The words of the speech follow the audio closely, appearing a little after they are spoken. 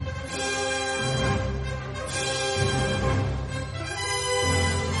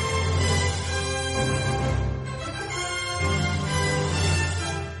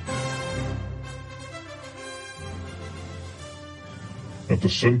at the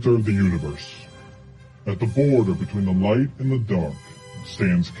center of the universe, at the border between the light and the dark,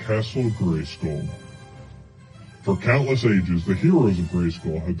 stands Castle Grayskull. For countless ages, the heroes of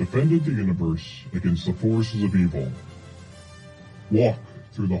Grayskull have defended the universe against the forces of evil. Walk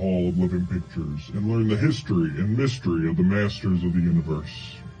through the Hall of Living Pictures and learn the history and mystery of the Masters of the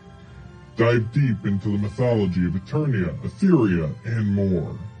Universe. Dive deep into the mythology of Eternia, Etheria, and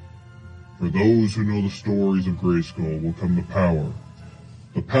more. For those who know the stories of Grayskull will come the power.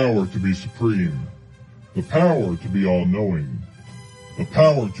 The power to be supreme. The power to be all-knowing. The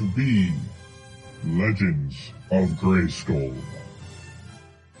power to be Legends of Grayskull.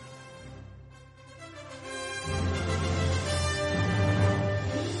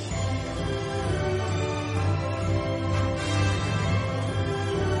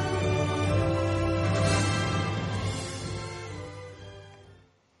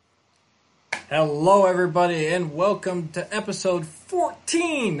 Hello everybody and welcome to episode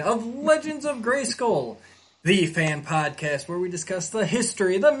 14 of Legends of Grayskull, the fan podcast where we discuss the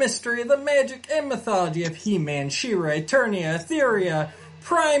history, the mystery, the magic, and mythology of He-Man, She-Ra, Eternia, Etheria,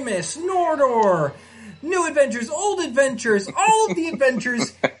 Primus, Nordor, new adventures, old adventures, all of the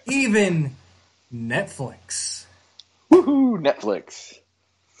adventures, even Netflix. Woohoo, Netflix.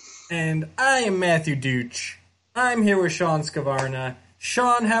 And I am Matthew Dooch. I'm here with Sean Scavarna.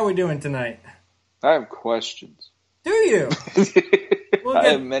 Sean, how are we doing tonight? I have questions. Do you? I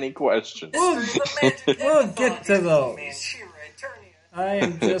have many questions. We'll get to those. I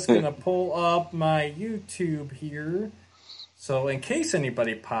am just going to pull up my YouTube here, so in case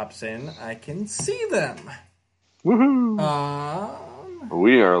anybody pops in, I can see them. Woohoo!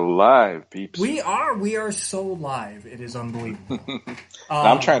 We are live, peeps. We are so live. It is unbelievable.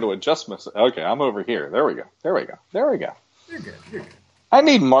 I'm trying to adjust myself. Okay, I'm over here. There we go. You're good. I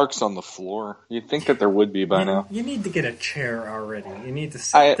need marks on the floor. You'd think that there would be by now. You need to get a chair already. You need to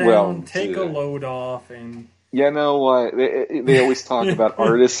sit down, take a load off, and... You know what? They always talk about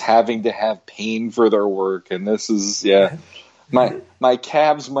artists having to have pain for their work, and this is, My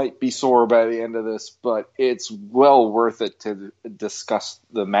calves might be sore by the end of this, but it's well worth it to discuss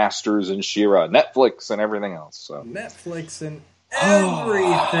the Masters and She-Ra, Netflix and everything else. So Netflix and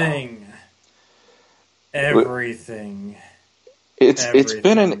everything. Everything. It's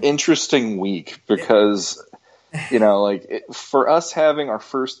been an interesting week because, for us having our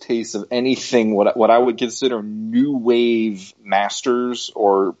first taste of anything, what I would consider new wave Masters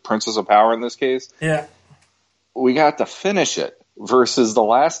or Princess of Power in this case, we got to finish it versus the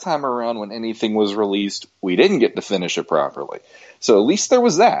last time around when anything was released, we didn't get to finish it properly. So at least there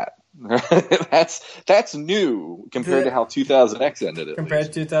was that. That's new compared to how 2000X ended it.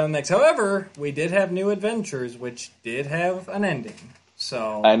 Compared to 2000X. However, we did have New Adventures, which did have an ending.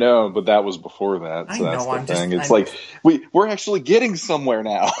 So I know, but that was before that. So that's the thing. It's like we're actually getting somewhere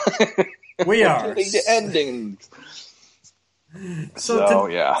now. We are getting to endings. So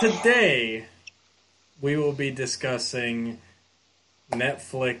today we will be discussing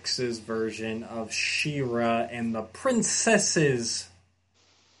Netflix's version of She-Ra and the Princesses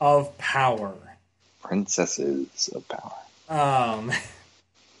of Power. Princesses of Power.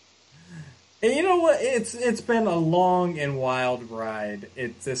 And you know what? It's been a long and wild ride.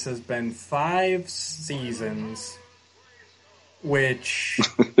 This has been 5 seasons, which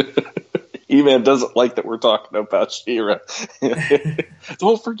E-Man doesn't like that we're talking about She-Ra.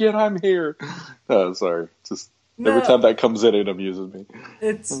 Don't forget I'm here. Oh, sorry. Every time that comes in, it amuses me.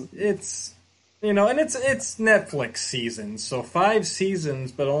 It's and it's Netflix seasons, so 5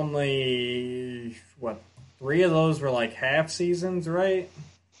 seasons, but only 3 of those were like half seasons, right?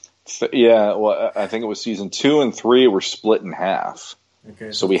 Yeah, well, I think it was season 2 and 3 were split in half.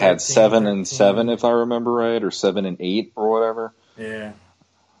 Okay, so we had 7 and 7, if I remember right, or 7 and 8, or whatever. Yeah,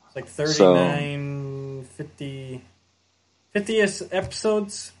 it's like 39, 50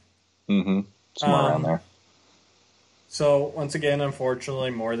 episodes. Mm-hmm. Somewhere around there. So, once again,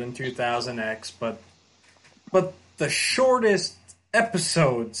 unfortunately, more than 2000X, but the shortest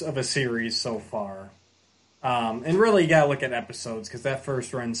episodes of a series so far. And really, you gotta look at episodes, because that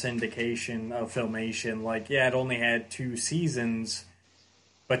first run syndication of Filmation, it only had 2 seasons,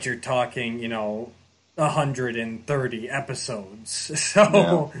 but you're talking, 130 episodes.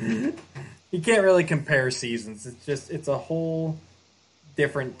 So, you can't really compare seasons. It's a whole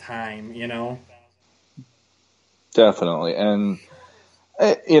different time, Definitely. And,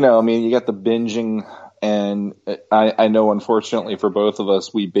 you got the binging, and I know, unfortunately, for both of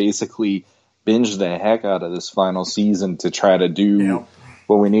us, we basically binged the heck out of this final season to try to do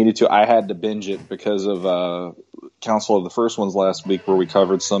what we needed to. I had to binge it because of Council of the First Ones last week where we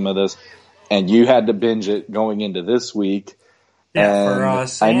covered some of this, and you had to binge it going into this week. Yeah, for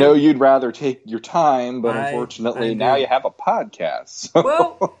us. I know you'd rather take your time, but unfortunately now you have a podcast. So.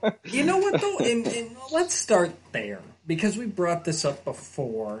 Well, you know what though? And let's start there, because we brought this up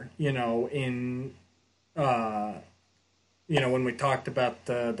before, in when we talked about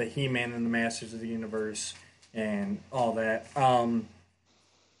the He-Man and the Masters of the Universe and all that.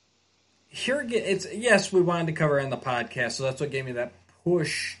 Here again, yes, we wanted to cover it in the podcast, so that's what gave me that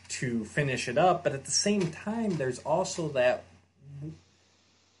push to finish it up. But at the same time, there's also the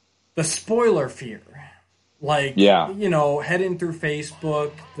spoiler fear, heading through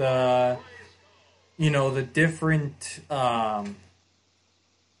Facebook, the different.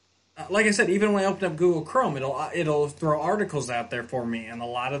 Like I said, even when I open up Google Chrome, it'll throw articles out there for me, and a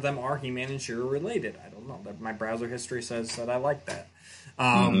lot of them are He-Man and She-Ra related. I don't know. My browser history says that I like that.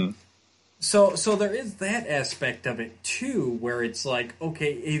 So there is that aspect of it too, where it's like,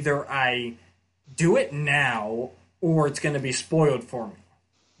 okay, either I do it now, or it's going to be spoiled for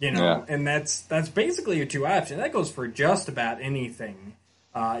me, And that's basically your two options. That goes for just about anything.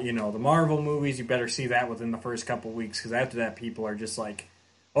 The Marvel movies, you better see that within the first couple weeks, because after that, people are just like,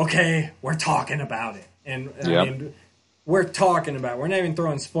 okay, we're talking about it. And I mean, we're talking about it. We're not even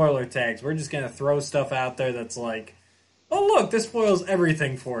throwing spoiler tags. We're just going to throw stuff out there that's like, oh, look, this spoils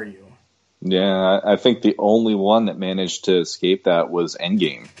everything for you. Yeah, I think the only one that managed to escape that was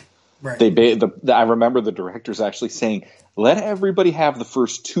Endgame. Right. I remember the directors actually saying, let everybody have the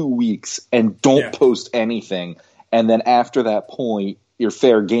first 2 weeks and don't post anything. And then after that point, you're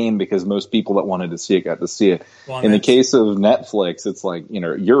fair game, because most people that wanted to see it got to see it. Well, in the case of Netflix, it's like,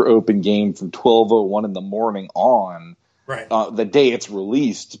 you're open game from 12:01 in the morning on the day it's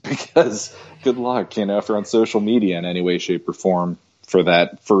released, because good luck, if you're on social media in any way, shape, or form for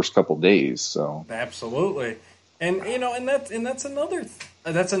that first couple days. So absolutely. And that's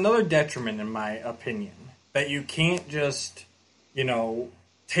another detriment, in my opinion, that you can't just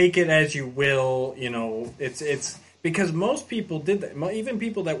take it as you will. It's because most people did that. Even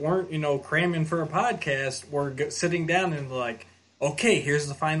people that weren't cramming for a podcast were sitting down and like, okay, here's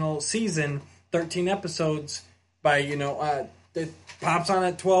the final season, 13 episodes. By it pops on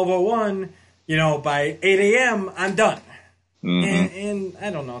at 12:01. By 8 a.m. I'm done. Mm-hmm. And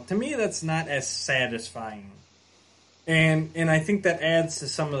I don't know. To me, that's not as satisfying. And I think that adds to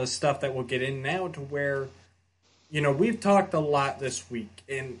some of the stuff that we'll get in now, to where, we've talked a lot this week,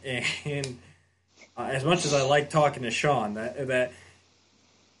 and as much as I like talking to Sean, that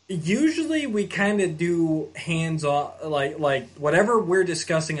usually we kind of do hands off, like whatever we're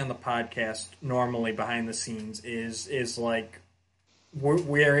discussing on the podcast normally behind the scenes is like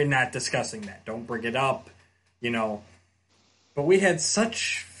we're not discussing that. Don't bring it up, But we had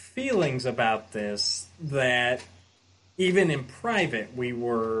such feelings about this that even in private, we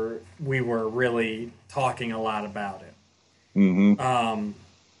were really talking a lot about it. Mm-hmm.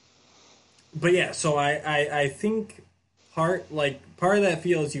 But yeah, so I think part of that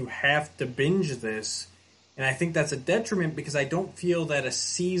feel is you have to binge this, and I think that's a detriment, because I don't feel that a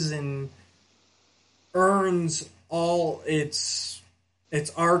season earns all its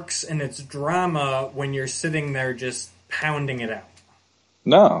arcs and its drama when you're sitting there just pounding it out.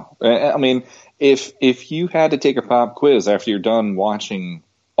 No, I mean, if you had to take a pop quiz after you're done watching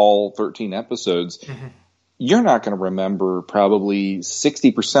all 13 episodes, mm-hmm. you're not going to remember probably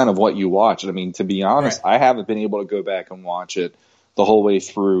 60% of what you watched. I mean, to be honest, I haven't been able to go back and watch it the whole way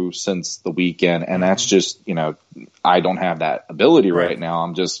through since the weekend, and that's just, I don't have that ability right now.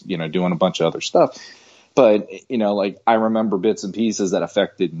 I'm just, doing a bunch of other stuff. But, I remember bits and pieces that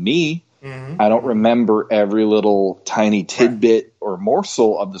affected me. Mm-hmm. I don't remember every little tiny tidbit or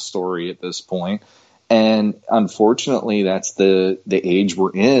morsel of the story at this point. And unfortunately, that's the age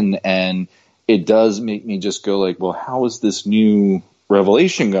we're in. And it does make me just go like, well, how is this new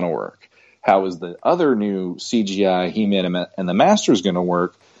Revelation going to work? How is the other new CGI He-Man and the Masters going to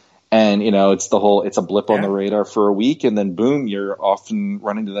work? And, it's a blip on the radar for a week, and then boom, you're off and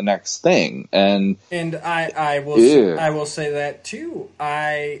running to the next thing. And I will say that too.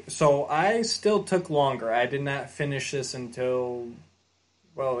 I still took longer. I did not finish this until,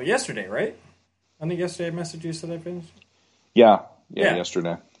 yesterday, right? I think yesterday I messaged you, said I finished. Yeah,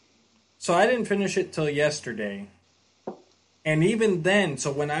 yesterday. So I didn't finish it till yesterday. And even then,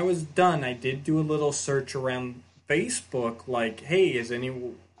 so when I was done, I did do a little search around Facebook, like, hey, is any...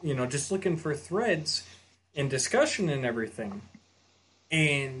 just looking for threads and discussion and everything.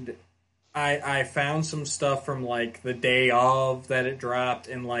 And I found some stuff from, the day of that it dropped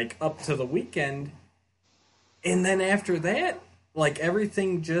and, up to the weekend. And then after that,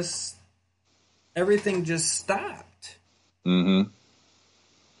 everything just stopped. Mm-hmm.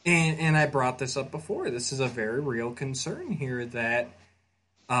 And I brought this up before. This is a very real concern here that,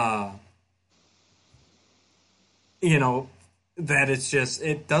 you know, that it's just,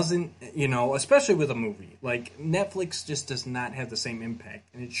 it doesn't, you know, especially with a movie. Like, Netflix just does not have the same impact.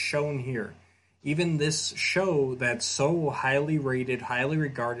 And it's shown here. Even this show that's so highly rated, highly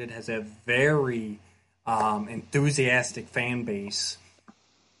regarded, has a very enthusiastic fan base.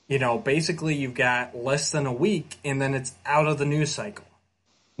 You know, basically you've got less than a week, and then it's out of the news cycle.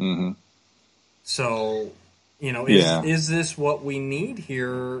 Mm-hmm. So, you know, is this what we need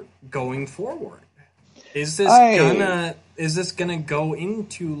here going forward? Is this gonna go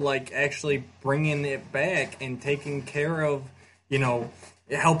into, like, actually bringing it back and taking care of, you know,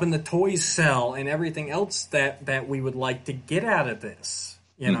 helping the toys sell and everything else that we would like to get out of this?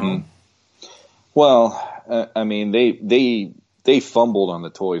 You know. Mm-hmm. Well, I mean, they fumbled on the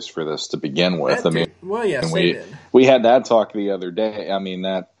toys for this to begin with. Well, yes, they did. We had that talk the other day. I mean,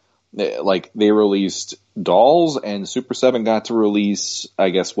 they released dolls, and Super 7 got to release,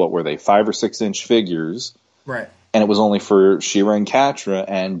 I guess, what were they, 5 or 6 inch figures, right? And it was only for She-Ra and Catra,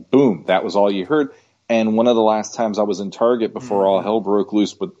 and boom, that was all you heard. And one of the last times I was in Target before all hell broke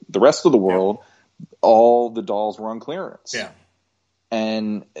loose with the rest of the world, all the dolls were on clearance. Yeah.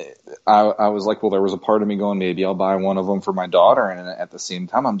 And I was like, well, there was a part of me going, maybe I'll buy one of them for my daughter. And at the same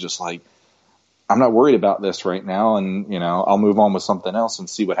time, I'm just like, I'm not worried about this right now. And, you know, I'll move on with something else and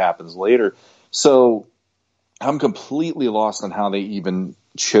see what happens later. So I'm completely lost on how they even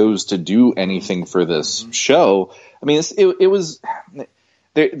chose to do anything for this show. I mean, it was,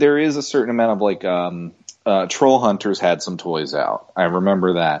 there is a certain amount of, like, Troll Hunters had some toys out. I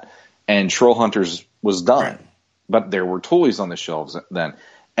remember that. And Troll Hunters was done. Right. But there were toys on the shelves then,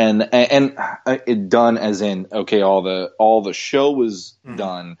 and it done as in, okay, all the show was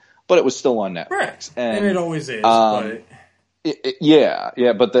done, but it was still on Netflix, right? And it always is. But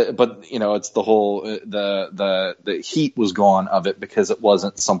but you know, it's the whole the heat was gone of it because it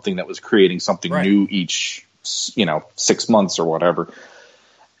wasn't something that was creating something new each 6 months or whatever.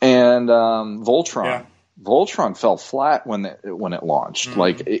 And Voltron. Yeah. Voltron fell flat when it launched. Mm-hmm.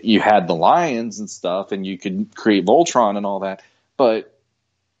 Like, you had the lions and stuff, and you could create Voltron and all that, but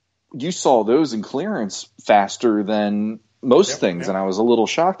you saw those in clearance faster than most things, and I was a little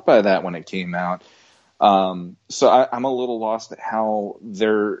shocked by that when it came out. So I'm a little lost at how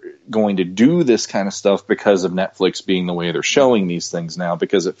they're going to do this kind of stuff because of Netflix being the way they're showing these things now,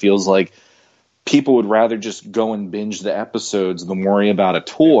 because it feels like people would rather just go and binge the episodes than worry about a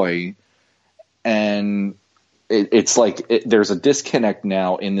toy. And it's like there's a disconnect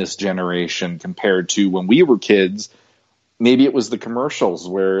now in this generation compared to when we were kids. Maybe it was the commercials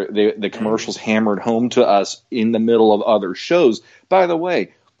where the commercials hammered home to us in the middle of other shows. By the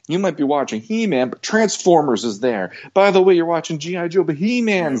way, you might be watching He-Man, but Transformers is there. By the way, you're watching G.I. Joe, but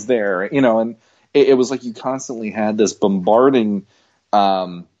He-Man's there. You know, and it was like you constantly had this bombarding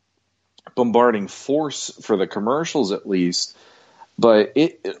force for the commercials, at least. But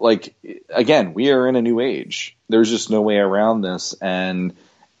again, we are in a new age. There's just no way around this. And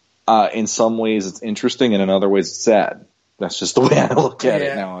in some ways it's interesting, and in other ways it's sad. That's just the way I look at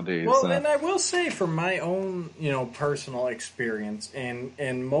it nowadays. Well, and I will say, from my own, personal experience,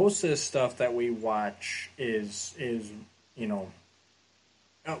 and most of the stuff that we watch is we don't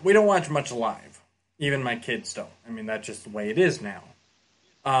watch much live. Even my kids don't. I mean, that's just the way it is now.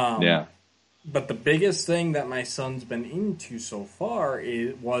 But the biggest thing that my son's been into so far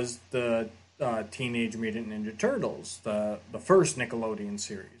was the Teenage Mutant Ninja Turtles, the first Nickelodeon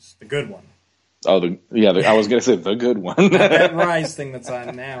series, the good one. Oh, I was going to say the good one. That Rise thing that's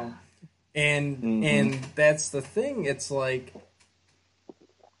on now. And that's the thing. It's like,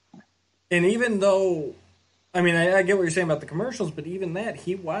 and even though, I mean, I get what you're saying about the commercials, but even that,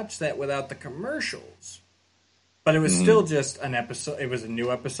 he watched that without the commercials. But it was still just an episode. It was a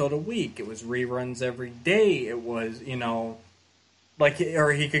new episode a week. It was reruns every day. It was, or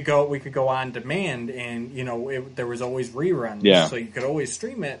we could go on demand, and there was always reruns. Yeah. So you could always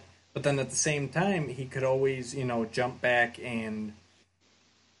stream it. But then at the same time, he could always, jump back and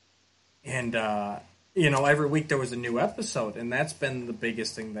every week there was a new episode, and that's been the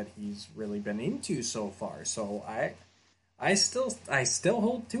biggest thing that he's really been into so far. So I still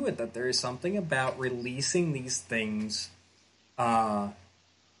hold to it that there is something about releasing these things,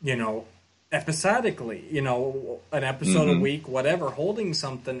 episodically, an episode a week, whatever, holding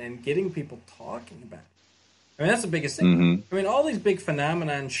something and getting people talking about it. I mean, that's the biggest thing. Mm-hmm. I mean, all these big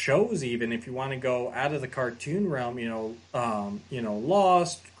phenomenon shows, even if you want to go out of the cartoon realm,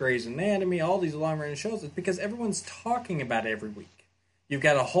 Lost, Grey's Anatomy, all these long-running shows, it's because everyone's talking about it every week. You've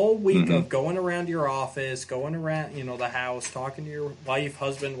got a whole week of going around your office, going around, the house, talking to your wife,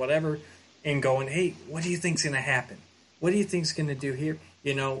 husband, whatever, and going, hey, what do you think's going to happen? What do you think's going to do here?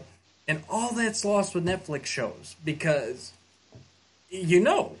 And all that's lost with Netflix shows because, you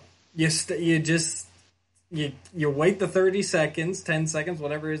wait the 30 seconds, 10 seconds,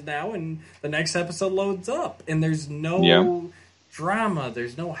 whatever it is now, and the next episode loads up. And there's no drama.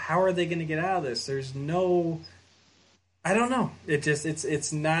 There's no, how are they going to get out of this? There's no, I don't know.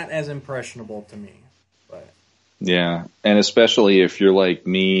 It's not as impressionable to me. But yeah, and especially if you're like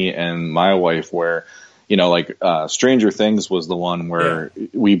me and my wife where, Stranger Things was the one where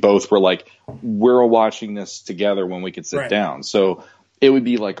we both were like, we're watching this together when we could sit down. So it would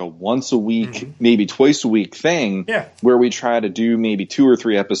be like a once a week, maybe twice a week thing where we try to do maybe 2 or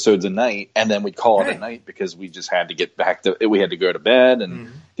 3 episodes a night, and then we'd call it a night because we just had to get back to, we had to go to bed and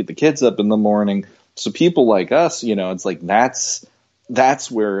get the kids up in the morning. So people like us, it's like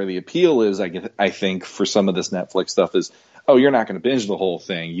that's where the appeal is, I think, for some of this Netflix stuff is, oh, you're not going to binge the whole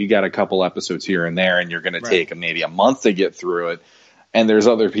thing. You got a couple episodes here and there, and you're going to take maybe a month to get through it. And there's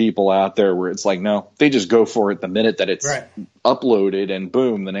other people out there where it's like, no, they just go for it the minute that it's uploaded, and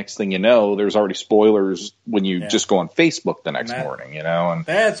boom, the next thing you know, there's already spoilers when you just go on Facebook the next morning, And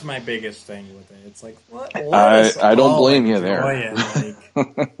that's my biggest thing with it. It's like, what? I don't blame you there.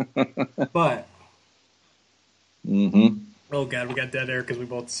 But. Mm-hmm. Oh God, we got dead air because we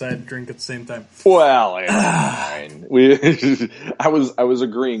both decided to drink at the same time. Well, I was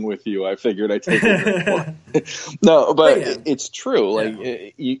agreeing with you. I figured I'd take a drink more. No, but it's true.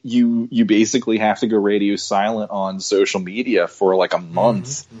 Like you basically have to go radio silent on social media for like a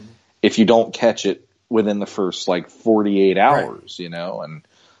month if you don't catch it within the first 48 hours. And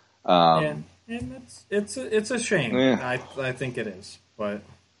and it's a shame. I think it is, But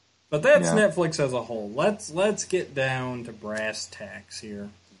that's Netflix as a whole. Let's get down to brass tacks here.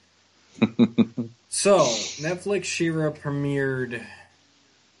 So, Netflix She-Ra premiered.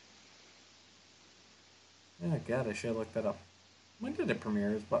 Oh God, I should have looked that up. When did it premiere?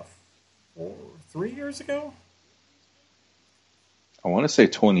 It was about 3 years ago? I want to say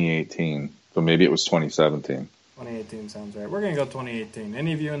 2018, but maybe it was 2017. 2018 sounds right. We're going to go 2018.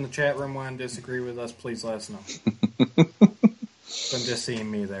 Any of you in the chat room want to disagree with us, please let us know. So I'm just seeing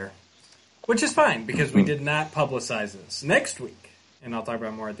me there. Which is fine, because we did not publicize this. Next week, and I'll talk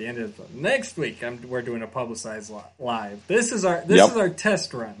about more at the end of the next week, we're doing a publicized live. This is our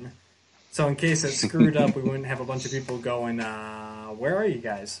test run. So in case it screwed up, we wouldn't have a bunch of people going, where are you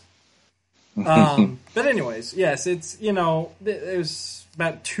guys? But anyways, yes, it's, there's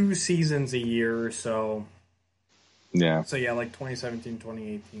about 2 seasons a year or so. Yeah. So yeah, like 2017,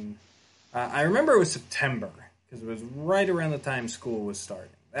 2018. I remember it was September, because it was right around the time school was starting.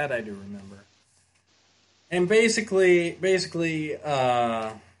 That I do remember. And basically,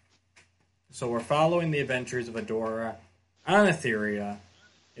 so we're following the adventures of Adora on Etheria.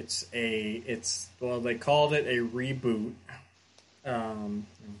 They called it a reboot. We'll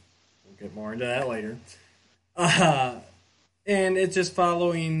get more into that later. And it's just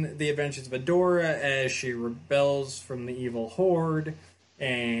following the adventures of Adora as she rebels from the evil horde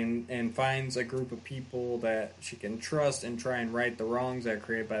and finds a group of people that she can trust and try and right the wrongs that are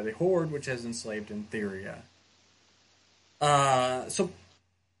created by the horde, which has enslaved Etheria. So,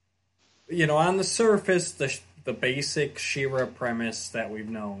 on the surface, the basic She-Ra premise that we've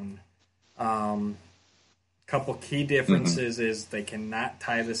known. Couple key differences is they cannot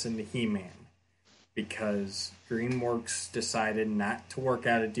tie this into He-Man because DreamWorks decided not to work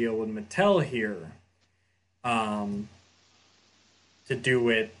out a deal with Mattel here.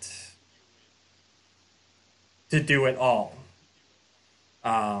 To do it all.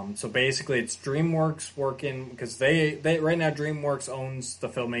 So basically it's DreamWorks working, because they right now DreamWorks owns the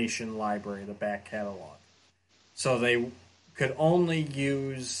Filmation library, the back catalog. So they could only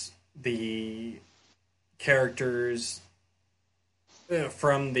use the characters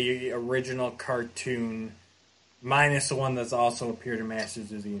from the original cartoon minus the one that's also appeared in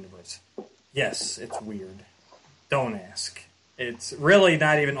Masters of the Universe. Yes, it's weird. Don't ask. It's really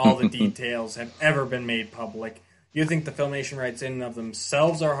not even all the details have ever been made public. You think the Filmation rights in and of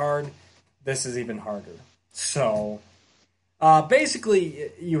themselves are hard? This is even harder. So, basically,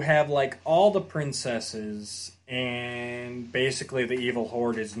 you have, all the princesses, and basically the evil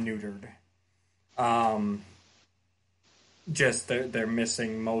horde is neutered. Just, they're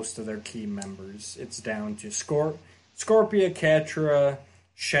missing most of their key members. It's down to Scorpia, Catra,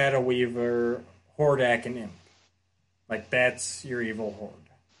 Shadow Weaver, Hordak, and Imp. That's your evil horde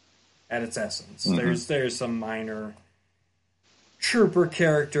at its essence. Mm-hmm. There's some minor trooper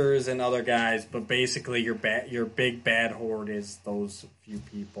characters and other guys, but basically your big bad horde is those few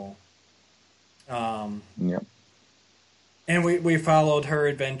people. Yep. And we followed her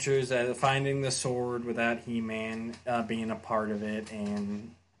adventures at finding the sword without He-Man being a part of it,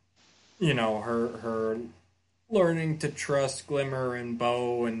 and her learning to trust Glimmer and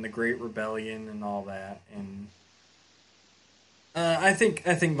Bo and the Great Rebellion and all that. And I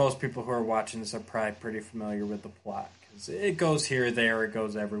think most people who are watching this are probably pretty familiar with the plot, because it goes here, there, it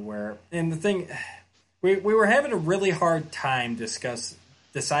goes everywhere. And the thing, we were having a really hard time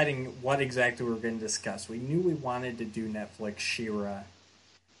deciding what exactly we were going to discuss. We knew we wanted to do Netflix She-Ra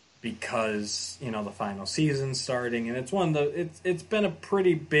because the final season's starting, and it's been a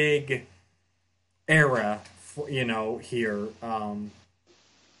pretty big era for, here.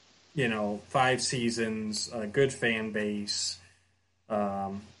 5 seasons, a good fan base,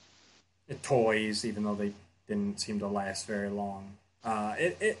 toys, even though they didn't seem to last very long.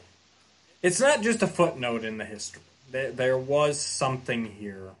 It's not just a footnote in the history. There was something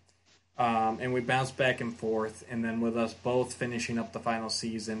here, and we bounced back and forth, and then with us both finishing up the final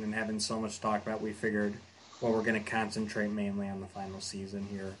season and having so much to talk about, we figured, well, we're going to concentrate mainly on the final season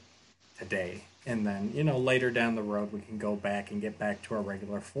here today. And then, later down the road, we can go back and get back to our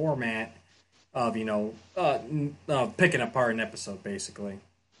regular format of, picking apart an episode, basically.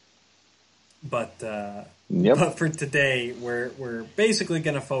 But but for today, we're basically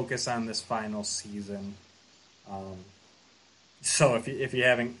going to focus on this final season. So if you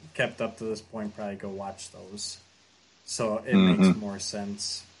haven't kept up to this point, probably go watch those. So it makes more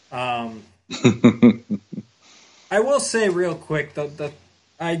sense. I will say real quick that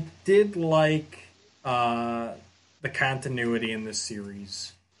I did like the continuity in this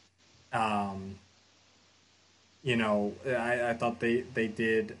series. I thought they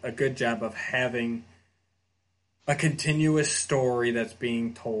did a good job of having a continuous story that's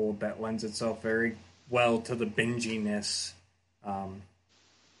being told that lends itself very well to the binginess. I'm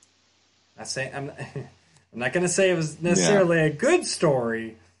not going to say it was necessarily a good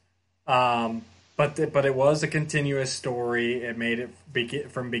story, but it was a continuous story. It made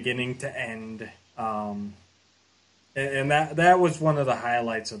it from beginning to end, and that was one of the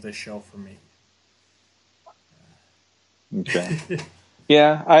highlights of this show for me. Okay.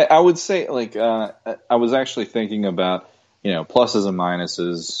 Yeah, I would say, I was actually thinking about, pluses and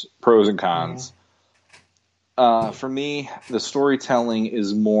minuses, pros and cons. For me, the storytelling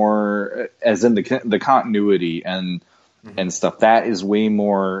is more, as in the continuity and stuff, that is way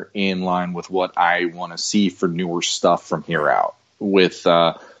more in line with what I want to see for newer stuff from here out. With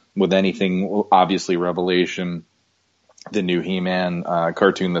anything, obviously Revelation, the new He-Man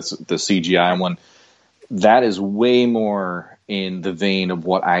cartoon, the CGI one, that is way more in the vein of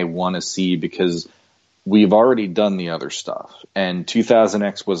what I want to see, because we've already done the other stuff, and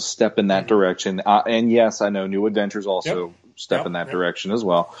 2000X was a step in that direction. And yes, I know New Adventures also step in that direction as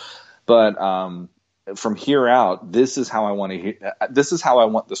well. But from here out, this is how I want to. This is how I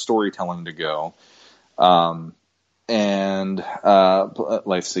want the storytelling to go. And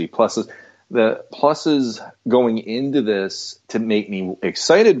let's see, pluses. The pluses going into this to make me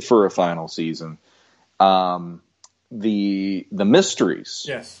excited for a final season. The mysteries.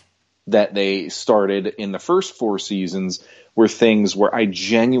 Yes. That they started in the first 4 seasons were things where I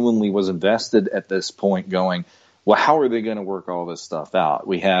genuinely was invested at this point, going, well, how are they going to work all this stuff out?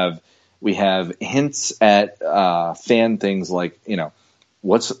 We have hints at fan things like,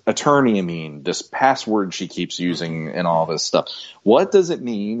 what's Eternia mean? This password she keeps using and all this stuff. What does it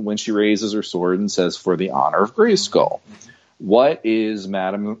mean when she raises her sword and says, "For the honor of Grayskull"? What is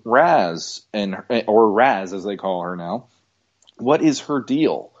Madame Raz, or Raz as they call her now? What is her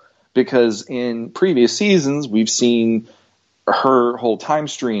deal? Because in previous seasons, we've seen her whole time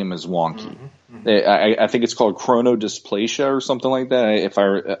stream is wonky. I think it's called chronodysplasia or something like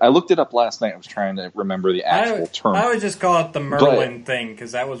that. I looked it up last night. I was trying to remember the actual term. I would just call it the Merlin thing,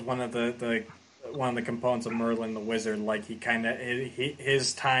 because that was one of the components of Merlin the Wizard. Like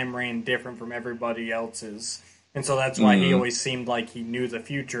his time ran different from everybody else's, and so that's why he always seemed like he knew the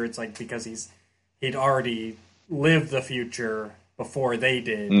future. It's like because he'd already lived the future before they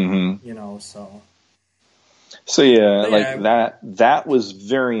did, So that was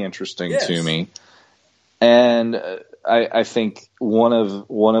very interesting to me, and I think one of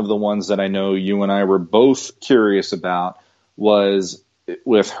the ones that I know you and I were both curious about was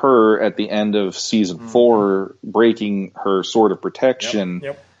with her at the end of season 4 breaking her sword of protection,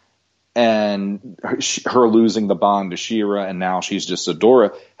 and her losing the bond to She-Ra, and now she's just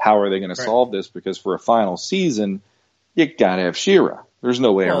Adora. How are they going to solve this? Because for a final season, you gotta have She-Ra. There's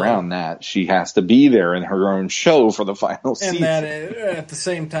no way around that. She has to be there in her own show for the final season. And that at the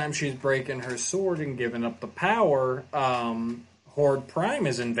same time she's breaking her sword and giving up the power, Horde Prime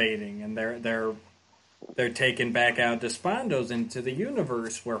is invading, and they're taking back out Despondos into the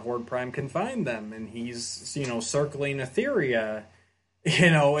universe where Horde Prime can find them, and he's, circling Etheria.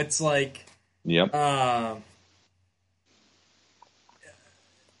 It's like... Yep.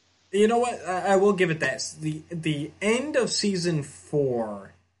 You know what? I will give it that. The end of season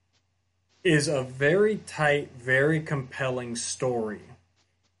 4 is a very tight, very compelling story.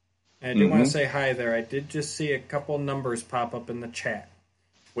 And I do want to say hi there. I did just see a couple numbers pop up in the chat.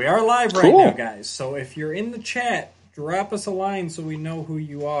 We are live right now, guys. So if you're in the chat, drop us a line so we know who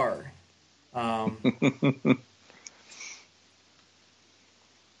you are.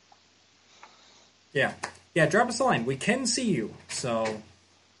 Yeah, drop us a line. We can see you, so...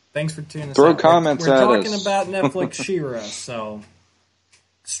 Thanks for tuning us Throw out. comments we're at talking us. about Netflix She-Ra, so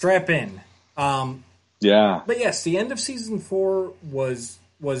strap in. Yeah. But yes, the end of season 4 was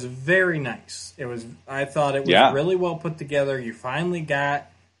very nice. I thought it was really well put together. You finally got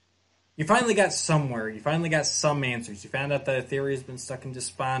somewhere. You finally got some answers. You found out that Etheria's been stuck in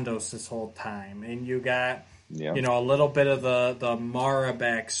Despondos this whole time, and you got a little bit of the Mara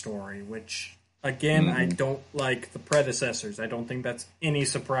backstory, which. Again, I don't like the predecessors. I don't think that's any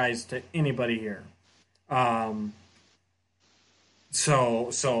surprise to anybody here. So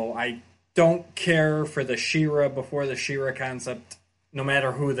I don't care for the She-Ra before the She-Ra concept, no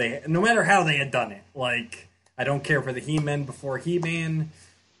matter how they had done it. Like, I don't care for the He-Man before He-Man.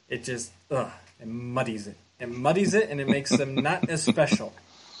 It just, it muddies it. It muddies it, and it makes them not as special.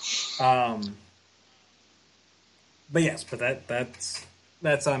 But yes,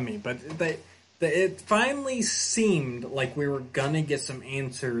 that's on me. But it finally seemed like we were gonna get some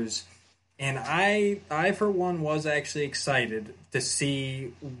answers, and I for one was actually excited to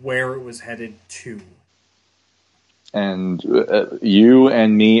see where it was headed to. And you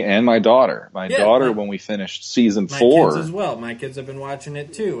and me and my daughter, when we finished season 4, my kids as well. My kids have been watching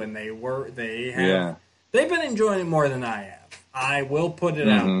it too, and they've been enjoying it more than I have. I will put it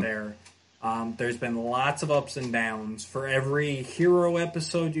out there. There's been lots of ups and downs. For every hero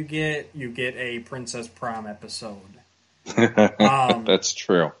episode you get a Princess Prom episode. That's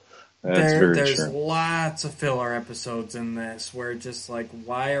true. There's lots of filler episodes in this where it's just like,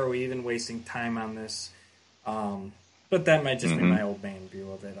 why are we even wasting time on this? But that might just be my old man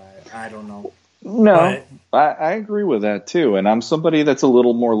view of it. I don't know. No, I agree with that too. And I'm somebody that's a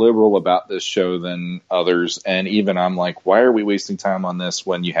little more liberal about this show than others. And even I'm like, why are we wasting time on this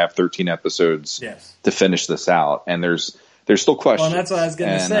when you have 13 episodes to finish this out? And there's still questions. Well, that's what I was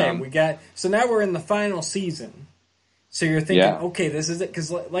going to say. So now we're in the final season. So you're thinking, okay, this is it. Because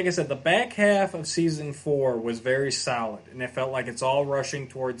like I said, the back half of season 4 was very solid. And it felt like it's all rushing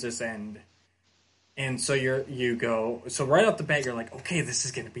towards this end. And so so right off the bat, you're like, okay, this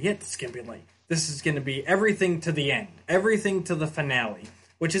is going to be it. This is going to be everything to the end, everything to the finale,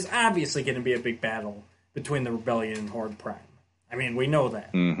 which is obviously going to be a big battle between the Rebellion and Horde Prime. I mean, we know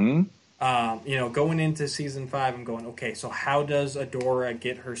that. Going into season 5, I'm going, okay, so how does Adora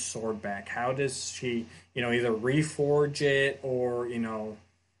get her sword back? How does she, either reforge it or,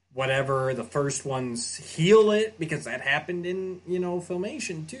 whatever, the first ones heal it? Because that happened in,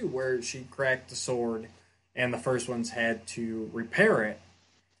 Filmation too, where she cracked the sword and the first ones had to repair it.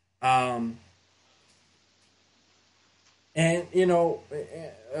 And,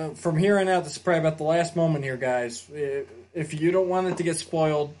 from here on out, this is probably about the last moment here, guys. If you don't want it to get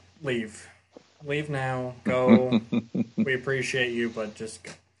spoiled, leave. Leave now. Go. We appreciate you, but just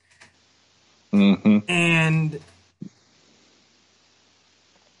go. And,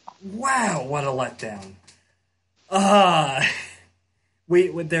 wow, what a letdown.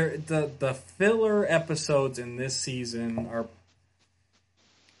 The filler episodes in this season are,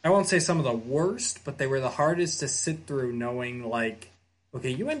 I won't say some of the worst, but they were the hardest to sit through, knowing, like,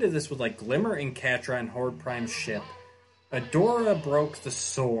 okay, you ended this with, like, Glimmer and Catra and Horde Prime's ship. Adora broke the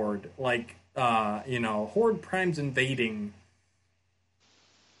sword. Like, Horde Prime's invading.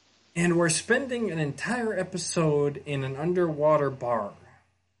 And we're spending an entire episode in an underwater bar.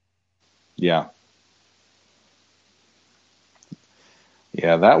 Yeah.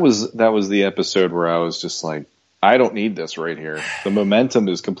 Yeah, that was the episode where I was just like, I don't need this right here. The momentum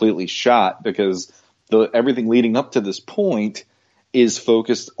is completely shot because everything leading up to this point is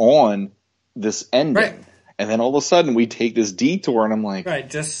focused on this ending. Right. And then all of a sudden we take this detour and I'm like,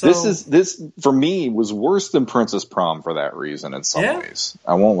 just so... this for me was worse than Princess Prom for that reason in some ways.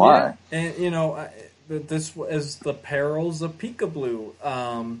 I won't lie. And, this is the perils of Peekaboo.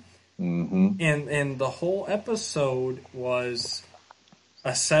 And the whole episode was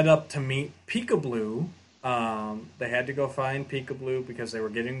a setup to meet Peekaboo. They had to go find Peekaboo because they were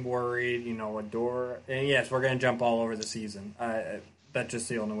getting worried. Adora. And yes, we're going to jump all over the season. That's just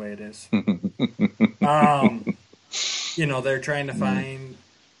the only way it is. They're trying to find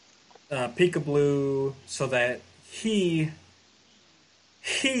Peekaboo so that he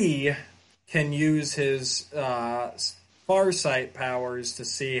can use his Farsight powers to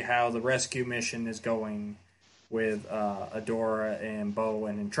see how the rescue mission is going with Adora and Bo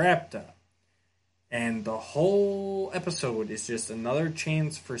and Entrapta. And the whole episode is just another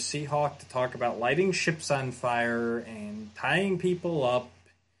chance for Seahawk to talk about lighting ships on fire and tying people up.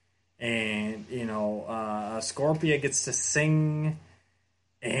 And, Scorpia gets to sing.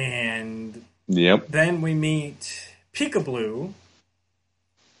 And then we meet Peekaboo,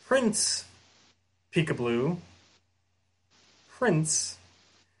 Prince Peekaboo,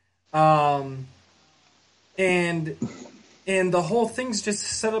 and the whole thing's just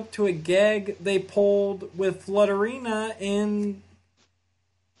set up to a gag they pulled with Flutterina in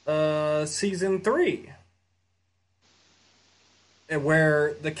season 3.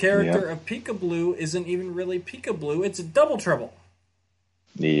 Where the character of Peekaboo isn't even really Peekaboo, it's Double Trouble.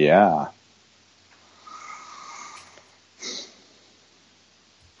 Yeah.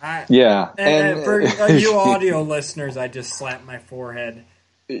 And for you audio listeners, I just slapped my forehead.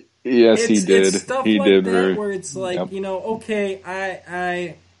 Yes, he did. It's stuff he like did that very, where it's like, okay,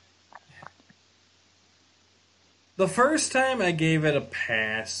 I the first time I gave it a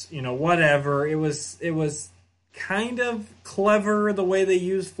pass, whatever. It was kind of clever the way they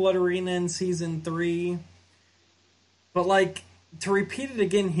used Flutterina in season 3. But like to repeat it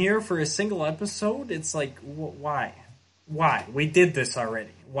again here for a single episode, it's like why? Why? We did this already.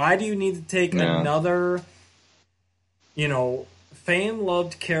 Why do you need to take another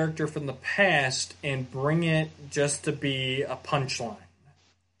fan-loved character from the past and bring it just to be a punchline?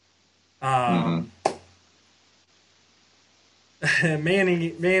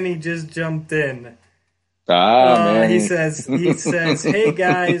 Manny just jumped in. He says, "Hey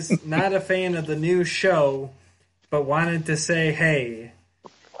guys, not a fan of the new show, but wanted to say hey.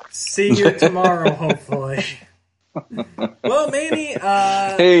 See you tomorrow, hopefully." Well, Manny,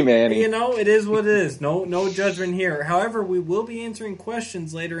 hey, Manny. It is what it is. No judgment here. However, we will be answering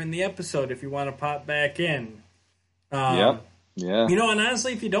questions later in the episode if you want to pop back in. Yeah. And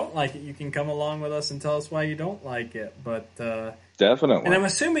honestly, if you don't like it, you can come along with us and tell us why you don't like it. But definitely. And I'm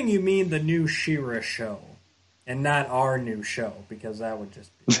assuming you mean the new She-Ra show, and not our new show, because that would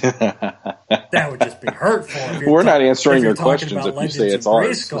just be hurtful. We're not answering your questions if you say it's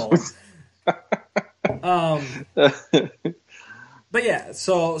ours. But yeah,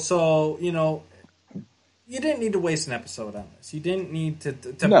 so you didn't need to waste an episode on this. You didn't need to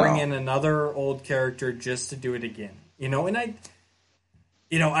bring in another old character just to do it again. And I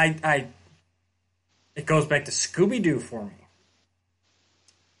it goes back to Scooby-Doo for me.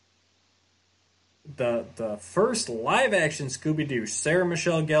 The first live action Scooby-Doo, Sarah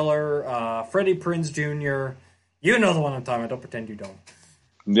Michelle Gellar, Freddie Prinze Jr. You know the one I'm talking about. Don't pretend you don't.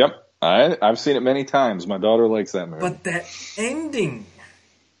 Yep. I've seen it many times. My daughter likes that movie. But that ending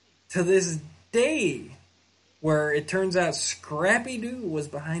to this day, where it turns out Scrappy-Doo was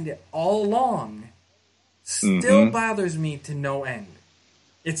behind it all along, still bothers me to no end.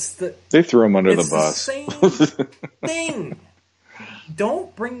 They threw him under the bus. The same thing.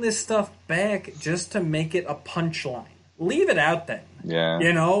 Don't bring this stuff back just to make it a punchline. Leave it out then. Yeah.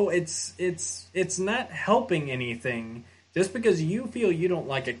 It's not helping anything. Just because you feel you don't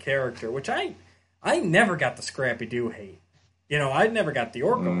like a character, which I never got the Scrappy-Doo hate. I never got the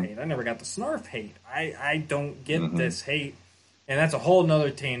Orko hate. I never got the Snarf hate. I don't get this hate. And that's a whole nother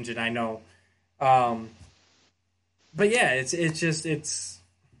tangent, I know. But yeah,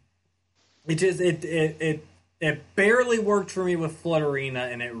 it barely worked for me with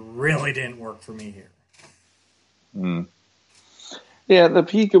Flutterina, and it really didn't work for me here. Yeah, the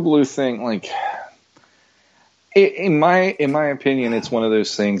Peekaboo thing, like... In my opinion, it's one of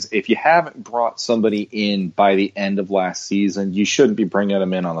those things, if you haven't brought somebody in by the end of last season, you shouldn't be bringing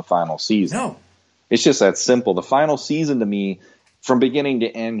them in on the final season. No. It's just that simple. The final season, to me, from beginning to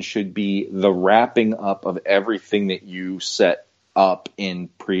end, should be the wrapping up of everything that you set up in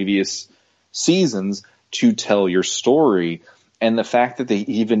previous seasons to tell your story. And the fact that they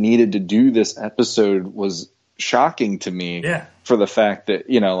even needed to do this episode was shocking to me. Yeah. For the fact that,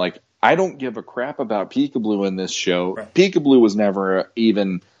 I don't give a crap about Peekaboo in this show. Right. Peekaboo was never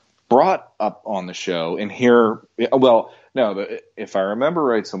even brought up on the show. And here, if I remember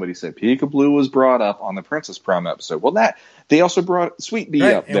right, somebody said Peekaboo was brought up on the Princess Prom episode. Well, they also brought Sweet Bee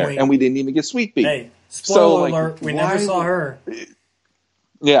up there, and we didn't even get Sweet Bee. Hey, spoiler alert, we never saw her.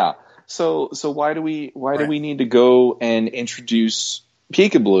 Yeah. So why do we need to go and introduce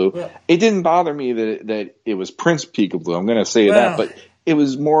Peekaboo? Well, it didn't bother me that it was Prince Peekaboo. I'm going to say that, but it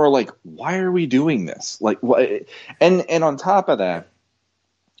was more like, why are we doing this? Like, what? And on top of that,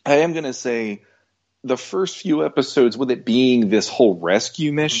 I am going to say the first few episodes, with it being this whole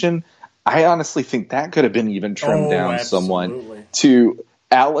rescue mission, I honestly think that could have been even trimmed down somewhat to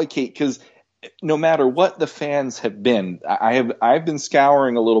allocate, because no matter what the fans have been, I've been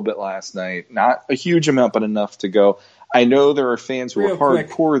scouring a little bit last night, not a huge amount, but enough to go. I know there are fans who are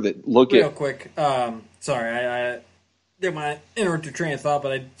hardcore that look real quick. Sorry, I didn't want to interrupt your train of thought,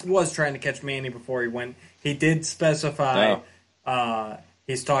 but I was trying to catch Manny before he went. He did specify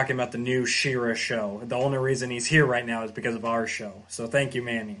he's talking about the new She-Ra show. The only reason he's here right now is because of our show. So thank you,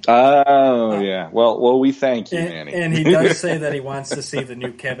 Manny. Oh, yeah. Well, we thank you, Manny. And he does say that he wants to see the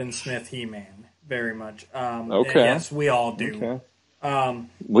new Kevin Smith He-Man very much. Okay. Yes, we all do. Okay.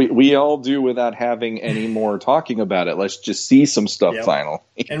 We all do without having any more talking about it. Let's just see some stuff finally.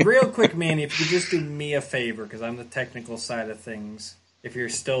 And real quick, Manny, if you could just do me a favor, because I'm the technical side of things, if you're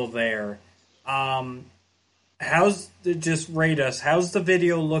still there, just rate us. How's the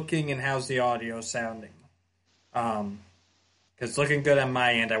video looking and how's the audio sounding? Because it's looking good on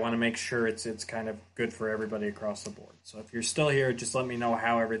my end. I want to make sure it's kind of good for everybody across the board. So if you're still here, just let me know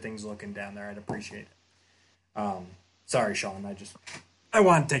how everything's looking down there. I'd appreciate it. Sorry, Sean. I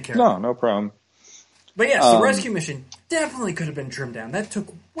want to take care of it. No problem. But yes, the rescue mission definitely could have been trimmed down. That took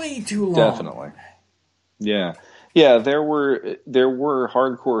way too long. Definitely. Yeah. Yeah, there were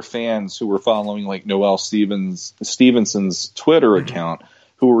hardcore fans who were following like Noelle Stevenson's Twitter account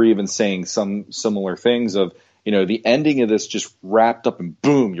who were even saying some similar things of, the ending of this just wrapped up and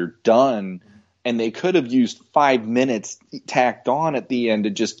boom, you're done. And they could have used 5 minutes tacked on at the end to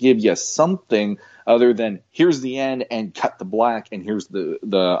just give you something other than here's the end and cut the black and here's the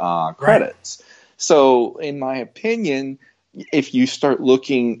credits. Right. So in my opinion, if you start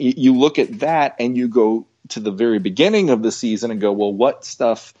looking, you look at that and you go to the very beginning of the season and go, well, what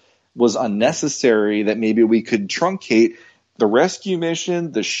stuff was unnecessary that maybe we could truncate? The rescue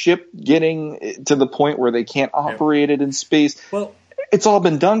mission, the ship getting to the point where they can't operate it in space. Well, it's all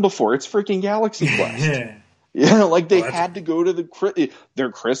been done before. It's freaking Galaxy Quest. They had to go to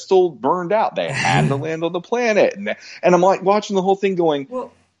their crystal burned out. They had to land on the planet. And I'm like watching the whole thing going,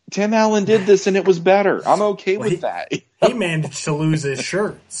 well, Tim Allen did this and it was better. I'm okay with that. He managed to lose his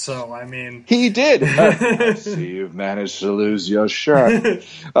shirt, so I mean... He did! I see you've managed to lose your shirt.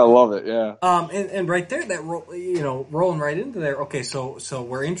 I love it, yeah. And right there, that rolling right into there, okay, so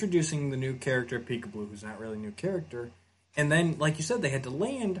we're introducing the new character, Peekaboo, who's not really a new character, and then, like you said, they had to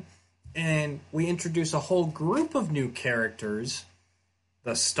land, and we introduce a whole group of new characters,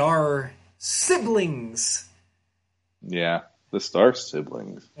 the Star Siblings. Yeah, the Star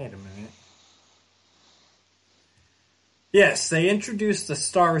Siblings. Wait a minute. Yes, they introduced the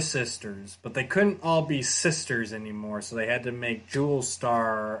Star Sisters, but they couldn't all be sisters anymore, so they had to make Jewel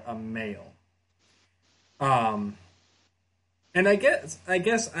Star a male. And I guess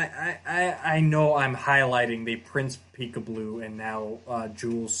I know I'm highlighting the Prince Peekaboo and now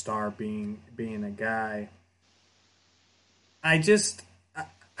Jewel Star being a guy. I'm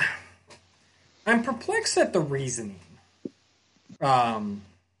perplexed at the reasoning.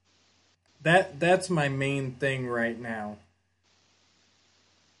 That's my main thing right now.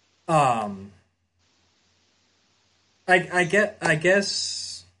 I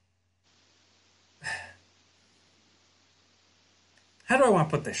guess. How do I want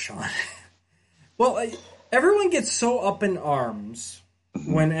to put this, Sean? Well, everyone gets so up in arms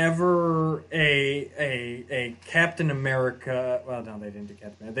whenever a Captain America. Well, no, they didn't do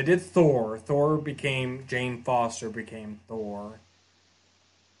Captain America. They did Thor. Jane Foster became Thor.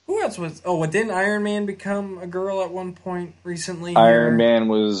 Who else was... Oh, didn't Iron Man become a girl at one point recently? Iron Man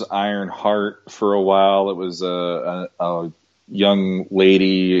was Ironheart for a while. It was a young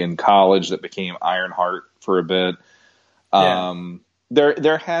lady in college that became Ironheart for a bit. Yeah.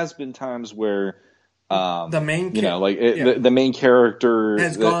 There has been times where... the main the main character...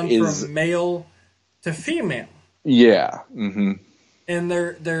 has gone from male to female. Yeah. Mm-hmm. And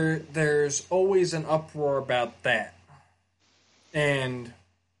there's always an uproar about that. And...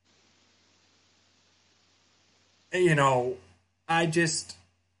 I guess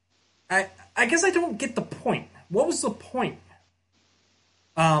I don't get the point. What was the point?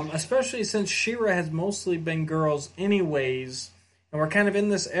 Especially since She-Ra has mostly been girls anyways, and we're kind of in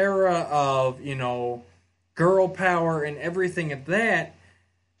this era of, girl power and everything of that.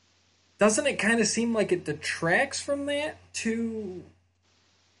 Doesn't it kind of seem like it detracts from that to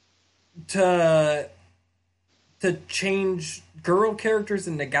to change girl characters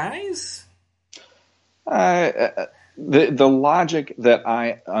into guys? The logic that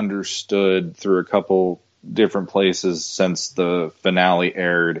I understood through a couple different places since the finale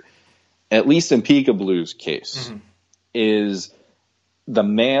aired, at least in Peekablu's case, is the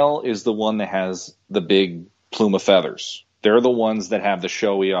male is the one that has the big plume of feathers. They're the ones that have the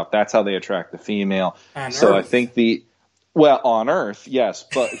showy up. That's how they attract the female. On so Earth. I think on Earth, yes,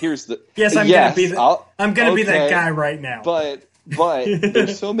 but here's the yes, I'm gonna be that guy right now. But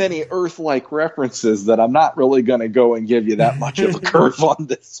there's so many Earth-like references that I'm not really going to go and give you that much of a curve on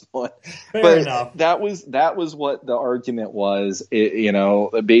this one. Fair enough. That was what the argument was.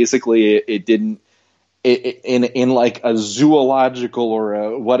 Basically it didn't. In like a zoological or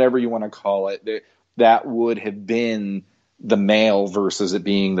a whatever you want to call it, that would have been the male versus it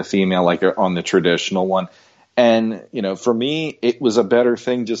being the female, like on the traditional one. And, for me, it was a better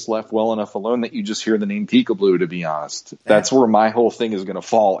thing just left well enough alone that you just hear the name Peekablu, to be honest. That's where my whole thing is going to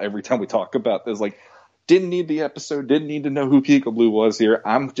fall every time we talk about this. Like, didn't need the episode, didn't need to know who Peekablu was here.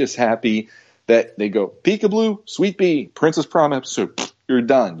 I'm just happy that they go, Peekablu, Sweet Bee, Princess Prom episode, you're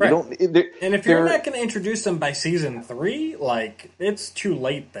done. Right. And if you're not going to introduce them by season 3, like, it's too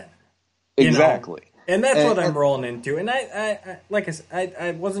late then. Exactly. And that's what I'm rolling into. And I like I said,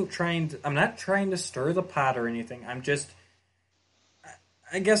 I wasn't I'm not trying to stir the pot or anything. I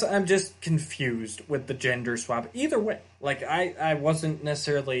guess I'm just confused with the gender swap. Either way, like I wasn't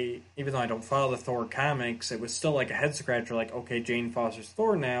necessarily, even though I don't follow the Thor comics, it was still like a head scratcher. Like, okay, Jane Foster's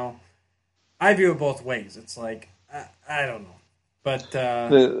Thor now. I view it both ways. It's like, I don't know. But,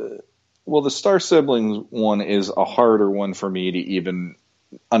 the Star Siblings one is a harder one for me to even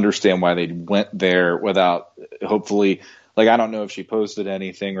understand why they went there without, hopefully, like, I don't know if she posted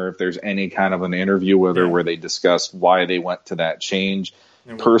anything or if there's any kind of an interview with her where they discussed why they went to that change.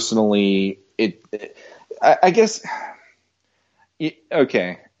 Personally, I guess,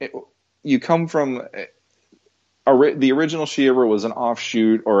 okay, you come from the original She-Ra was an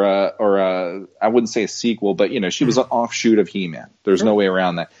offshoot or a I wouldn't say a sequel, but she was an offshoot of He-Man. There's no way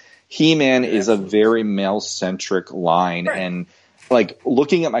around that. He-Man is a very male-centric line, and like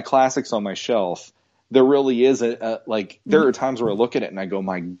looking at my classics on my shelf, there really is there are times where I look at it and I go,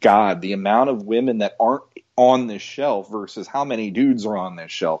 my God, the amount of women that aren't on this shelf versus how many dudes are on this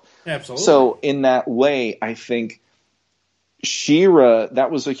shelf. Absolutely. So in that way, I think She-Ra,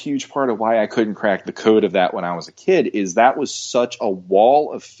 that was a huge part of why I couldn't crack the code of that when I was a kid, is that was such a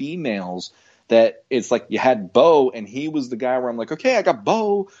wall of females that it's like you had Bo, and he was the guy where I'm like, okay, I got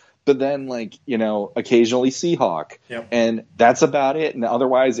Bo, but then occasionally Seahawk. Yep. And that's about it. And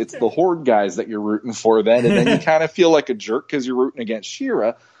otherwise it's the Horde guys that you're rooting for then. And then you kind of feel like a jerk because you're rooting against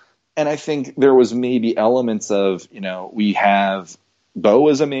She-Ra. And I think there was maybe elements of, we have Bo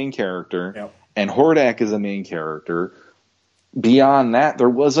as a main character and Hordak as a main character. Beyond that, there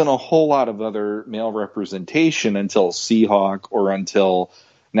wasn't a whole lot of other male representation until Seahawk or until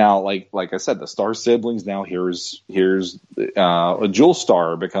now, like I said, the Star Siblings. Now here's a Jewel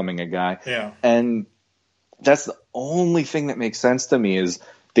Star becoming a guy. Yeah. And that's the only thing that makes sense to me is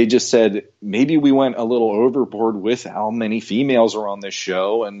they just said, maybe we went a little overboard with how many females are on this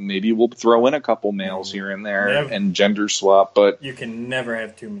show, and maybe we'll throw in a couple males here and there and gender swap. But you can never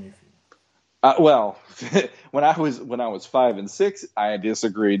have too many females. Well, when I was 5 and 6, I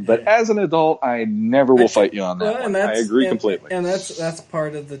disagreed, but as an adult, I never will fight you on that one. I agree completely. And that's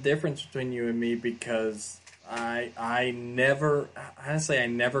part of the difference between you and me, because I never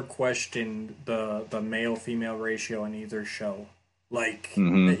questioned the male female ratio in either show. Like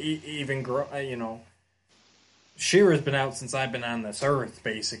even She-Ra's been out since I've been on this earth,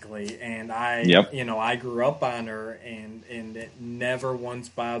 basically, and I grew up on her, and it never once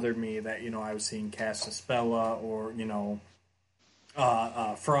bothered me that I was seeing Castaspella or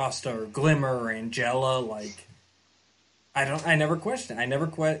Frosta or Glimmer or Angela. Like, I never questioned. I never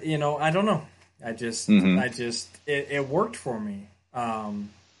I don't know. I just it worked for me.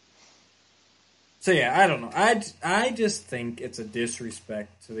 So yeah, I don't know. I just think it's a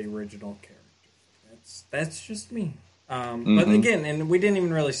disrespect to the original character. That's just me. But again, and we didn't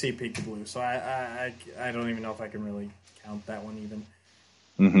even really see Peekablu, so I don't even know if I can really count that one even.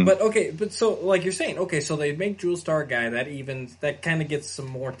 But so like you're saying, okay, so they make Jewel Star a guy that kind of gets some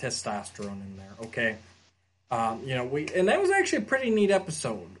more testosterone in there. Okay, and that was actually a pretty neat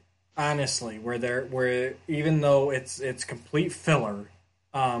episode, honestly, where even though it's complete filler.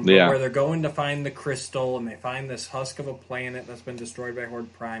 Where they're going to find the crystal, and they find this husk of a planet that's been destroyed by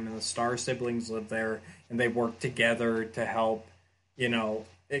Horde Prime, and the Star Siblings live there, and they work together to help,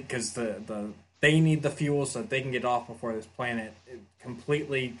 because they need the fuel so that they can get off before this planet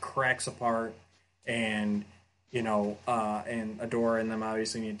completely cracks apart, and and Adora and them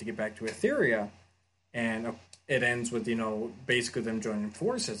obviously need to get back to Etheria, and it ends with, basically them joining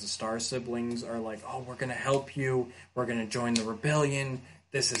forces. The Star Siblings are like, oh, we're going to help you. We're going to join the rebellion.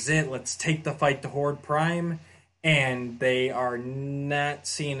 This is it. Let's take the fight to Horde Prime. And they are not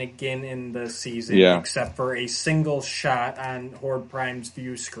seen again in the season, except for a single shot on Horde Prime's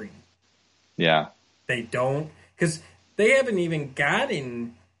view screen. Yeah. They don't, because they haven't even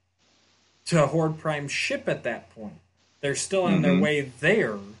gotten to Horde Prime's ship at that point. They're still on their way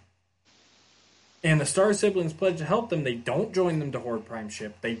there. And the Star Siblings pledge to help them. They don't join them to Horde Prime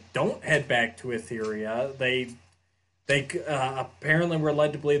ship. They don't head back to Etheria. They apparently were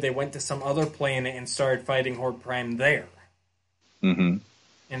led to believe they went to some other planet and started fighting Horde Prime there. Mm-hmm.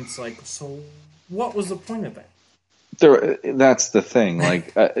 And it's like, so what was the point of that? That's the thing.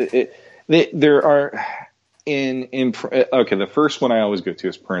 Like, there are the first one I always go to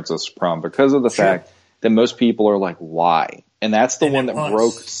is Princess Prom, because of the fact that most people are like, why? And that's the one that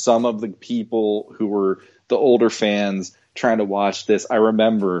broke some of the people who were the older fans trying to watch this. I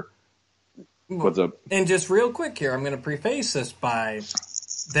remember. What's up? And just real quick here, I'm going to preface this by,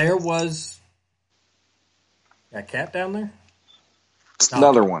 there was a cat down there? No.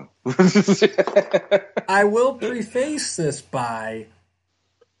 Another one. I will preface this by,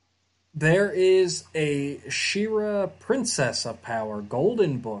 there is a She-Ra Princess of Power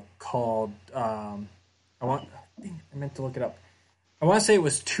golden book called, I meant to look it up. I want to say it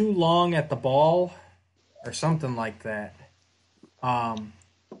was Too Long at the Ball or something like that.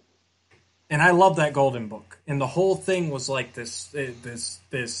 And I love that golden book. And the whole thing was like this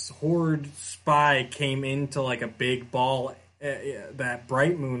Horde spy came into like a big ball that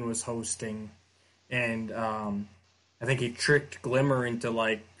Bright Moon was hosting. And I think he tricked Glimmer into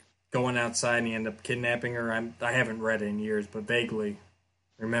like going outside and he ended up kidnapping her. I haven't read it in years, but vaguely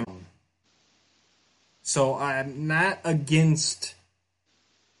remember. So I'm not against,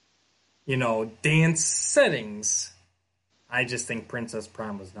 dance settings. I just think Princess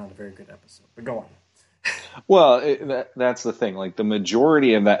Prom was not a very good episode. But go on. Well, that's the thing. Like, the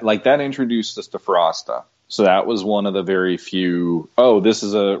majority of that, like, that introduced us to Frosta. So that was one of the very few, this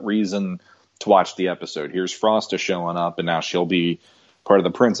is a reason to watch the episode. Here's Frosta showing up, and now she'll be part of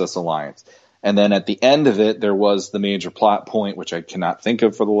the Princess Alliance. And then at the end of it, there was the major plot point, which I cannot think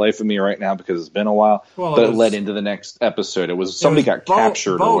of for the life of me right now because it's been a while. Well, but it led into the next episode. It was somebody got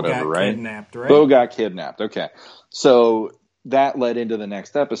captured or whatever, right? Bo got kidnapped. Okay. So that led into the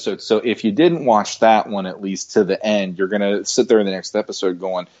next episode. So if you didn't watch that one, at least to the end, you're going to sit there in the next episode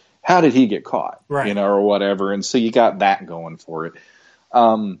going, how did he get caught? Right. Or whatever. And so you got that going for it.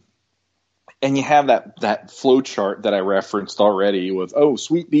 And you have that flow chart that I referenced already with,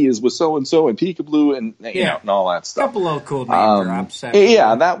 Sweet Bee is with so-and-so and Peekaboo and, and all that stuff. A couple of cool name drops.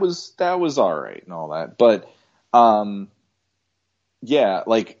 Yeah, that was all right and all that. But, yeah,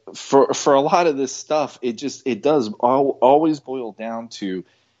 like for a lot of this stuff, it does always boil down to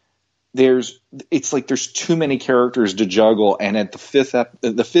it's like there's too many characters to juggle, and at the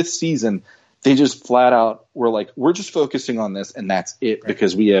fifth season, they just flat out were like, we're just focusing on this, and that's it,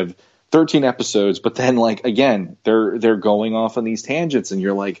 because we have 13 episodes. But then, like, again, they're going off on these tangents, and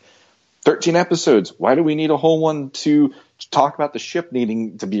you're like, 13 episodes. Why do we need a whole one to talk about the ship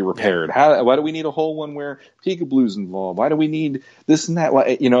needing to be repaired? Why do we need a whole one where Peekaboo's involved? Why do we need this and that?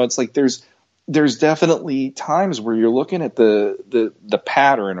 It's like there's definitely times where you're looking at the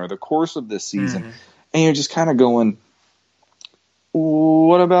pattern or the course of this season, and you're just kind of going,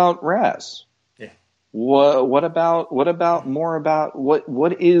 what about Raz? Yeah. What about more about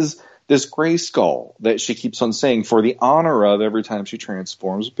what is this Grayskull that she keeps on saying for the honor of every time she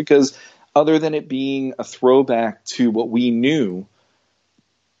transforms? Because other than it being a throwback to what we knew,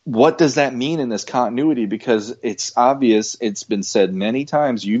 what does that mean in this continuity? Because it's obvious, it's been said many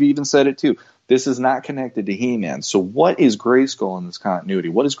times, you've even said it too, this is not connected to He-Man. So what is Grayskull in this continuity?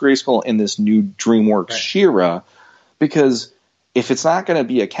 What is Grayskull in this new DreamWorks She-Ra? Because if it's not going to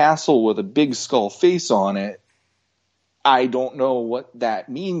be a castle with a big skull face on it, I don't know what that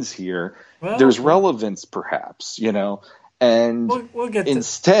means here. Well, there's relevance, perhaps, And we'll get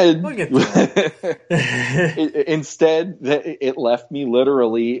instead, to instead, it left me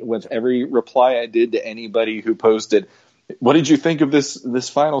literally with every reply I did to anybody who posted, "What did you think of this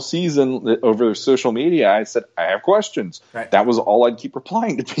final season?" over social media. I said, "I have questions." Right. That was all I'd keep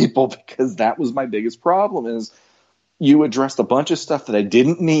replying to people, because that was my biggest problem. Is you addressed a bunch of stuff that I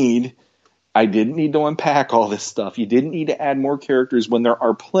didn't need. I didn't need to unpack all this stuff. You didn't need to add more characters when there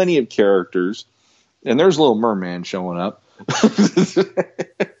are plenty of characters. And there's Little Merman showing up.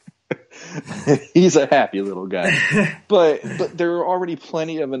 He's a happy little guy. But there are already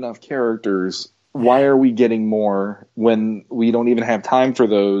plenty of enough characters why are we getting more when we don't even have time for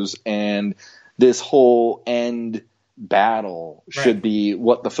those? And this whole end battle should be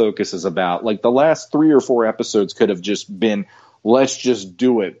what the focus is about. Like the last 3 or 4 episodes could have just been, let's just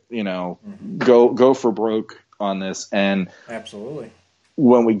do it, go for broke on this. And absolutely,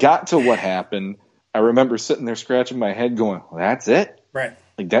 when we got to what happened, I remember sitting there scratching my head going, well, that's it? Right.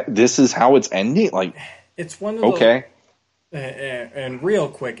 Like that, this is how it's ending? Like, it's one of okay. And real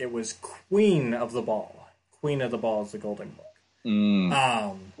quick, it was Queen of the Ball. Queen of the Ball is the Golden Book.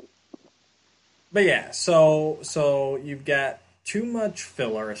 But yeah, so you've got too much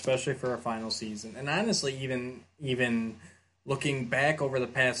filler, especially for a final season. And honestly, even looking back over the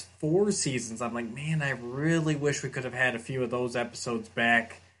past 4 seasons, I'm like, man, I really wish we could have had a few of those episodes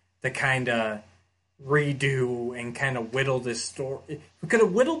back to kind of redo and kind of whittle this story. We could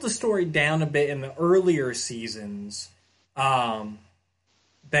have whittled the story down a bit in the earlier seasons.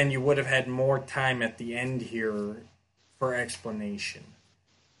 Then you would have had more time at the end here for explanation.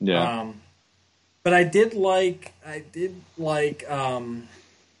 Yeah. But I did like, what did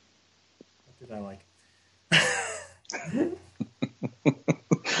I like?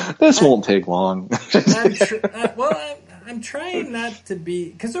 This won't take long. I'm trying not to be,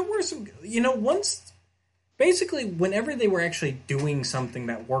 because there were some, basically whenever they were actually doing something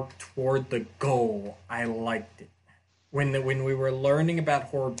that worked toward the goal, I liked it. When we were learning about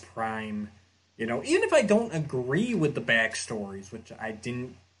Horde Prime, even if I don't agree with the backstories, which I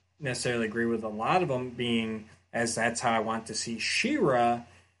didn't necessarily agree with a lot of them, being as that's how I want to see She-Ra,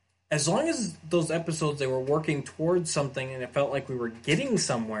 as long as those episodes, they were working towards something and it felt like we were getting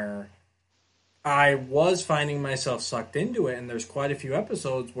somewhere, I was finding myself sucked into it. And there's quite a few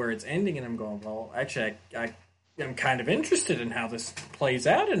episodes where it's ending and I'm going, well, actually, I'm kind of interested in how this plays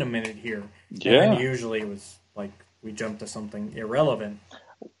out in a minute here. Yeah. And usually it was like we jumped to something irrelevant.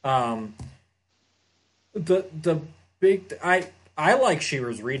 I like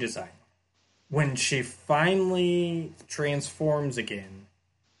She-Ra's redesign. When she finally transforms again,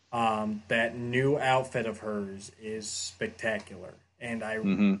 that new outfit of hers is spectacular. And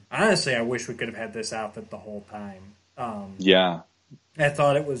honestly, I wish we could have had this outfit the whole time. Yeah. I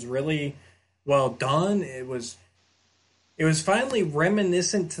thought it was really well done. It was finally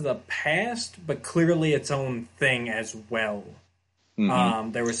reminiscent to the past, but clearly its own thing as well.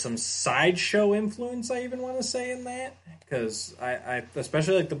 There was some sideshow influence, I even want to say, in that, because I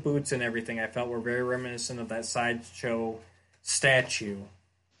especially like the boots and everything, I felt were very reminiscent of that sideshow statue.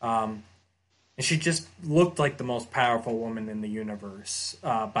 And she just looked like the most powerful woman in the universe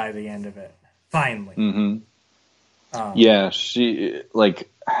by the end of it. Finally. Yeah, she, like,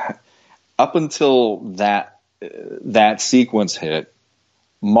 up until that sequence hit,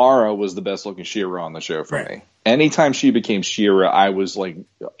 Mara was the best looking She-Ra on the show for me. Anytime she became She-Ra, I was like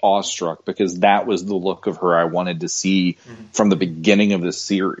awestruck because that was the look of her I wanted to see from the beginning of the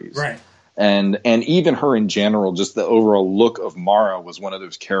series. Right. And even her in general, just the overall look of Mara was one of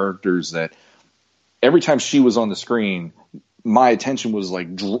those characters that every time she was on the screen, my attention was like,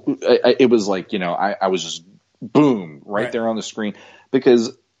 it was like, I was just boom right there on the screen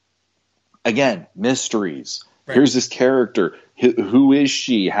because, again, mysteries. Right. Here's this character. Who is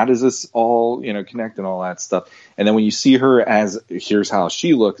she? How does this all, connect and all that stuff? And then when you see her as here's how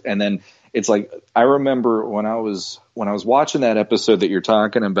she looked, and then it's like I remember when I was watching that episode that you're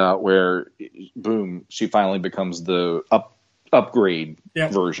talking about, where boom, she finally becomes the upgrade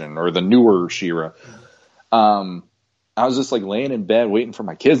version or the newer She-Ra. I was just like laying in bed waiting for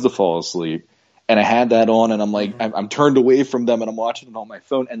my kids to fall asleep. And I had that on, and I'm like, I'm turned away from them, and I'm watching it on my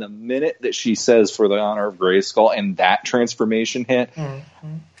phone. And the minute that she says "For the Honor of Grayskull" and that transformation hit,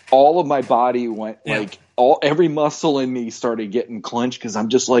 all of my body went like every muscle in me started getting clenched because I'm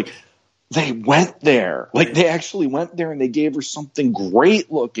just like, they went there, like they actually went there, and they gave her something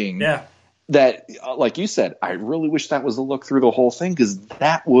great looking. Yeah. That, like you said, I really wish that was the look through the whole thing because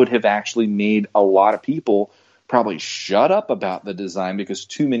that would have actually made a lot of people probably shut up about the design because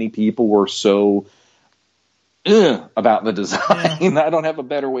too many people were so about the design. I don't have a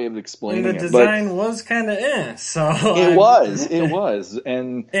better way of explaining it. The design was kind of so it was,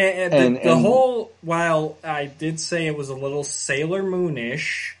 and the whole. While I did say it was a little Sailor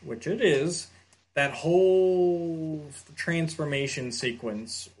Moon-ish, which it is, that whole transformation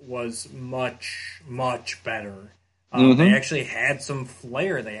sequence was much better. They actually had some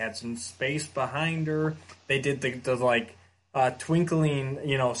flair. They had some space behind her. They did the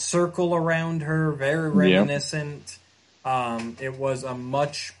twinkling, circle around her, very reminiscent. It was a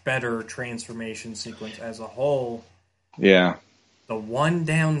much better transformation sequence as a whole. Yeah. The one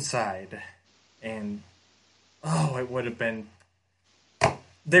downside, and it would have been.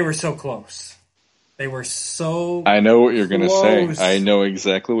 They were so close. They were so I know what you're going to close. say. I know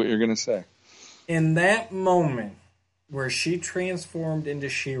exactly what you're going to say. In that moment where she transformed into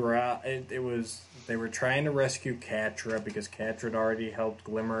She-Ra, it was they were trying to rescue Catra because Catra had already helped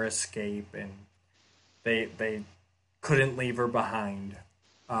Glimmer escape, and they couldn't leave her behind.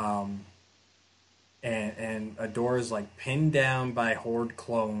 And Adora's like pinned down by Horde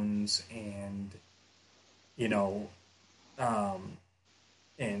clones, and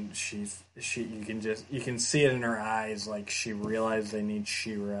and you can see it in her eyes, like she realized they need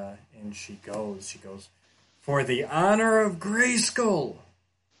She-Ra, and she goes, for the honor of Grayskull,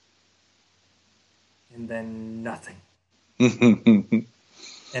 and then nothing.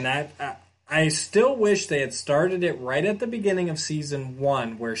 And I still wish they had started it right at the beginning of season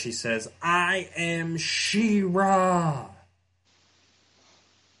 1, where she says, "I am She-Ra,"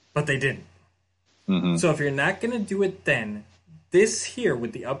 but they didn't. Mm-hmm. So if you're not going to do it then, this here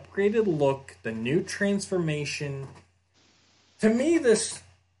with the upgraded look, the new transformation, to me this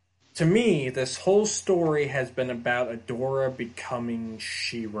whole story has been about Adora becoming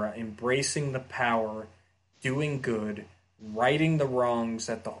She-Ra, embracing the power, doing good, righting the wrongs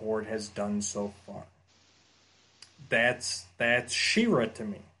that the Horde has done so far. That's She-Ra to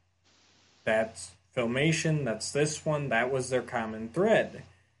me. That's Filmation, that's this one, that was their common thread.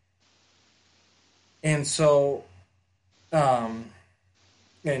 And so, and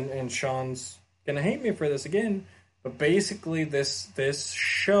Sean's gonna hate me for this again, but basically this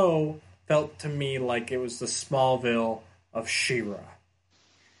show felt to me like it was the Smallville of She-Ra,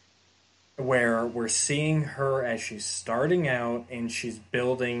 where we're seeing her as she's starting out and she's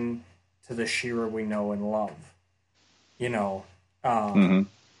building to the She-Ra we know and love.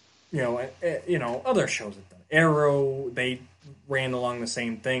 Other shows have done it. Arrow, they ran along the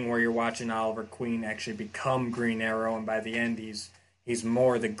same thing where you're watching Oliver Queen actually become Green Arrow, and by the end he's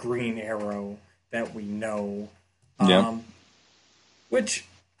more the Green Arrow that we know. Which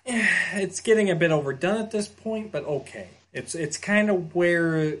it's getting a bit overdone at this point, but okay. It's kind of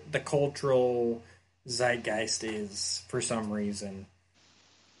where the cultural zeitgeist is for some reason.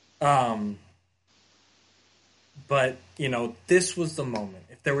 But, this was the moment.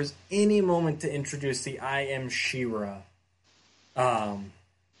 If there was any moment to introduce the I Am She-Ra,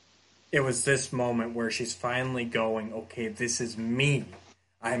 it was this moment where she's finally going, okay, this is me.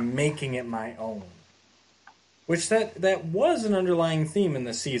 I'm making it my own. Which that was an underlying theme in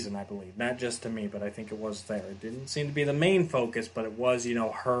the season, I believe. Not just to me, but I think it was there. It didn't seem to be the main focus, but it was,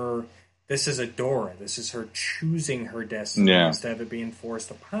 her... This is Adora. This is her choosing her destiny instead of it being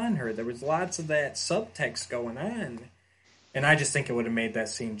forced upon her. There was lots of that subtext going on. And I just think it would have made that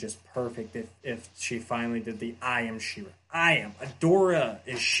scene just perfect if she finally did the I am She-Ra. I am. Adora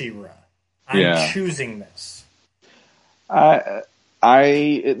is She-Ra. I'm choosing this. That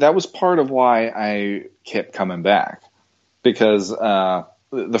was part of why I kept coming back. Because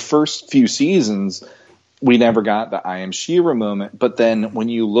the first few seasons, we never got the I am She-Ra moment. But then when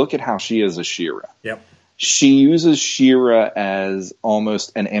you look at how she is a She-Ra, she uses She-Ra as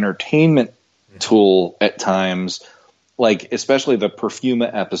almost an entertainment tool at times, like especially the Perfuma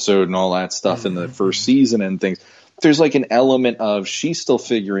episode and all that stuff in the first season and things. There's like an element of she's still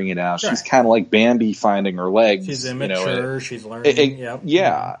figuring it out. Right. She's kind of like Bambi finding her legs. She's immature. She's learning.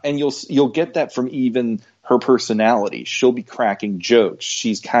 And you'll get that from even her personality. She'll be cracking jokes.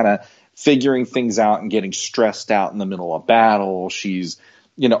 She's kind of figuring things out and getting stressed out in the middle of battle. She's,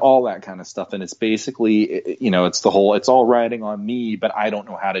 all that kind of stuff. And it's basically, it's the whole, it's all riding on me, but I don't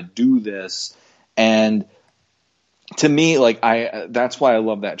know how to do this. And to me, that's why I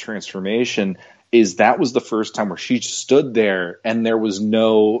love that transformation, is that was the first time where she stood there and there was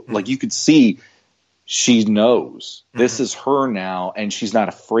no, you could see she knows this is her now and she's not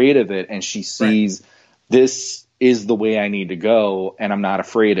afraid of it. And she sees this is the way I need to go, and I'm not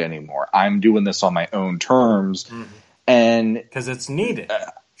afraid anymore. I'm doing this on my own terms. And because it's needed.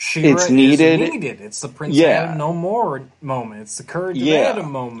 She-Ra is needed. It's the Prince Adam no more moment. It's the Courage of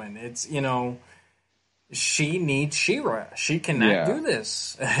Adam moment. It's, she needs She-Ra. She cannot do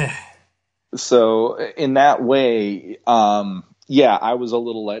this. So in that way, I was a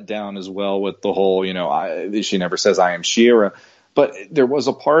little let down as well with the whole, she never says I am She-Ra. But there was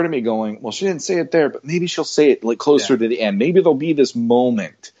a part of me going, well, she didn't say it there, but maybe she'll say it closer to the end. Maybe there'll be this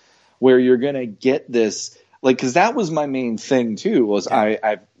moment where you're going to get this, because that was my main thing too, was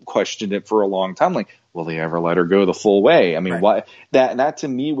I've questioned it for a long time. Will they ever let her go the full way? I mean, why that to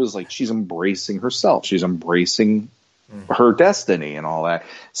me was she's embracing herself. She's embracing her destiny and all that.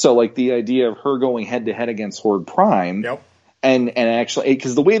 So the idea of her going head to head against Horde Prime and actually,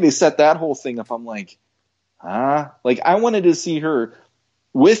 because the way they set that whole thing up, I'm I wanted to see her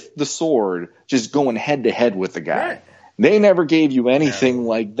with the sword, just going head to head with the guy. Right. They never gave you anything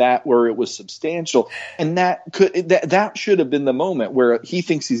like that where it was substantial, and that should have been the moment where he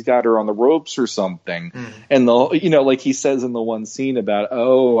thinks he's got her on the ropes or something, and like he says in the one scene about,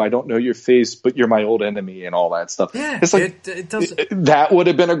 oh, I don't know your face, but you're my old enemy and all that stuff. Yeah, it's like it does. That would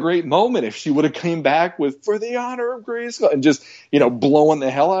have been a great moment if she would have came back with "For the honor of Grayskull" and just blowing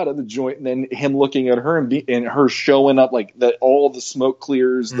the hell out of the joint, and then him looking at her and her showing up like that. All the smoke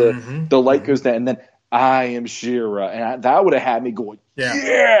clears, the light goes down, and then, I am She-Ra, and that would have had me going,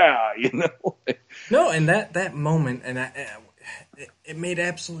 yeah. No, and that moment, and it made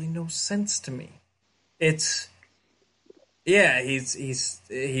absolutely no sense to me. It's,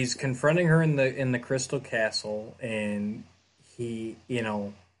 he's confronting her in the Crystal Castle, and he's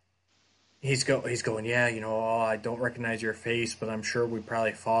going, I don't recognize your face, but I'm sure we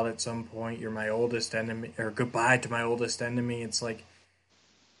probably fought at some point. You're my oldest enemy, or goodbye to my oldest enemy. It's like,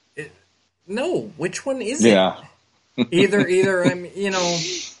 no, which one is it? Either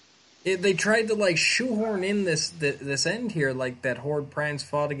they tried to like shoehorn in this end here, like that Horde Prime's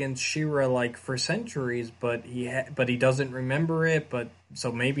fought against She-Ra like for centuries, but he doesn't remember it. But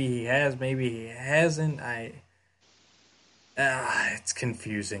so maybe he has, maybe he hasn't. It's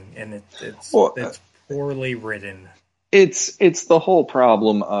confusing, and it's poorly written. It's the whole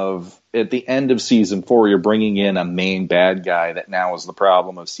problem of, at the end of season 4, you're bringing in a main bad guy that now is the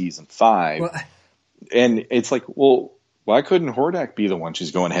problem of season 5. And it's like, well, why couldn't Hordak be the one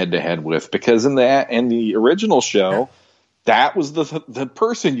she's going head to head with? Because in the original show, that was the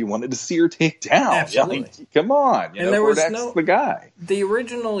person you wanted to see her take down. Absolutely. Come on. And there was Hordak's the guy. The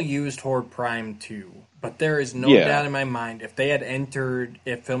original used Horde Prime too, but there is no doubt in my mind, if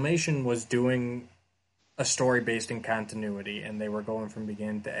Filmation was doing a story based in continuity and they were going from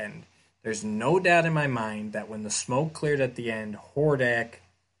beginning to end, there's no doubt in my mind that when the smoke cleared at the end, Hordak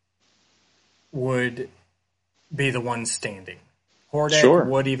would be the one standing. Hordak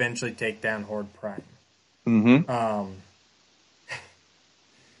would eventually take down Horde Prime. Mm-hmm.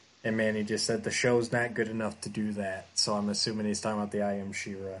 And Manny just said the show's not good enough to do that, so I'm assuming he's talking about the I Am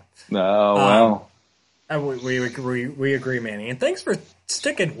She-Ra. Oh, well. We agree, Manny. And thanks for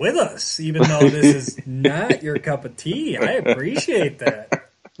sticking with us, even though this is not your cup of tea. I appreciate that.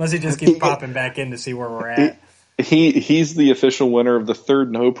 Unless he just keeps popping back in to see where we're at. He's the official winner of the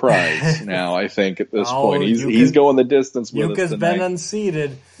third no prize now, I think, at this point. He's going the distance with us tonight. Yuka's been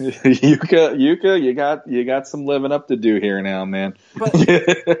unseated. Yuka, you got some living up to do here now, man.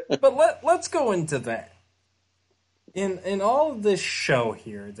 But let's go into that. In all of this show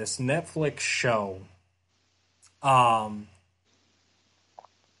here, this Netflix show, I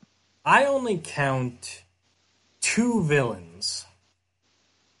only count 2 villains.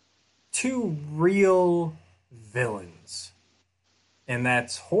 2 real villains. And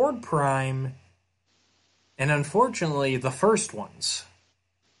that's Horde Prime and, unfortunately, the first ones.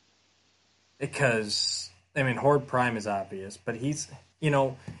 Because, Horde Prime is obvious, but he's,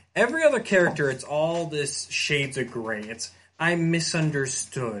 every other character, it's all this shades of gray. It's, I'm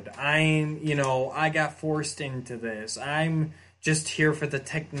misunderstood. I got forced into this. I'm just here for the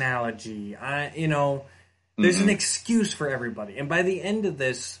technology. There's an excuse for everybody. And by the end of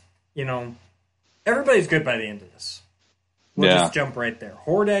this, everybody's good by the end of this. We'll just jump right there.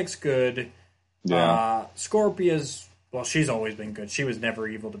 Hordak's good. Yeah. Scorpia's, well, she's always been good. She was never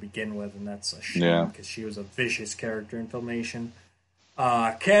evil to begin with, and that's a shame because she was a vicious character in Filmation.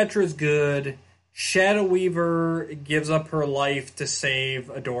 Catra's good. Shadow Weaver gives up her life to save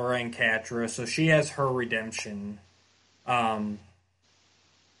Adora and Catra, so she has her redemption.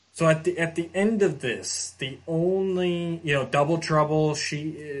 So at the end of this, the only Double Trouble,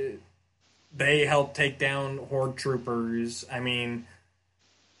 they help take down Horde troopers.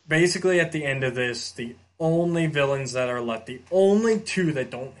 Basically at the end of this, the only villains that are left, the only 2 that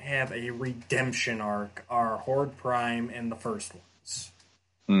don't have a redemption arc are Horde Prime and the first ones.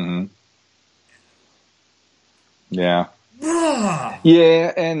 Mm-hmm. Yeah.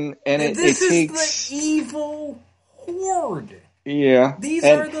 Yeah, and this is the evil Horde. Yeah. These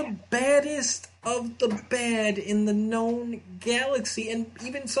are the baddest of the bad in the known galaxy and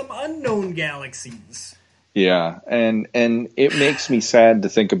even some unknown galaxies. Yeah, and it makes me sad to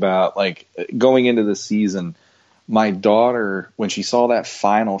think about, going into the season, my daughter, when she saw that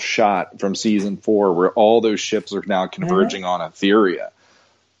final shot from season 4 where all those ships are now converging on Etheria,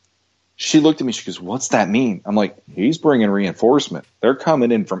 she looked at me, she goes, what's that mean? I'm like, he's bringing reinforcement. They're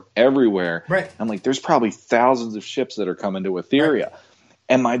coming in from everywhere. Right. I'm like, there's probably thousands of ships that are coming to Etheria. Right.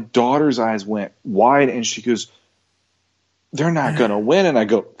 And my daughter's eyes went wide, and she goes, they're not going to win. And I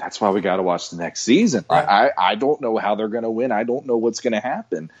go, that's why we got to watch the next season. Right. I don't know how they're going to win. I don't know what's going to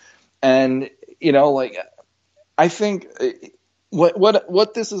happen. And, you know, like, I think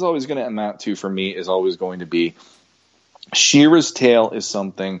what this is always going to amount to for me is always going to be She-Ra's tale is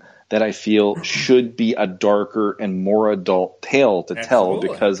something that I feel should be a darker and more adult tale to tell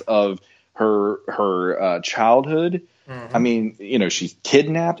because of her childhood. I mean, you know, she's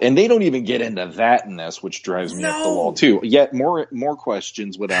kidnapped, and they don't even get into that in this, which drives me up the wall too. Yet more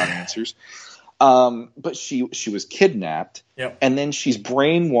questions without answers. But she was kidnapped, and then she's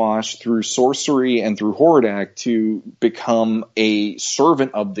brainwashed through sorcery and through Hordak to become a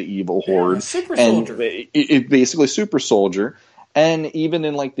servant of the evil Horde, super soldier, and basically super soldier. And even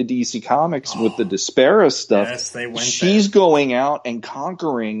in like the DC comics with the Despera stuff, she's going out and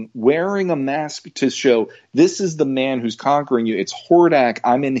conquering, wearing a mask to show this is the man who's conquering you. It's Hordak.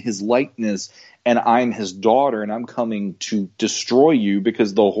 I'm in his likeness, and I'm his daughter, and I'm coming to destroy you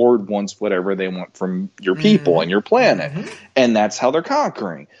because the Horde wants whatever they want from your people and your planet. And that's how they're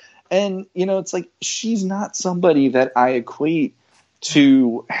conquering. And, you know, it's like she's not somebody that I equate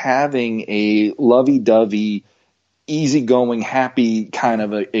to having a lovey-dovey, easygoing, happy kind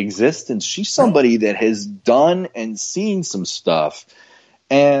of a existence. She's somebody that has done and seen some stuff,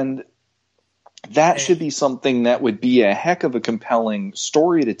 and that should be something that would be a heck of a compelling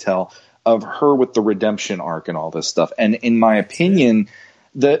story to tell of her with the redemption arc and all this stuff. And in my opinion,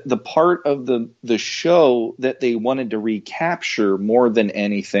 the part of the show that they wanted to recapture more than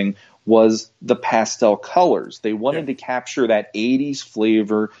anything was the pastel colors. They wanted to capture that 80s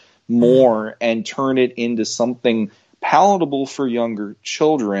flavor more and turn it into something palatable for younger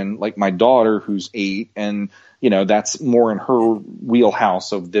children, like my daughter who's 8, and you know that's more in her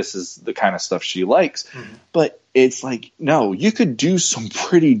wheelhouse of this is the kind of stuff she likes. But it's like, no, you could do some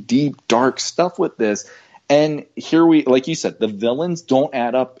pretty deep, dark stuff with this. And here we, like you said, the villains don't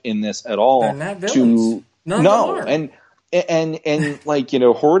add up in this at all. They're not villains. And like, you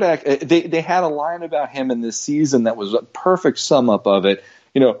know, Hordak, they had a line about him in this season that was a perfect sum up of it.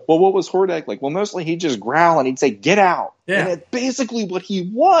 You know, well, what was Hordak like? Well, mostly he'd just growl and he'd say, "Get out." Yeah. And that's basically what he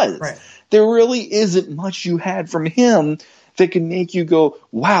was. Right. There really isn't much you had from him that could make you go,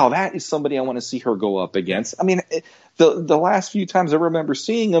 wow, that is somebody I want to see her go up against. I mean, the last few times I remember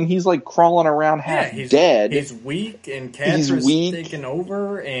seeing him, he's like crawling around half dead. He's weak, and Catra's taking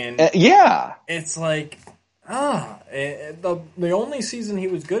over, and it's like, the only season he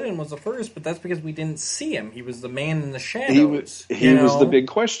was good in was the first, but that's because we didn't see him. He was the man in the shadows. He was the big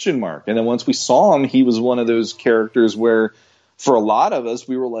question mark. And then once we saw him, he was one of those characters where, for a lot of us,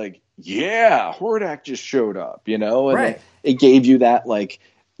 we were like, yeah, Hordak just showed up, you know? And it gave you that, like,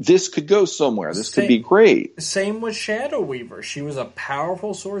 this could go somewhere. This could be great. Same with Shadow Weaver. She was a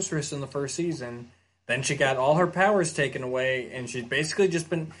powerful sorceress in the first season. Then she got all her powers taken away, and she's basically she's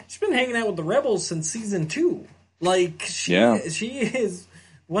been hanging out with the rebels since season 2. Like, she is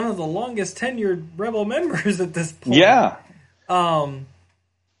one of the longest tenured rebel members at this point. Yeah.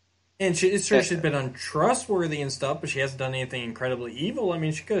 And she's been untrustworthy and stuff, but she hasn't done anything incredibly evil. I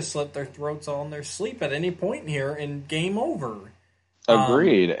mean, she could have slit their throats all in their sleep at any point here, and game over.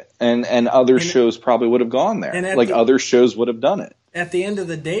 Agreed. And other shows probably would have gone there. Like, other shows would have done it. At the end of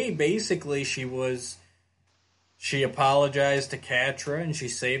the day, basically, she apologized to Catra, and she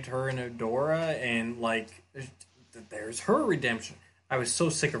saved her and Eudora, and, like, there's her redemption. I was so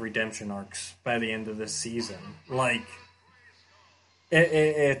sick of redemption arcs by the end of this season. Like,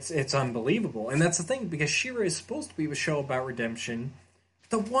 it's unbelievable. And that's the thing, because She-Ra is supposed to be a show about redemption.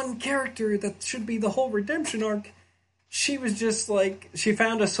 The one character that should be the whole redemption arc, she was just like, she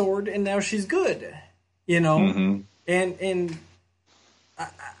found a sword, and now she's good. You know? Mm-hmm. And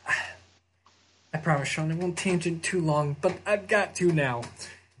I promise, Sean, I won't tangent too long, but I've got to now.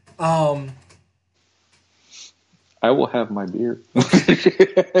 I will have my beer.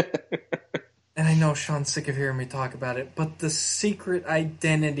 And I know Sean's sick of hearing me talk about it, but the secret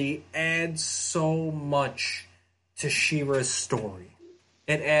identity adds so much to She-Ra's story.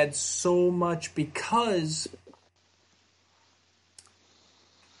 It adds so much because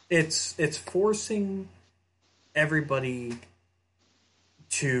it's forcing everybody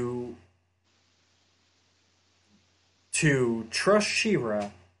to trust She-Ra,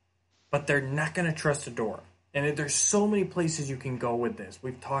 but they're not going to trust Eudora. And there's so many places you can go with this.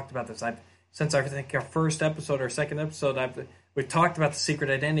 We've talked about this. Since I think our first episode or second episode, we've talked about the secret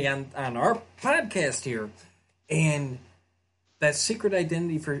identity on our podcast here. And that secret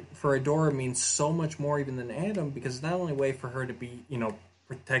identity for Eudora means so much more even than Adam, because it's not only a way for her to be,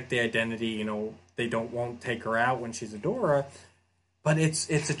 protect the identity, they won't take her out when she's Eudora, but it's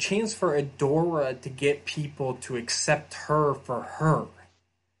a chance for Adora to get people to accept her for her.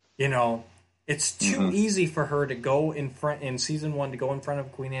 You know, it's too easy for her to go in front in season 1 to go in front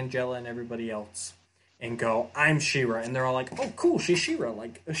of Queen Angela and everybody else and go, I'm She-Ra, and they're all like, oh cool, she's She-Ra,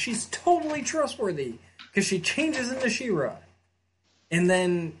 like she's totally trustworthy because she changes into She-Ra. And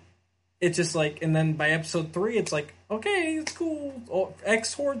then it's just like, and then by episode 3, it's like, okay, it's cool.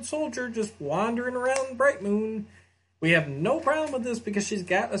 Ex-Horde soldier just wandering around Bright Moon. We have no problem with this because she's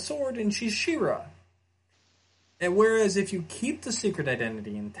got a sword and she's She-Ra. And whereas if you keep the secret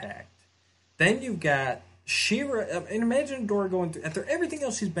identity intact, then you've got She-Ra. And imagine Adora going through, after everything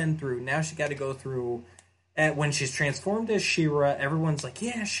else she's been through, now she's got to go through, when she's transformed as She-Ra, everyone's like,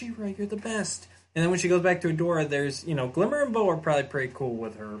 yeah, She-Ra, you're the best. And then when she goes back to Adora, there's, Glimmer and Bow are probably pretty cool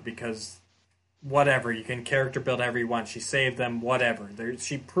with her because whatever, you can character build however you want. She saved them, whatever.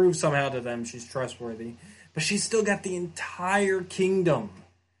 She proves somehow to them she's trustworthy. But she's still got the entire kingdom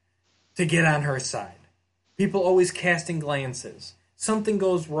to get on her side. People always casting glances. Something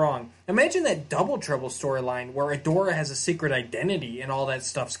goes wrong. Imagine that Double Trouble storyline where Adora has a secret identity and all that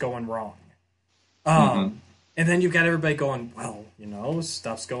stuff's going wrong. And then you've got everybody going, well,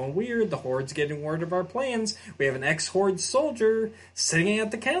 stuff's going weird. The Horde's getting word of our plans. We have an ex-Horde soldier sitting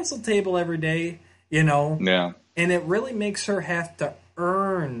at the council table every day, Yeah. And it really makes her have to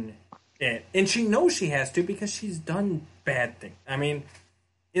earn it. And she knows she has to because she's done bad things. I mean,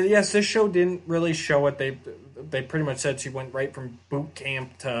 yes, this show didn't really show it. They pretty much said she went right from boot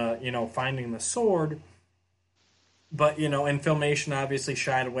camp to, finding the sword. But, in Filmation obviously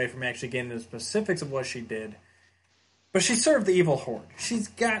shied away from actually getting the specifics of what she did. But she served the evil Horde. She's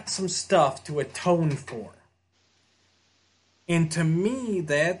got some stuff to atone for. And to me,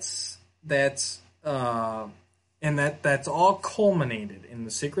 that's all culminated in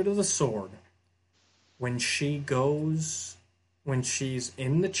the Secret of the Sword. When she's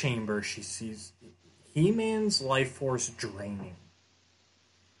in the chamber, she sees He-Man's life force draining.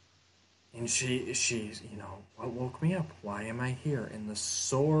 And she's, what woke me up? Why am I here? And the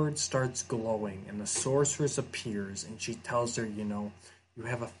sword starts glowing, and the sorceress appears, and she tells her, you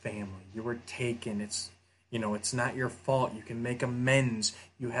have a family. You were taken. It's not your fault. You can make amends.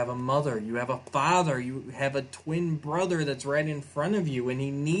 You have a mother. You have a father. You have a twin brother that's right in front of you, and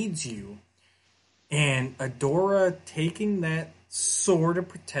he needs you. And Adora taking that sword of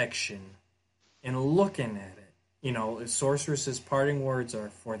protection and looking at it. Sorceress's parting words are,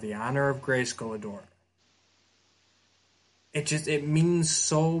 for the honor of Grayskull, Adora. It means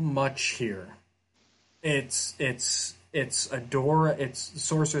so much here. It's Adora, it's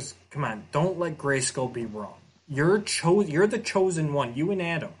Sorceress. Come on, don't let Grayskull be wrong. You're the chosen one, you and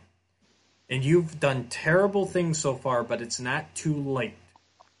Adam. And you've done terrible things so far, but it's not too late.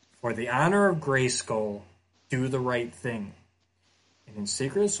 For the honor of Grayskull, do the right thing. And in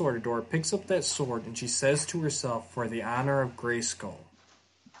Secret of the Sword, Adora picks up that sword and she says to herself, for the honor of Grayskull.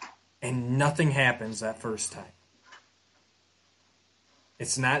 And nothing happens that first time.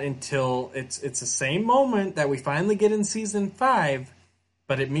 It's not until it's the same moment that we finally get in season 5,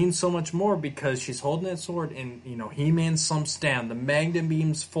 but it means so much more because she's holding that sword and He-Man slumps down, the Magnum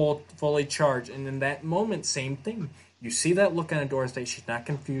beam's fully charged, and in that moment, same thing. You see that look on Adora's face. She's not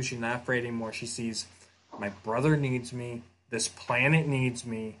confused. She's not afraid anymore. She sees, my brother needs me. This planet needs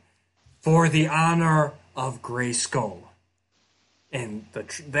me for the honor of Grayskull. And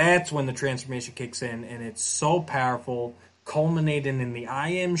that's when the transformation kicks in, and it's so powerful, culminating in the I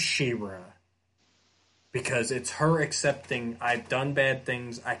am She-Ra. Because it's her accepting, I've done bad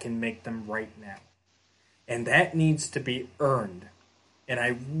things, I can make them right now. And that needs to be earned. And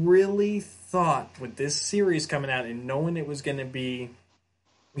I really thought with this series coming out and knowing it was going to be,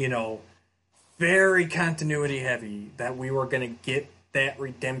 very continuity heavy, that we were going to get that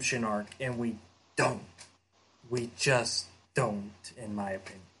redemption arc, and we don't. We just don't, in my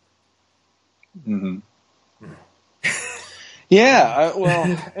opinion. Yeah,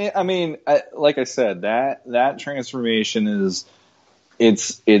 I mean, like I said, that transformation is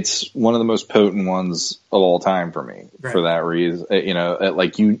it's one of the most potent ones of all time for me. Right. For that reason,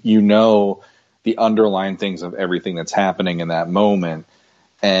 like the underlying things of everything that's happening in that moment.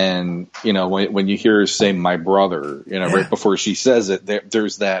 And, when you hear her say, my brother, right before she says it,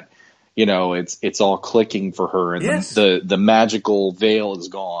 there's that, it's all clicking for her, and yes. the magical veil is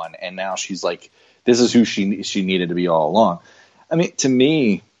gone. And now she's like, this is who she needed to be all along. I mean, to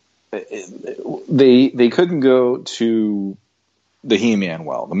me, they couldn't go to the He-Man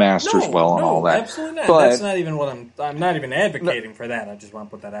well, the Masters well, and all that. Absolutely not. But that's not even what I'm not even advocating for that. I just want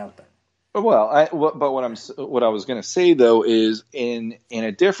to put that out there. Well, but what I was going to say though is in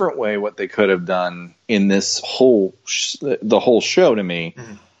a different way, what they could have done in this the whole show to me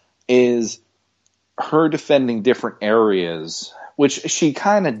is her defending different areas, which she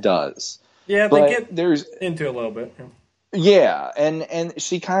kind of does. Yeah, but they get into a little bit. Yeah, and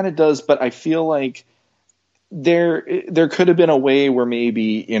she kind of does, but I feel like there could have been a way where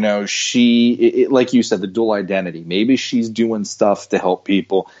maybe, she, like you said, the dual identity. Maybe she's doing stuff to help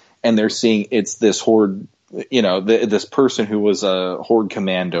people, and they're seeing it's this horde, this person who was a horde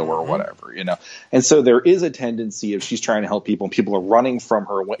commando or whatever, And so there is a tendency of she's trying to help people, and people are running from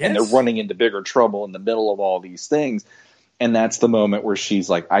her, and they're running into bigger trouble in the middle of all these things. And that's the moment where she's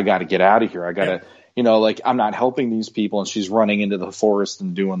like, I got to get out of here. I got to, I'm not helping these people. And she's running into the forest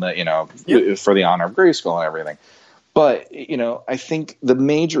and doing the, for the honor of Grayskull and everything. But, I think the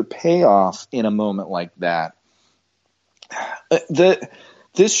major payoff in a moment like that,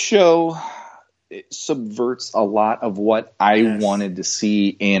 this show subverts a lot of what I wanted to see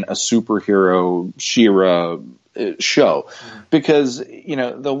in a superhero She-Ra show. Because,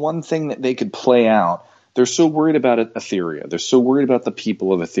 the one thing that they could play out, they're so worried about Etheria. They're so worried about the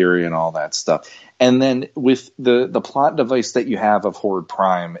people of Etheria and all that stuff. And then with the plot device that you have of Horde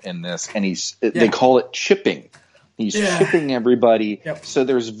Prime in this, and they call it chipping. He's chipping everybody. Yep. So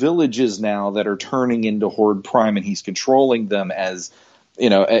there's villages now that are turning into Horde Prime, and he's controlling them as,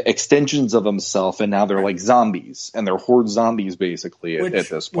 extensions of himself. And now they're like zombies, and they're Horde zombies basically at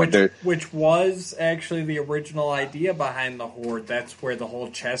this point. Which was actually the original idea behind the Horde. That's where the whole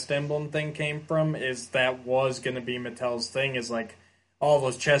chest emblem thing came from, is that was going to be Mattel's thing, is like all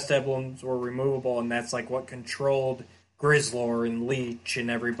those chest emblems were removable, and that's like what controlled Grizzlor and Leech and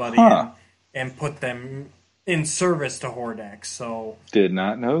everybody and put them in service to Hordak. So did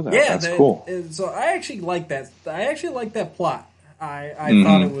not know that. Yeah, that's cool. So I actually like that. I actually like that plot. I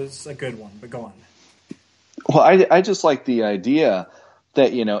thought it was a good one, but go on. Well, I just like the idea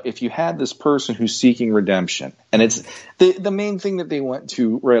that, if you had this person who's seeking redemption, and it's the main thing that they went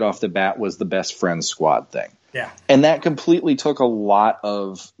to right off the bat was the best friend squad thing. Yeah. And that completely took a lot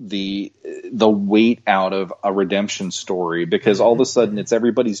of the weight out of a redemption story, because all of a sudden it's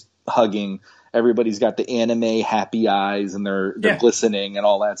everybody's hugging, everybody's got the anime happy eyes, and they're glistening and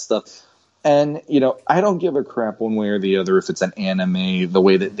all that stuff. And, I don't give a crap one way or the other if it's an anime, the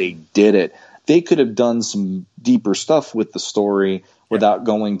way that they did it. They could have done some deeper stuff with the story without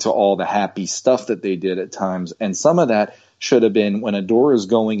going to all the happy stuff that they did at times. And some of that should have been when Adora's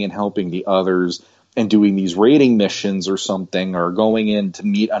going and helping the others and doing these raiding missions or something, or going in to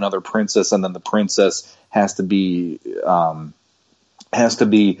meet another princess, and then the princess has to be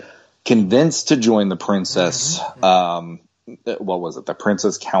convinced to join the princess. What was it? The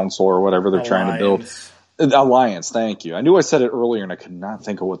Princess Council or whatever they're trying to build. Alliance, thank you. I knew I said it earlier and I could not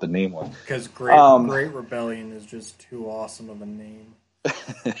think of what the name was. Because Great Rebellion is just too awesome of a name.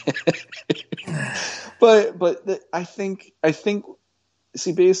 but I think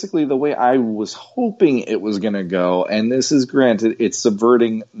see, basically the way I was hoping it was going to go, and this is granted, it's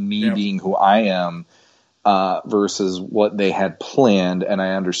subverting me being who I am versus what they had planned, and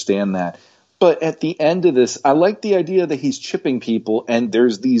I understand that. But at the end of this, I like the idea that he's chipping people, and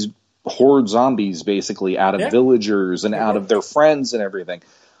there's these horde zombies basically out of villagers and out of their friends and everything.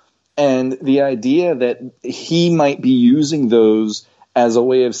 And the idea that he might be using those as a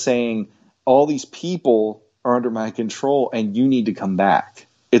way of saying, all these people are under my control and you need to come back.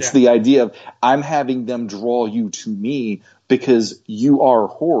 It's the idea of, I'm having them draw you to me because you are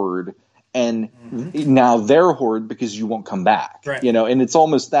horde, and now they're horde because you won't come back. Right. And it's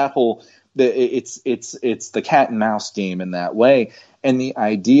almost that whole... It's the cat and mouse game in that way, and the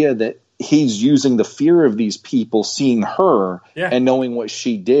idea that he's using the fear of these people seeing her and knowing what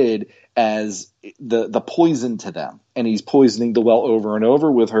she did as the poison to them, and he's poisoning the well over and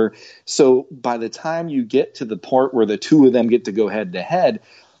over with her. So by the time you get to the part where the two of them get to go head to head,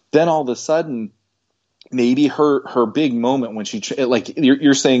 then all of a sudden maybe her big moment when she like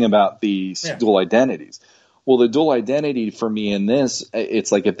you're saying about the dual identities. Well, the dual identity for me in this,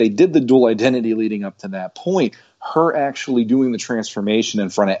 it's like if they did the dual identity leading up to that point, her actually doing the transformation in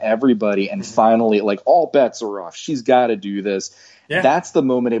front of everybody and finally, like, all bets are off. She's got to do this. Yeah. That's the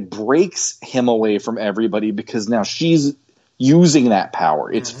moment it breaks him away from everybody, because now she's using that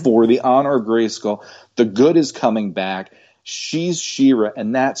power. It's for the honor of Grayskull. The good is coming back. She's She-Ra,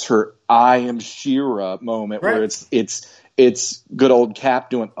 and that's her I am She-Ra moment where it's good old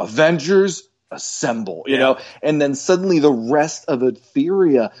Cap doing Avengers assemble, you know, and then suddenly the rest of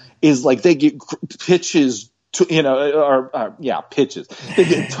Etheria is like they get pitches pitches. They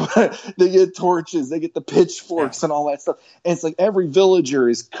get torches, they get the pitchforks and all that stuff. And it's like every villager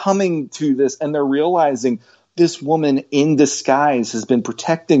is coming to this, and they're realizing this woman in disguise has been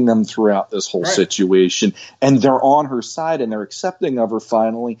protecting them throughout this whole situation, and they're on her side, and they're accepting of her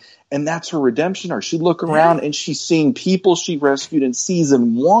finally, and that's her redemption arc. She look around and she's seeing people she rescued in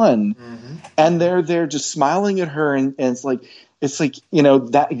season 1, and they're there just smiling at her, and it's like,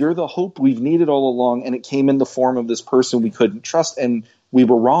 that you're the hope we've needed all along, and it came in the form of this person we couldn't trust, and we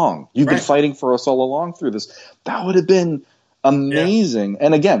were wrong. You've been fighting for us all along through this. That would have been amazing.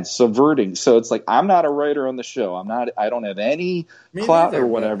 And again, subverting. So it's like, I'm not a writer on the show. I don't have any clout or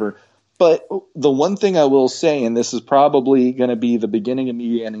whatever. But the one thing I will say, and this is probably going to be the beginning of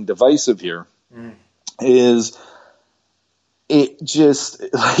me getting divisive here, is it just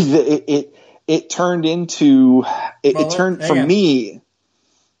it turned into it turned for me.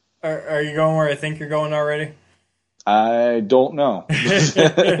 Are you going where I think you're going already? I don't know.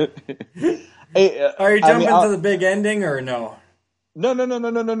 Are you jumping to the big ending or no? No.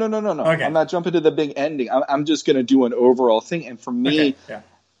 Okay. I'm not jumping to the big ending. I'm just going to do an overall thing. And for me,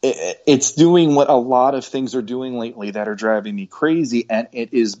 it's doing what a lot of things are doing lately that are driving me crazy. And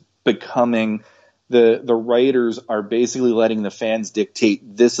it is becoming the writers are basically letting the fans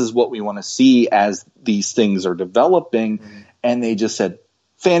dictate, this is what we want to see as these things are developing. And they just said,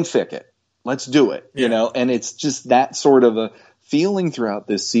 fanfic it. Let's do it. You know, and it's just that sort of a feeling throughout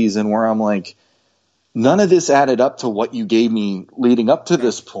this season where I'm like, none of this added up to what you gave me leading up to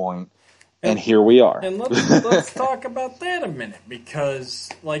this point, and here we are. And let's talk about that a minute, because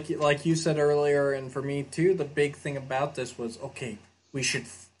like you said earlier, and for me too, the big thing about this was, okay, we should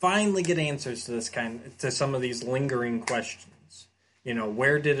finally get answers to some of these lingering questions. You know,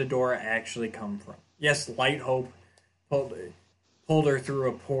 where did Adora actually come from? Yes, Light Hope pulled her through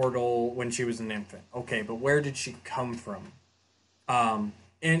a portal when she was an infant. Okay, but where did she come from?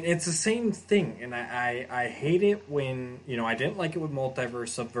 And it's the same thing, and I hate it when, I didn't like it when Multiverse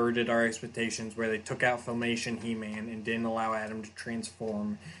subverted our expectations, where they took out Filmation He-Man and didn't allow Adam to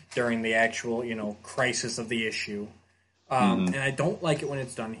transform during the actual, crisis of the issue. And I don't like it when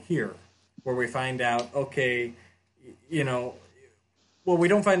it's done here, where we find out, okay, we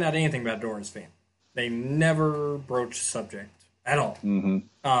don't find out anything about Adora's family. They never broach the subject at all.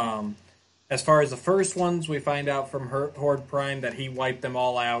 As far as the first ones, we find out from Horde Prime that he wiped them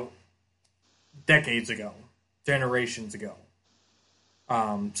all out decades ago, generations ago.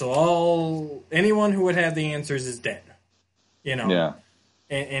 So anyone who would have the answers is dead. Yeah.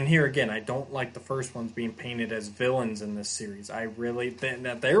 And here again, I don't like the first ones being painted as villains in this series. I really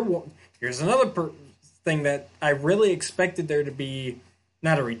here's another thing that I really expected there to be,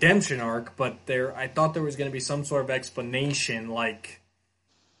 not a redemption arc, but I thought there was going to be some sort of explanation, like,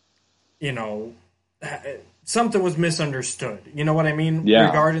 something was misunderstood. You know what I mean? Yeah.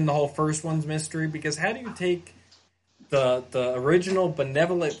 Regarding the whole first one's mystery, because how do you take the original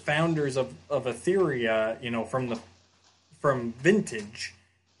benevolent founders of Etheria, from Vintage,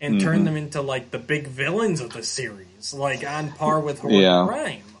 and turn them into like the big villains of the series, like on par with Horde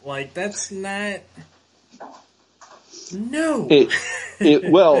Prime? Like, that's not. No.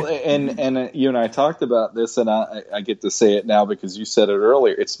 Well, and you and I talked about this, and I get to say it now because you said it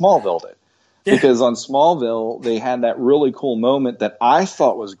earlier. It's Smallville it. Yeah. Because on Smallville, they had that really cool moment that I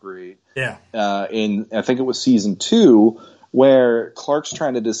thought was great. Yeah. In, I think it was season 2, where Clark's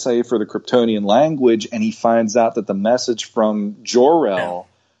trying to decipher the Kryptonian language, and he finds out that the message from Jor-El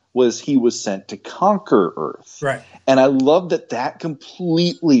was he was sent to conquer Earth. Right. And I love that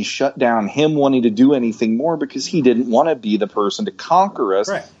completely shut down him wanting to do anything more, because he didn't want to be the person to conquer us.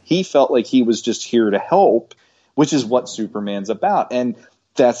 Right. He felt like he was just here to help, which is what Superman's about. And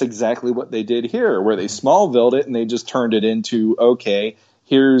that's exactly what they did here, where they Smallvilled it and they just turned it into, okay,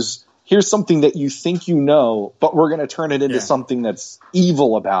 here's something that you think but we're going to turn it into something that's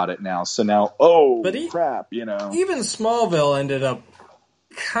evil about it now. So now, crap, Even Smallville ended up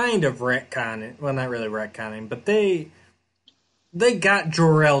kind of retconning, well, not really retconning, but they got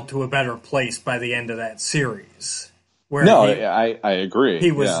Jor-El to a better place by the end of that series. I agree.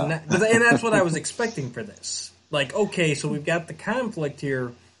 He was, and that's what I was expecting for this. Like, okay, so we've got the conflict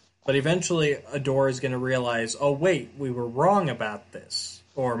here, but eventually Adora is going to realize, oh wait, we were wrong about this,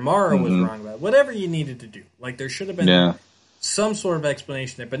 or Mara was wrong about it. Whatever you needed to do. Like, there should have been some sort of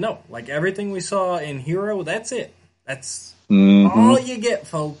explanation there, but no, like everything we saw in Hero, that's it. That's all you get,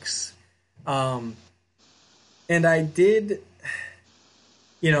 folks. And I did,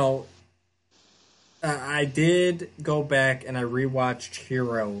 I did go back and I rewatched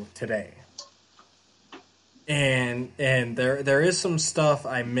Hero today. And there is some stuff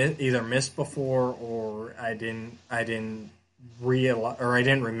I either missed before or I didn't realize or I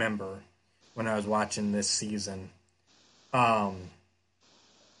didn't remember when I was watching this season. But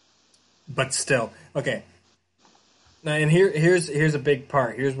still, okay. Now, and here's a big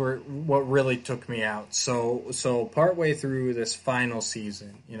part. Here's what really took me out. So partway through this final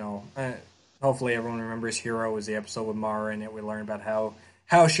season, hopefully everyone remembers Hero was the episode with Mara in it. We learned about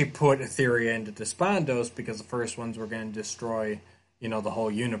how she put Etheria into Despondos because the first ones were going to destroy, the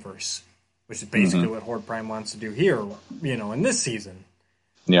whole universe, which is basically what Horde Prime wants to do here, in this season.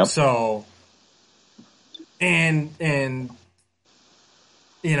 Yep. So, and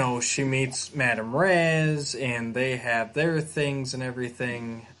she meets Madame Raz, and they have their things and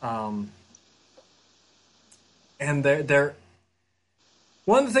everything. And they're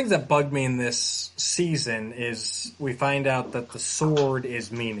one of the things that bugged me in this season is we find out that the sword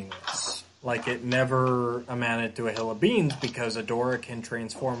is meaningless. Like, it never amounted to a hill of beans because Adora can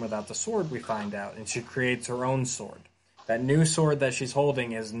transform without the sword, we find out. And she creates her own sword. That new sword that she's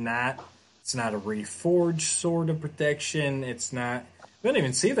holding is not a reforged sword of protection. It's not... We don't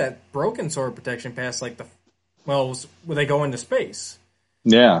even see that broken sword of protection past, when they go into space.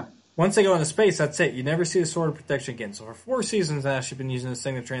 Yeah. Once they go into space, that's it. You never see the sword of protection again. So for 4 seasons now, she's been using this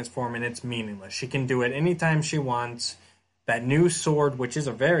thing to transform, and it's meaningless. She can do it anytime she wants. That new sword, which is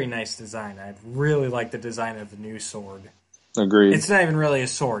a very nice design. I really like the design of the new sword. Agreed. It's not even really a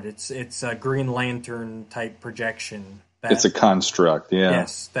sword. It's a Green Lantern type projection. It's a construct, yeah.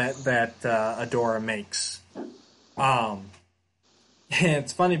 Yes, that Adora makes. And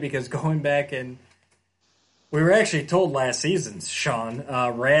it's funny because going back and we were actually told last season, Sean,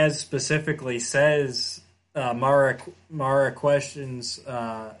 Raz specifically says, Mara questions,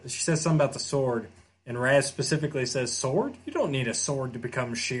 she says something about the sword, and Raz specifically says, sword? You don't need a sword to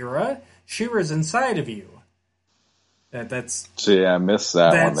become She-Ra. She-Ra's inside of you. That's... Gee, I missed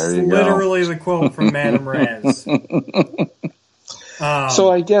that one. There you go. That's literally the quote from Madame Raz.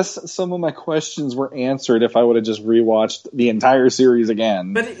 So I guess some of my questions were answered if I would have just rewatched the entire series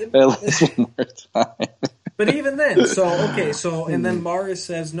again. But at least one more time. But even then, and then Mara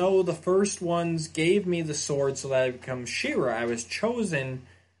says, no, the first ones gave me the sword so that I become She-Ra. I was chosen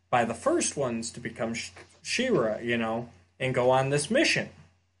by the first ones to become She-Ra, and go on this mission.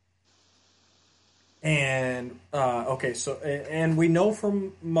 And, and we know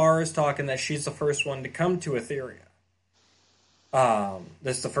from Mara's talking that she's the first one to come to Etheria.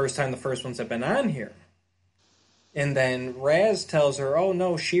 This is the first time the first ones have been on here. And then Raz tells her, oh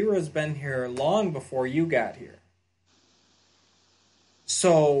no, She-Ra's been here long before you got here.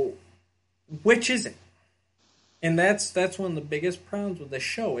 So, which is it? And that's one of the biggest problems with the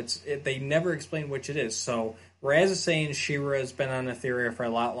show. They never explain which it is. So, Raz is saying She-Ra's been on Etheria for a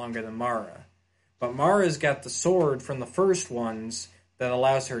lot longer than Mara. But Mara's got the sword from the first ones that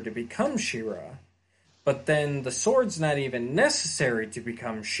allows her to become She-Ra. But then the sword's not even necessary to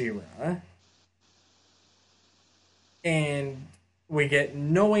become She-Ra. And we get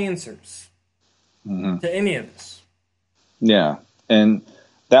no answers to any of this. Yeah. And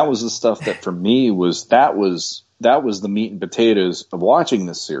that was the stuff that for me was the meat and potatoes of watching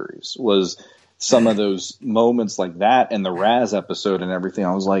this series, was some of those moments like that and the Raz episode and everything.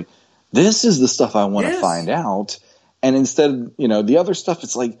 I was like, this is the stuff I want to find out. And instead, the other stuff,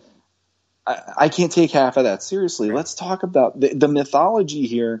 it's like, I can't take half of that seriously. Right. Let's talk about the mythology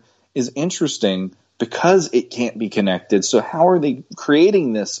here is interesting because it can't be connected. So how are they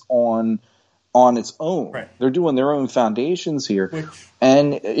creating this on its own? Right. They're doing their own foundations here.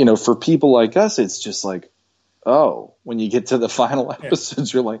 And, for people like us, it's just like, oh, when you get to the final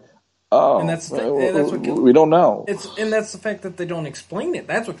episodes, you're like, oh, and that's what kills me. We don't know. And that's the fact that they don't explain it.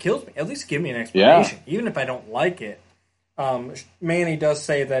 That's what kills me. At least give me an explanation. Yeah. Even if I don't like it. Manny does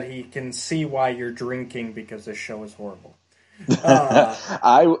say that he can see why you're drinking because this show is horrible.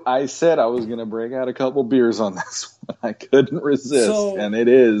 I said I was going to break out a couple beers on this one. I couldn't resist, and it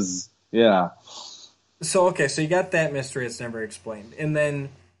is, yeah. So you got that mystery that's never explained. And then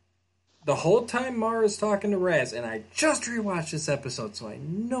the whole time Mara's talking to Raz, and I just rewatched this episode, so I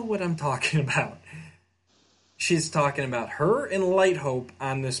know what I'm talking about. She's talking about her and Light Hope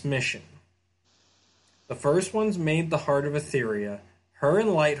on this mission. The first one's made the heart of Etheria. Her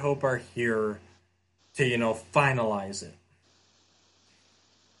and Light Hope are here to, finalize it.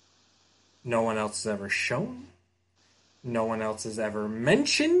 No one else has ever shown. No one else has ever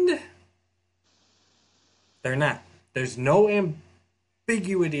mentioned. They're not. There's no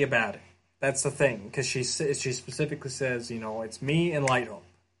ambiguity about it. That's the thing, because she specifically says, it's me and Light Hope.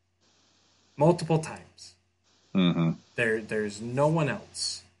 Multiple times. Mm-hmm. There's no one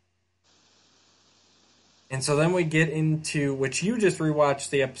else. And so then we get into, which you just rewatched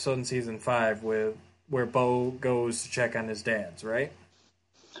the episode in season 5 where Bo goes to check on his dad's, right?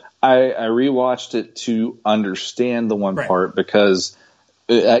 I rewatched it to understand the one part because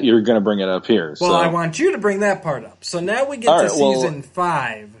you're going to bring it up here. Well, so. I want you to bring that part up. So now we get to season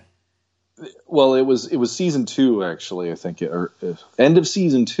 5. Well, it was season 2 actually. I think or end of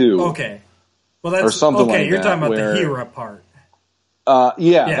season 2. Okay. Well, that's or something okay. Like you're that, talking about where, the Hera part.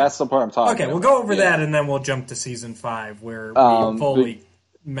 Yeah, that's the part I'm talking about. Okay, we'll go over that and then we'll jump to season 5 where we fully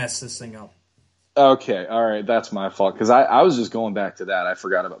mess this thing up. Okay, all right, that's my fault because I was just going back to that. I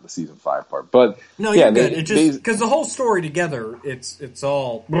forgot about the season 5 part, but no, you're good. It just because the whole story together, it's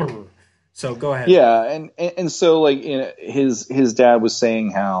all. So go ahead. Yeah, and so like his dad was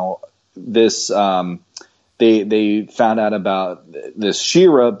saying how this they found out about this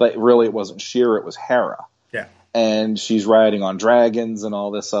She-Ra, but really it wasn't She-Ra, it was Hera. Yeah, and she's riding on dragons and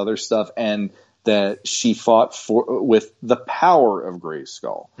all this other stuff, and that she fought with the power of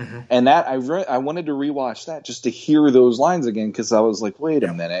Grayskull. Mm-hmm. And that I wanted to rewatch that just to hear those lines again because I was like, wait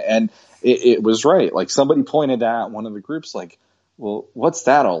a minute. And it was right. Like somebody pointed out one of the groups like, well, what's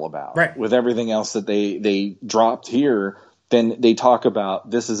that all about? Right. With everything else that they dropped here, then they talk about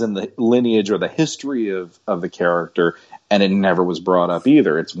this is in the lineage or the history of the character, and it never was brought up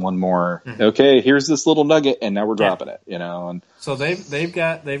either. It's one more, okay, here's this little nugget, and now we're dropping it, you know. And so they've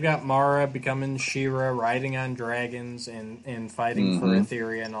got Mara becoming She-Ra, riding on dragons and fighting for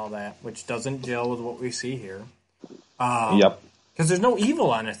Etheria and all that, which doesn't gel with what we see here. Yep. Because there's no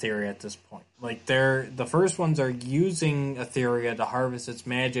evil on Etheria at this point. Like the first ones are using Etheria to harvest its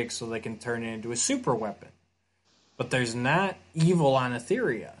magic so they can turn it into a super weapon. But there's not evil on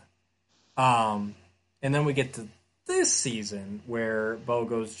Etheria. And then we get to this season where Bo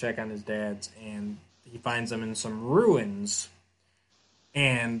goes to check on his dad's and he finds them in some ruins.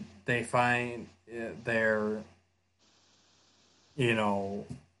 And they find their,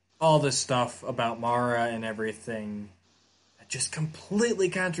 all this stuff about Mara and everything that just completely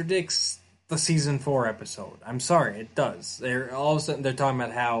contradicts the season 4 episode. I'm sorry, it does. All of a sudden they're talking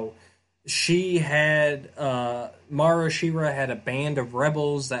about how she had Mara She-Ra had a band of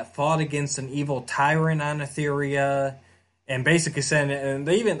rebels that fought against an evil tyrant on Etheria, and basically said, and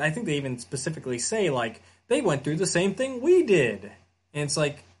I think they even specifically say like they went through the same thing we did, and it's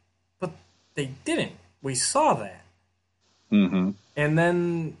like, but they didn't. We saw that, and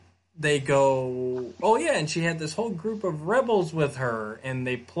then they go, oh yeah, and she had this whole group of rebels with her, and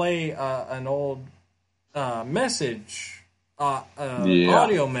they play an old message.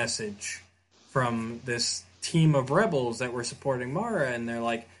 Audio message from this team of rebels that were supporting Mara, and they're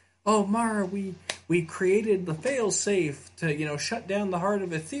like, "Oh, Mara, we created the failsafe to shut down the heart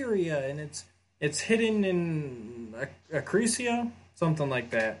of Etheria, and it's hidden in Acrisia, something like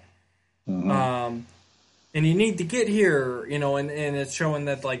that. And you need to get here, and it's showing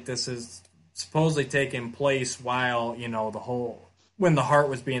that like this is supposedly taking place while when the heart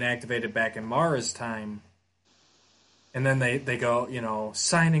was being activated back in Mara's time." And then they go,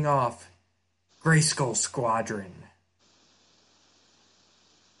 signing off, Grayskull Squadron.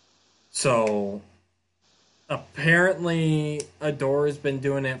 So, apparently, Adora's been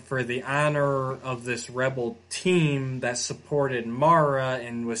doing it for the honor of this rebel team that supported Mara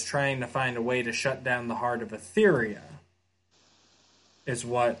and was trying to find a way to shut down the heart of Etheria. Is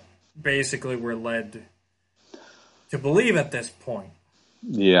what basically we're led to believe at this point.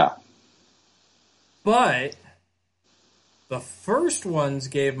 Yeah. But the first ones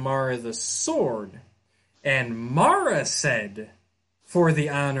gave Mara the sword, and Mara said, for the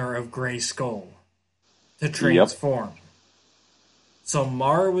honor of Grayskull, to transform. Yep. So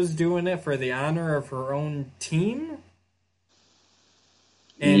Mara was doing it for the honor of her own team?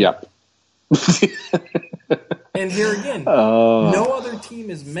 And, yep. And here again, no other team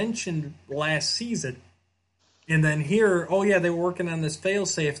is mentioned last season. And then here, oh yeah, they were working on this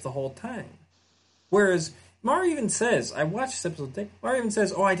failsafe the whole time. Whereas Mara even says, I watched this episode today, Mara even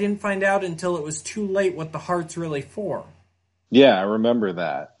says, I didn't find out until it was too late what the heart's really for. Yeah, I remember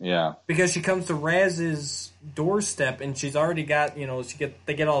that, yeah. Because she comes to Raz's doorstep and she's already got,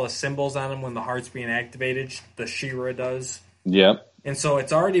 they get all the symbols on them when the heart's being activated, the She-Ra does. Yep. And so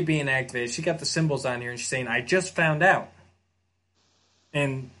it's already being activated. She got the symbols on here and she's saying, I just found out.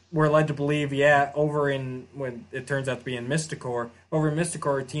 And we're led to believe, when it turns out to be in Mysticor, over in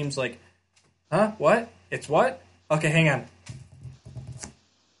Mysticor, her team's like, huh? What? It's what? Okay, hang on.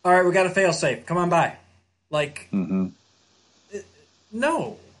 All right, we got a failsafe. Come on by. Like,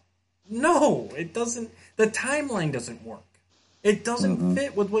 no, it doesn't. The timeline doesn't work. It doesn't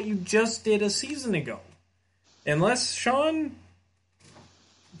fit with what you just did a season ago. Unless, Sean,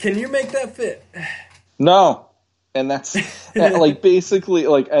 can you make that fit? No. And that's like basically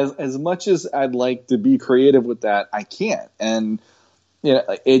like as much as I'd like to be creative with that, I can't. And you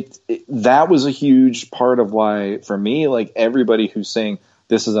know, that was a huge part of why for me, like everybody who's saying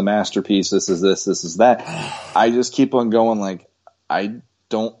this is a masterpiece, this is that, I just keep on going like I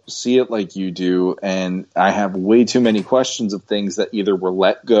don't see it like you do, and I have way too many questions of things that either were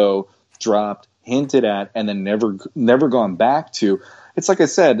let go, dropped, hinted at, and then never gone back to. It's like I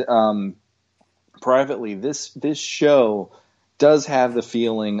said, privately, this show does have the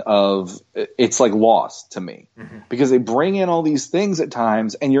feeling of it's like Lost to me, because they bring in all these things at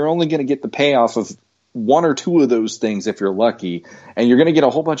times, and you're only going to get the payoff of one or two of those things if you're lucky, and you're going to get a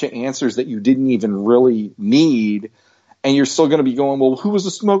whole bunch of answers that you didn't even really need, and you're still going to be going, well, who was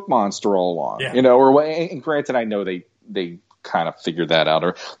the smoke monster all along? Yeah. You know, and granted, I know they kind of figured that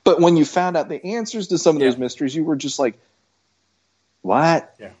out, but when you found out the answers to some of those mysteries, you were just like,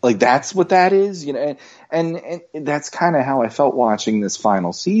 what? Yeah. Like that's what that is, you know, and that's kind of how I felt watching this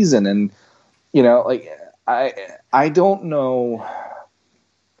final season. And, you know, like I don't know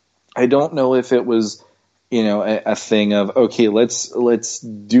if it was, you know, a thing of, okay, let's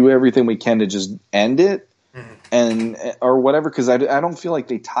do everything we can to just end it and, or whatever. Cause I don't feel like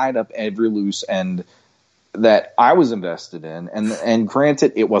they tied up every loose end that I was invested in, and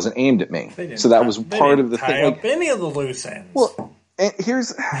granted, it wasn't aimed at me. So that was part of the thing. Like, any of the loose ends. Well, and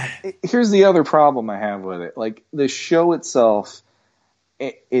here's the other problem I have with it. Like the show itself,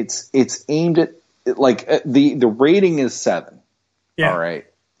 it's aimed at like the rating is 7. Yeah. All right.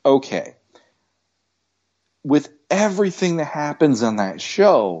 Okay. With everything that happens on that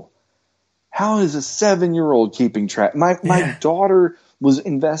show, how is a 7-year-old keeping track? My daughter was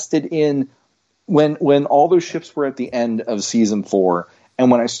invested in when all those ships were at the end of season 4, and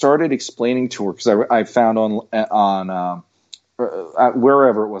when I started explaining to her, because I found on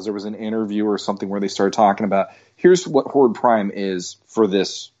wherever it was, there was an interview or something where they started talking about, here's what Horde Prime is for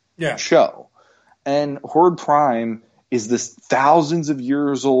this show. And Horde Prime is this thousands of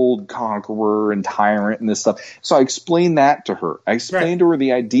years old conqueror and tyrant and this stuff. So I explained that to her. I explained to her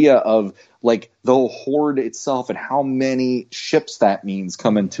the idea of like the Horde itself and how many ships that means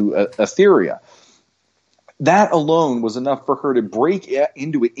come into Etheria. That alone was enough for her to break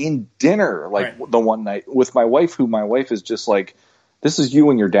into it in dinner, like the one night with my wife, who my wife is just like, this is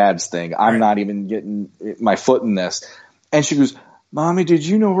you and your dad's thing. I'm not even getting my foot in this. And she goes, Mommy, did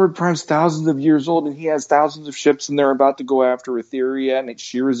you know Horde Prime's thousands of years old and he has thousands of ships and they're about to go after Etheria and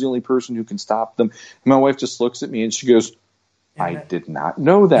Shira's the only person who can stop them? And my wife just looks at me and she goes, I did not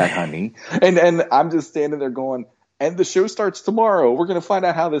know that, honey. And I'm just standing there going, and the show starts tomorrow. We're going to find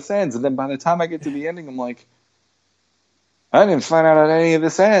out how this ends. And then by the time I get to the ending, I'm like, I didn't find out how any of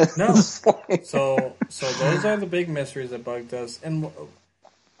this ends. No. So those are the big mysteries that bugged us. And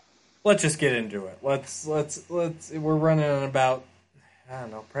let's just get into it. Let's we're running on about, I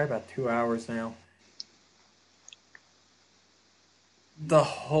don't know, probably about 2 hours now. The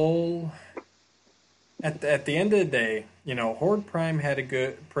whole, at the end of the day, you know, Horde Prime had a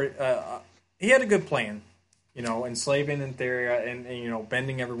good plan, you know, enslaving Etheria and you know,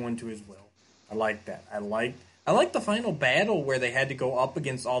 bending everyone to his will. I like that. I like the final battle where they had to go up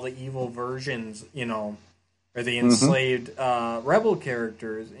against all the evil versions, you know, or the enslaved rebel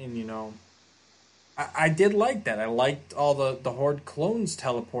characters, and you know, I did like that. I liked all the Horde clones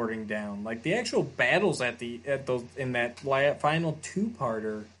teleporting down, like the actual battles in that final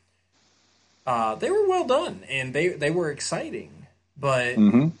 2-parter. They were well done and they were exciting, but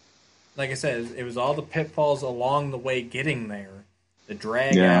like I said, it was all the pitfalls along the way getting there, the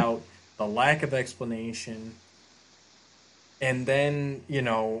drag out, the lack of explanation. And then, you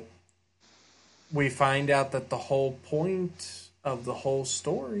know, we find out that the whole point of the whole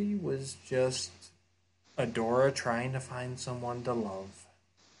story was just Adora trying to find someone to love.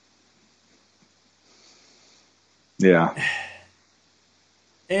 Yeah.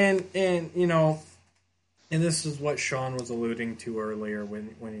 And you know, and this is what Sean was alluding to earlier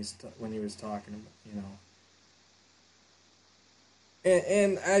when he was talking about, you know.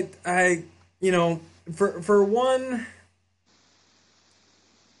 And I you know, for one,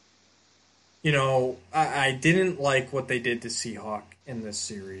 you know, I didn't like what they did to Seahawk in this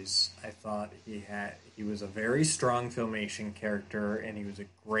series. I thought he was a very strong Filmation character, and he was a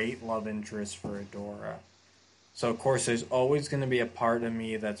great love interest for Adora. So, of course, there's always going to be a part of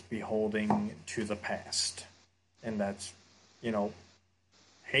me that's beholding to the past. And that's, you know,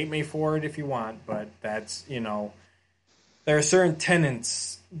 hate me for it if you want, but that's, you know, there are certain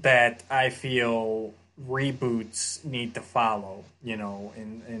tenets that I feel reboots need to follow, you know,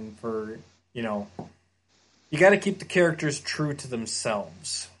 and for, you know, you got to keep the characters true to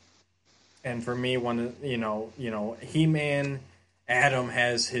themselves. And for me, He-Man, Adam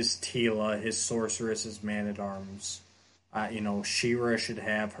has his Teela, his sorceress, his man-at-arms. She-Ra should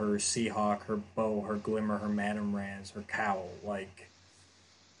have her Seahawk, her bow, her Glimmer, her Madame Raz, her cowl,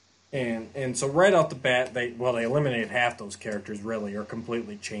 and so right off the bat, they eliminated half those characters really, or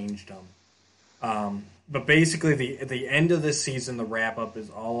completely changed them. But basically, the end of this season, the wrap up is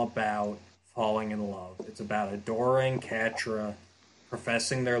all about falling in love. It's about Adora and Catra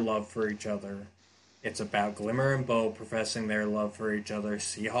professing their love for each other. It's about Glimmer and Bow professing their love for each other.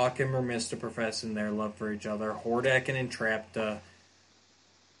 Seahawk and Mermista professing their love for each other. Hordak and Entrapta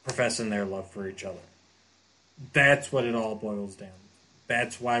professing their love for each other. That's what it all boils down to.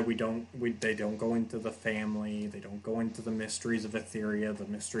 That's why they don't go into the family. They don't go into the mysteries of Etheria, the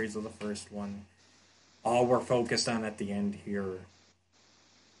mysteries of the first one. All we're focused on at the end here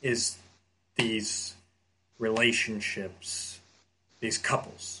is these relationships, these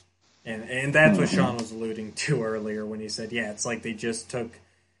couples. And that's what Sean was alluding to earlier when he said, yeah, it's like they just took,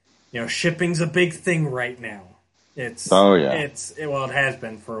 shipping's a big thing right now. It has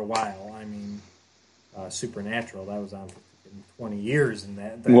been for a while. I mean, Supernatural, that was on for 20 years, and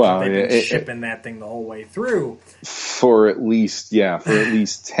they've been shipping that thing the whole way through. For at least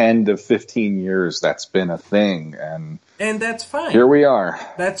 10 to 15 years, that's been a thing. And that's fine. Here we are.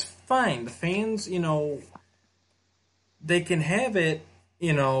 That's fine. The fans, they can have it,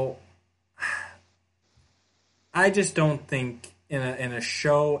 I just don't think in a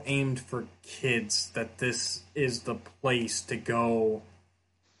show aimed for kids that this is the place to go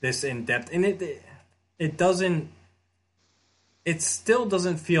this in depth, and it still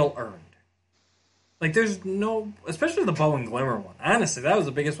doesn't feel earned. Like there's no, especially the Bow and Glimmer one. Honestly, that was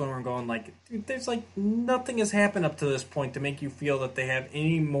the biggest one where I'm going dude, there's nothing has happened up to this point to make you feel that they have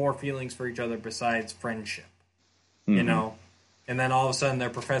any more feelings for each other besides friendship, And then all of a sudden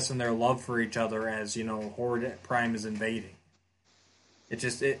they're professing their love for each other as, Horde Prime is invading.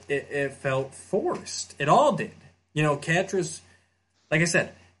 It felt forced. It all did. Catra's, like I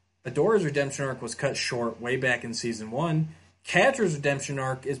said, Adora's redemption arc was cut short way back in season 1. Catra's redemption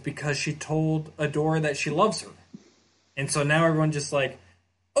arc is because she told Adora that she loves her. And so now everyone's just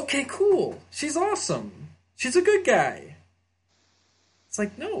okay, cool. She's awesome. She's a good guy. It's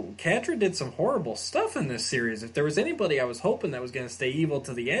no, Catra did some horrible stuff in this series. If there was anybody I was hoping that was going to stay evil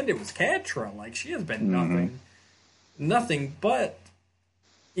to the end, it was Catra. She has been nothing but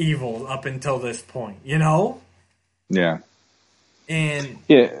evil up until this point, Yeah. And...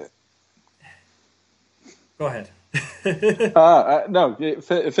 yeah. Go ahead. No,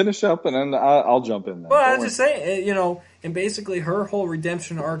 finish up and then I'll jump in. Well, I was just saying, and basically her whole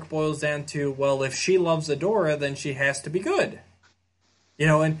redemption arc boils down to, well, if she loves Adora, then she has to be good.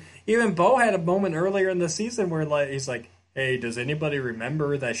 And even Bo had a moment earlier in the season where he's hey, does anybody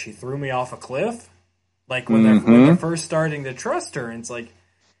remember that she threw me off a cliff? When they're first starting to trust her, and it's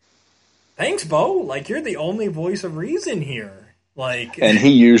thanks, Bo. You're the only voice of reason here. And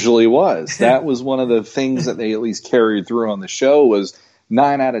he usually was. That was one of the things that they at least carried through on the show was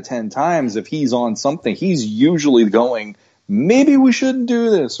 9 out of 10 times if he's on something, he's usually going, maybe we shouldn't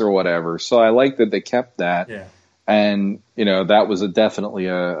do this or whatever. So I like that they kept that. Yeah. And, that was definitely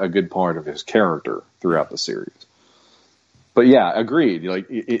a good part of his character throughout the series. But yeah, agreed.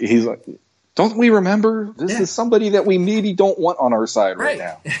 He's don't we remember? This is somebody that we maybe don't want on our side right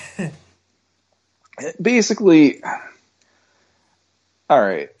now. Basically... All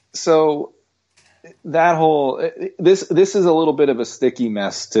right, so that whole this is a little bit of a sticky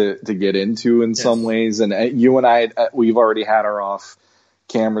mess to get into in some ways, and you and I we've already had our off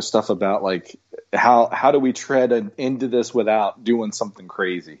camera stuff about how do we tread into this without doing something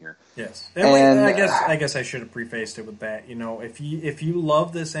crazy here. Yes, and I guess I should have prefaced it with that. If you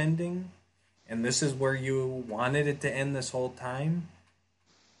love this ending, and this is where you wanted it to end this whole time,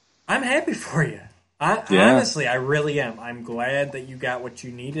 I'm happy for you. Honestly, I really am. I'm glad that you got what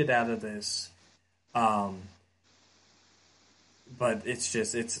you needed out of this. But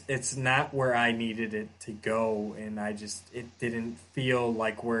it's not where I needed it to go, and it didn't feel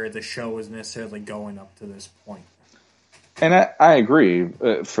like where the show was necessarily going up to this point. And I agree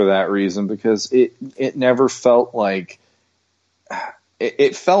for that reason, because it never felt like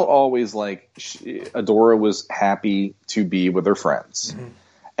it felt always like Adora was happy to be with her friends. Mm-hmm.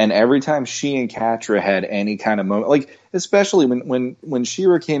 And every time she and Catra had any kind of moment, especially when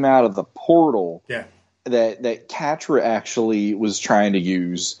She-Ra came out of the portal, that Catra actually was trying to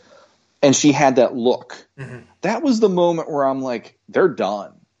use, and she had that look. Mm-hmm. That was the moment where I'm they're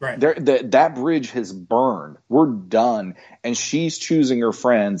done. Right. That bridge has burned. We're done. And she's choosing her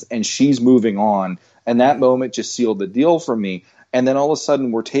friends, and she's moving on. And that moment just sealed the deal for me. And then all of a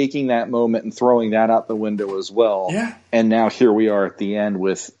sudden we're taking that moment and throwing that out the window as well. Yeah. And now here we are at the end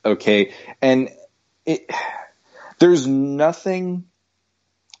with, okay. And there's nothing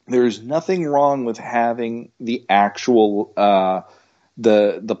wrong with having the actual,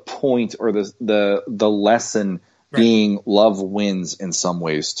 the point or the lesson being love wins in some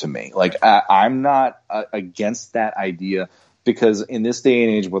ways to me. Like I'm not against that idea, because in this day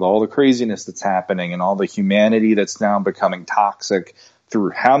and age with all the craziness that's happening and all the humanity that's now becoming toxic through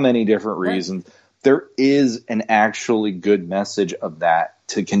how many different reasons, there is an actually good message of that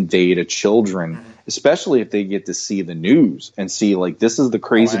to convey to children, especially if they get to see the news and see like this is the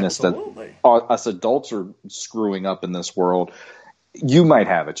craziness that us adults are screwing up in this world. You might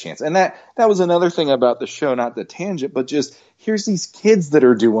have a chance. And that was another thing about the show, not the tangent, but just here's these kids that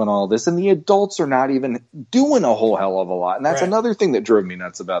are doing all this and the adults are not even doing a whole hell of a lot. And that's another thing that drove me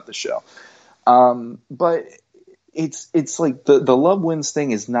nuts about the show. But it's like the love wins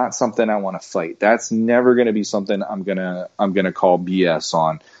thing is not something I want to fight. That's never going to be something I'm going to call BS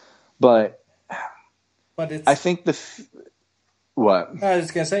on. But it's, I think what? I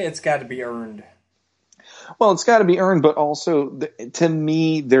was going to say, it's got to be earned. Well, it's got to be earned, but also to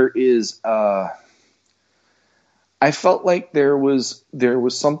me, there is. I felt like there was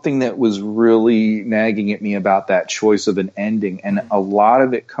something that was really nagging at me about that choice of an ending, and a lot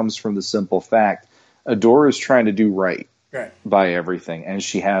of it comes from the simple fact Adora is trying to do right by everything, and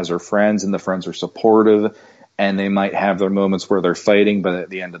she has her friends, and the friends are supportive, and they might have their moments where they're fighting, but at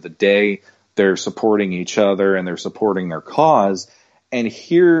the end of the day, they're supporting each other and they're supporting their cause. And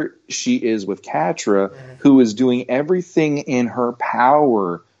here she is with Catra, who is doing everything in her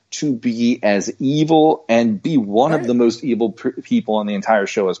power to be as evil and be one of the most evil people on the entire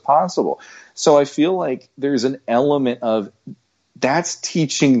show as possible. So I feel like there's an element of that's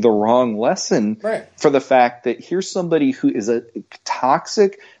teaching the wrong lesson for the fact that here's somebody who is a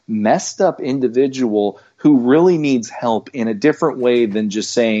toxic, messed up individual who really needs help in a different way than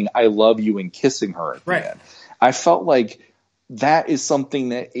just saying, I love you and kissing her at the end. I felt like that is something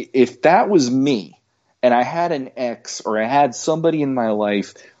that if that was me and I had an ex or I had somebody in my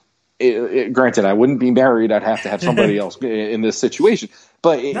life, granted, I wouldn't be married. I'd have to have somebody else in this situation.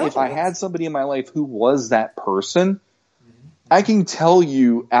 But if I had somebody in my life who was that person, I can tell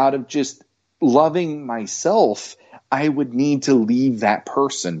you out of just loving myself, I would need to leave that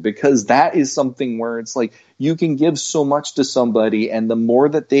person, because that is something where it's like you can give so much to somebody, and the more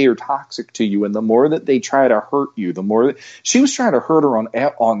that they are toxic to you and the more that they try to hurt you, the more that she was trying to hurt her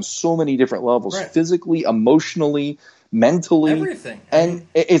on so many different levels, physically, emotionally, mentally, everything. And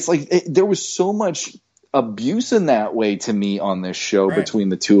it's like there was so much abuse in that way to me on this show between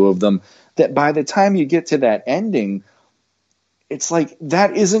the two of them that by the time you get to that ending, it's like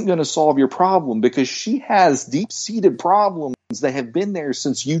that isn't going to solve your problem, because she has deep-seated problems that have been there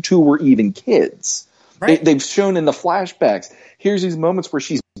since you two were even kids. They've shown in the flashbacks. Here's these moments where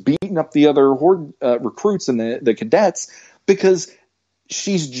she's beating up the other horde recruits and the cadets because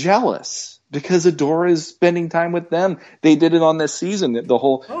she's jealous, because Adora is spending time with them. They did it on this season, the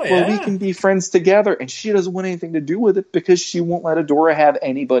whole, well, we can be friends together, and she doesn't want anything to do with it because she won't let Adora have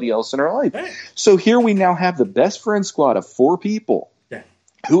anybody else in her life. So here we now have the best friend squad of 4 people.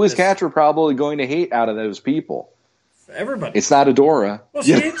 Who is Catra probably going to hate out of those people? Everybody. It's not Adora.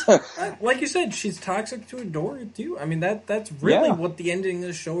 Well, like you said, she's toxic to Adora too. I mean, that's really what the ending of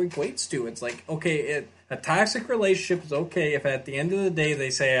the show equates to. It's like, okay, a toxic relationship is okay if at the end of the day they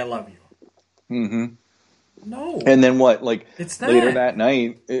say I love you. No. And then what? Like it's later that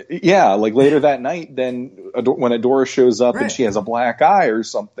night, later that night, then when Adora shows up and she has a black eye or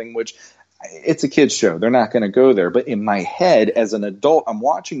something, which it's a kid's show, they're not going to go there. But in my head, as an adult, I'm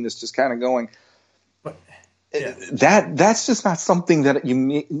watching this, just kind of going, that's just not something that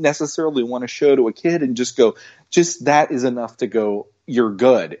you necessarily want to show to a kid and just go, just that is enough to go, you're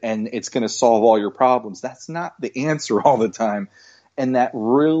good and it's going to solve all your problems. That's not the answer all the time, and that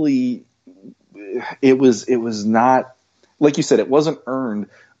really. It was not, like you said, it wasn't earned,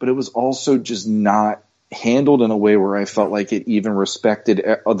 but it was also just not handled in a way where I felt like it even respected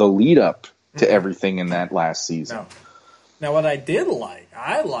the lead up to everything in that last season. No. Now, what I did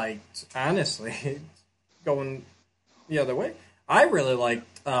I liked, honestly, going the other way, I really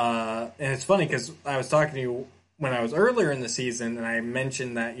liked, and it's funny because I was talking to you when I was earlier in the season, and I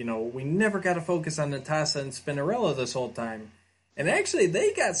mentioned that, we never got to focus on Netossa and Spinnerella this whole time. And actually,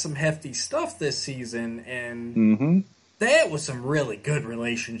 they got some hefty stuff this season, and that was some really good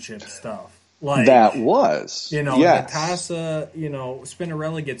relationship stuff. Like that was, Netossa,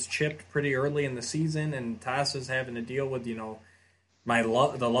 Spinnerella gets chipped pretty early in the season, and Tassa's having to deal with, the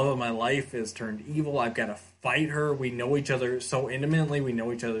love of my life is turned evil. I've got to fight her. We know each other so intimately. We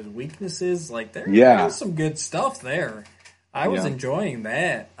know each other's weaknesses. Like there's some good stuff there. I was enjoying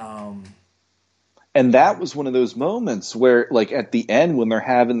that. And that was one of those moments where, like, at the end when they're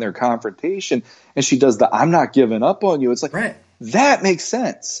having their confrontation and she does the "I'm not giving up on you," it's like, that makes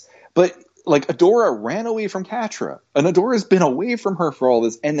sense. But like, Adora ran away from Catra, and Adora's been away from her for all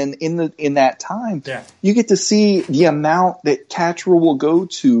this, and then in that time, you get to see the amount that Catra will go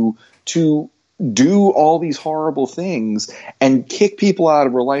to do all these horrible things and kick people out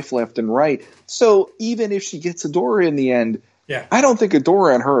of her life left and right. So even if she gets Adora in the end, I don't think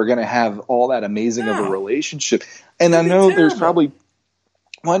Adora and her are going to have all that amazing of a relationship. And I know there's probably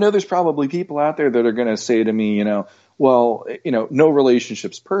people out there that are going to say to me, no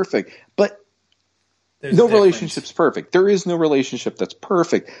relationship's perfect, but relationship's perfect. There is no relationship that's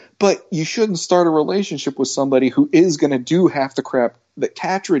perfect, but you shouldn't start a relationship with somebody who is going to do half the crap that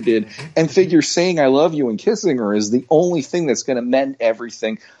Catra did and figure saying "I love you" and kissing her is the only thing that's going to mend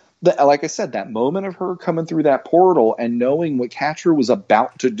everything. Like I said, that moment of her coming through that portal and knowing what Catra was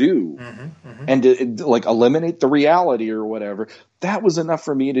about to do and to like eliminate the reality or whatever, that was enough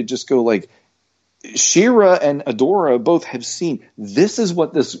for me to just go like, She-Ra and Adora both have seen this is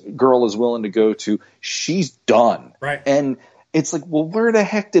what this girl is willing to go to. She's done. Right. And it's like, well, where the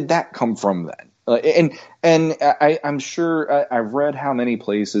heck did that come from then? And I'm sure I've read how many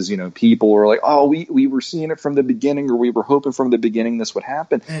places, people were like, oh, we were seeing it from the beginning, or we were hoping from the beginning this would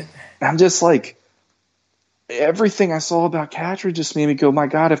happen. And I'm just like, everything I saw about Catra just made me go, my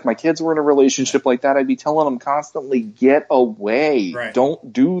God, if my kids were in a relationship like that, I'd be telling them constantly, get away. Right.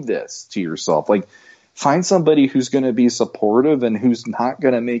 Don't do this to yourself. Like, find somebody who's going to be supportive and who's not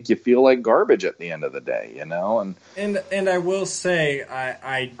going to make you feel like garbage at the end of the day, And I will say,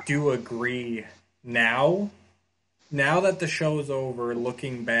 I do agree now that the show's over,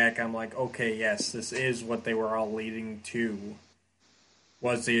 looking back, I'm like, okay, yes, this is what they were all leading to,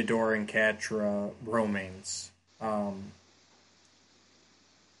 was the Adora and Catra romance. But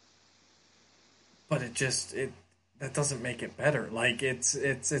that doesn't make it better. Like,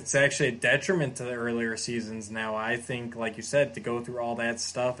 it's actually a detriment to the earlier seasons now. I think, like you said, to go through all that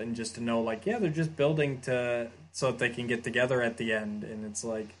stuff and just to know, like, they're just building so that they can get together at the end. And it's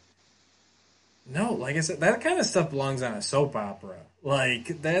like, no, like I said, that kind of stuff belongs on a soap opera.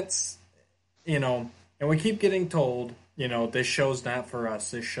 Like, that's, and we keep getting told, this show's not for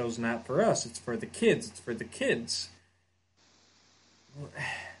us. This show's not for us. It's for the kids. It's for the kids.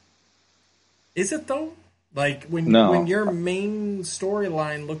 Is it, though? Like, when your main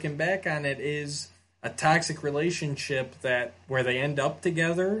storyline, looking back on it, is a toxic relationship where they end up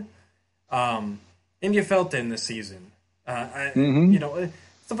together, and you felt it in the season.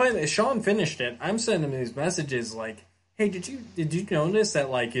 It's funny that Sean finished it. I'm sending him these messages like, hey, did you notice that,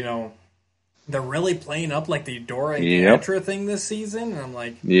 like, they're really playing up like the Adora and Catra thing this season? And I'm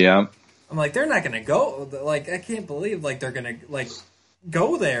like, I'm like, they're not going to go. Like, I can't believe, like, they're going to, like,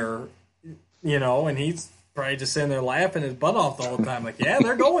 go there, and he's probably just sitting there laughing his butt off the whole time. Like, yeah,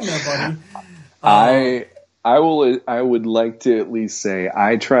 they're going there, buddy. I would like to at least say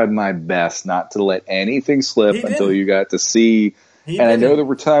I tried my best not to let anything slip until you got to see. I know there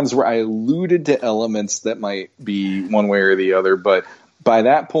were times where I alluded to elements that might be one way or the other, but by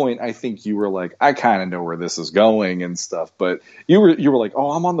that point, I think you were like, I kind of know where this is going and stuff. But you were like,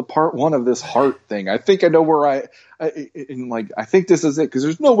 oh, I'm on the part one of this heart thing. I think I know where I think this is it, because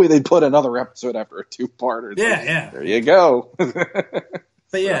there's no way they'd put another episode after a 2-parter. There you go.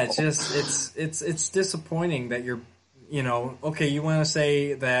 But yeah, it's just it's disappointing that you're, okay, you want to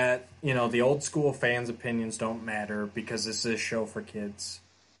say that, the old school fans' opinions don't matter because this is a show for kids,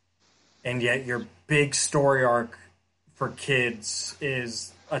 and yet your big story arc for kids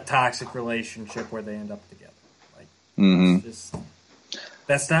is a toxic relationship where they end up together. Like,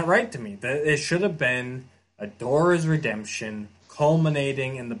 that's not right to me. It should have been Adora's redemption,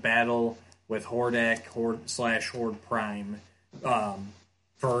 culminating in the battle with Hordak /Horde Prime,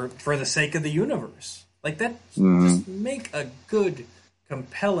 for the sake of the universe. Like, that, just make a good,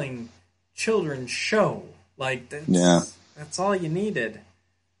 compelling children's show. Like, that's all you needed.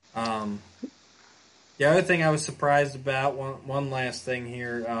 The other thing I was surprised about, one last thing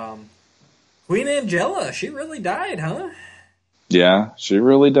here, Queen Angela, she really died, huh? Yeah, she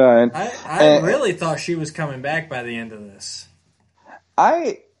really died. I really thought she was coming back by the end of this.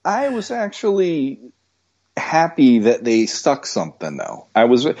 I was actually happy that they stuck something, though. I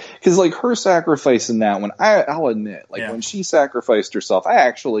was, because like her sacrifice in that one, I'll admit, like when she sacrificed herself, I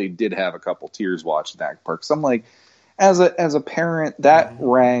actually did have a couple tears watching that part. 'Cause I'm like, as a parent, that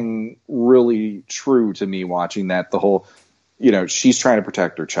rang really true to me watching that. The whole, she's trying to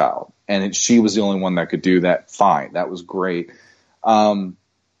protect her child, and she was the only one that could do that. Fine, that was great. And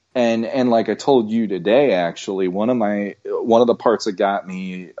like I told you today, actually, one of the parts that got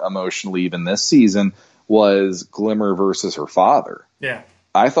me emotionally even this season was Glimmer versus her father. Yeah.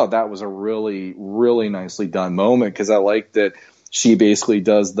 I thought that was a really, really nicely done moment, because I like that she basically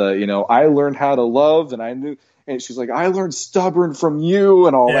does the, I learned how to love, and I knew, and she's like, I learned stubborn from you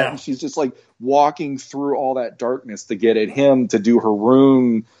and all that. And she's just like walking through all that darkness to get at him to do her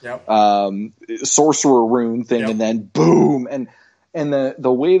rune, sorcerer rune thing. And then boom. And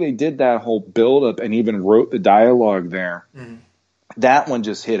the way they did that whole build up and even wrote the dialogue there, that one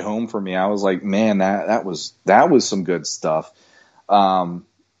just hit home for me. I was like, man, that was some good stuff.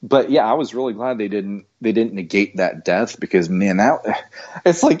 But yeah, I was really glad they didn't negate that death, because man,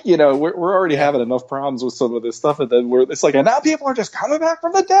 it's like, we're already having enough problems with some of this stuff, and then it's like, and now people are just coming back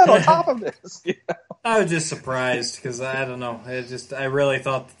from the dead on top of this. I was just surprised, because I don't know, I really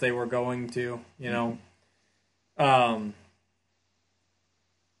thought that they were going to, but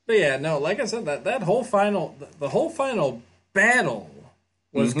yeah, no, like I said, the whole final battle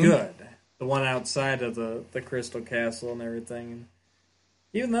was good. The one outside of the Crystal Castle and everything.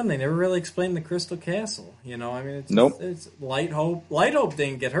 Even then, they never really explained the Crystal Castle. It's just, it's Light Hope. Light Hope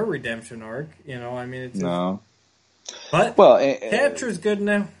didn't get her redemption arc. No. But Capture's good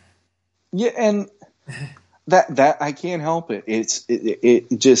now. Yeah, and that I can't help it.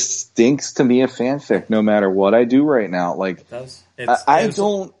 It just stinks to me of fanfic. No matter what I do right now, like it does. I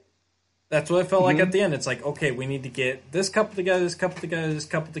don't. That's what I felt like at the end. It's like, okay, we need to get this couple together, this couple together, this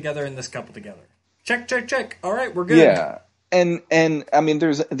couple together, and this couple together. Check, check, check. All right, we're good. Yeah. And I mean,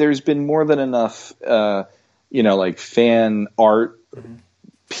 there's been more than enough, like fan art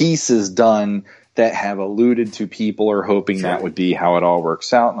pieces done that have alluded to people are hoping that would be how it all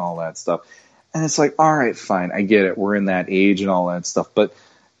works out and all that stuff. And it's like, all right, fine, I get it. We're in that age and all that stuff, but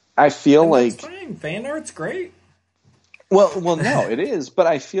I feel like fine. Fan art's great. Well, no, it is, but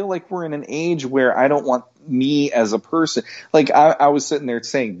I feel like we're in an age where I don't want me as a person. Like I was sitting there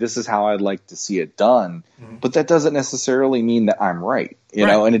saying, this is how I'd like to see it done, but that doesn't necessarily mean that I'm right, you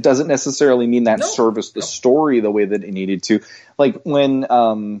know, and it doesn't necessarily mean that serviced the story the way that it needed to. Like when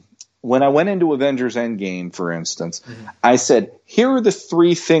I went into Avengers Endgame, for instance, I said, here are the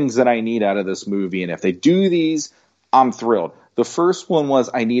 3 things that I need out of this movie, and if they do these, I'm thrilled. The first one was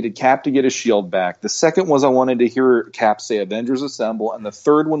I needed Cap to get his shield back. The second was I wanted to hear Cap say Avengers Assemble. And the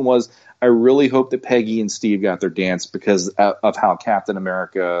third one was I really hope that Peggy and Steve got their dance because of how Captain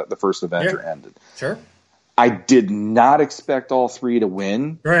America, the first Avenger, ended. Sure. I did not expect all 3 to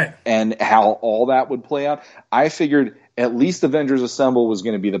win. Right. And how all that would play out. I figured at least Avengers Assemble was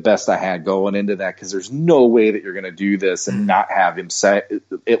going to be the best I had going into that, because there's no way that you're going to do this and not have him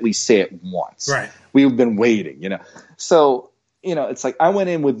at least say it once. Right. We've been waiting, So... it's like I went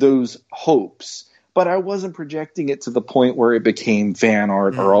in with those hopes, but I wasn't projecting it to the point where it became fan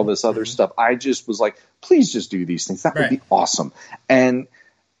art or all this other stuff. I just was like, please just do these things. That would be awesome. And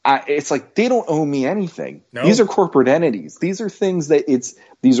it's like, they don't owe me anything. No. These are corporate entities. These are things that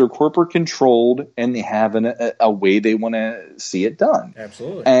these are corporate controlled, and they have a way they want to see it done.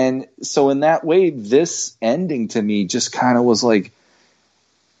 Absolutely. And so in that way, this ending to me just kind of was like,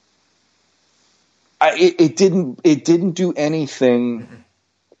 it didn't do anything.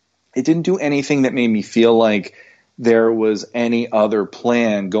 It didn't do anything that made me feel like there was any other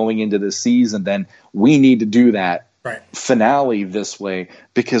plan going into the season than we need to do that finale this way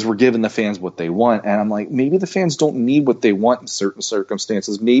because we're giving the fans what they want. And I'm like, maybe the fans don't need what they want in certain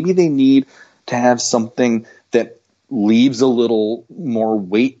circumstances. Maybe they need to have something that leaves a little more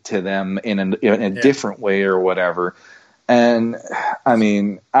weight to them in a different way or whatever. And I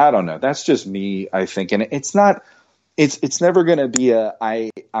mean, I don't know. That's just me, I think. And it's never going to be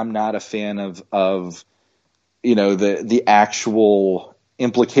I'm not a fan of the actual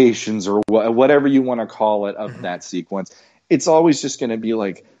implications or whatever you want to call it of that sequence. It's always just going to be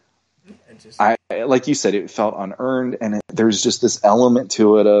like, like you said, it felt unearned. And there's just this element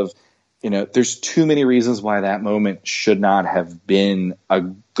to it of, there's too many reasons why that moment should not have been a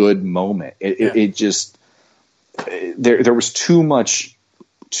good moment. It just, there was too much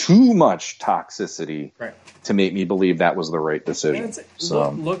toxicity to make me believe that was the right decision.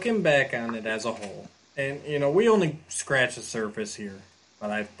 So looking back on it as a whole, and we only scratched the surface here, but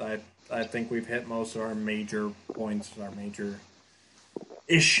I think we've hit most of our major points, our major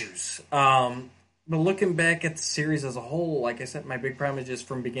issues. But looking back at the series as a whole, like I said, my big problem is just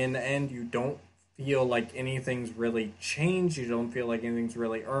from beginning to end, you don't feel like anything's really changed. You don't feel like anything's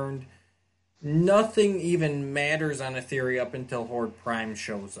really earned. Nothing even matters on a theory up until Horde Prime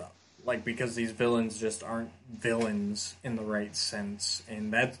shows up. like, because these villains just aren't villains in the right sense,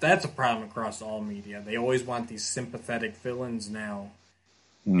 and that's a problem across all media. They always want these sympathetic villains now,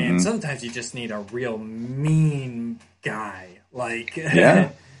 and sometimes you just need a real mean guy, like,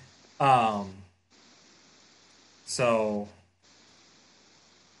 so,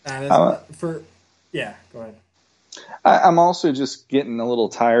 go ahead. I'm also just getting a little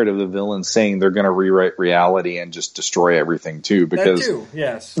tired of the villains saying they're going to rewrite reality and just destroy everything too. Because that too,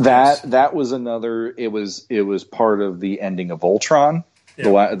 yes. That was another. It was part of the ending of Ultron,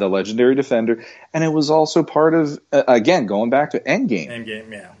 the Legendary Defender, and it was also part of again going back to Endgame.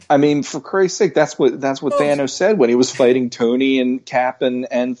 Endgame, yeah. I mean, for Christ's sake, that's what Thanos said when he was fighting Tony and Cap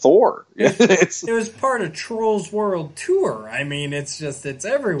and Thor. It was part of Trolls World Tour. I mean, it's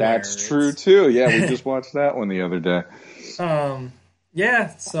everywhere. That's true too. Yeah, we just watched that one the other day. So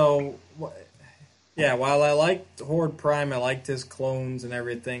while I liked Horde Prime, I liked his clones and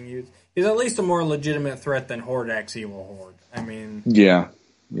everything. He's at least a more legitimate threat than Hordak's Evil Horde. I mean, yeah.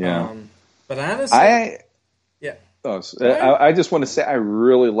 But honestly, I just want to say I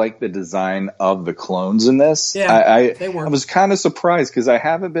really like the design of the clones in this. Yeah, they were. I was kind of surprised because I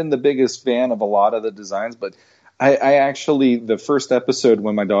haven't been the biggest fan of a lot of the designs, but I actually, the first episode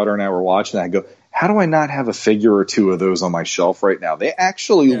when my daughter and I were watching that, I go, how do I not have a figure or two of those on my shelf right now? They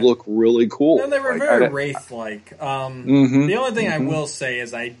actually look really cool. And they were very Wraith-like. The only thing I will say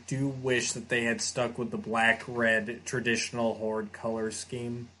is I do wish that they had stuck with the black-red traditional Horde color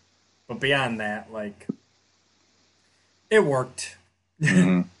scheme. But beyond that, like, it worked.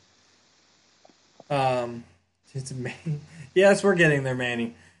 It's amazing. Yes, we're getting there,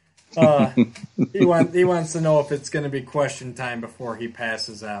 Manny. He wants to know if it's going to be question time before he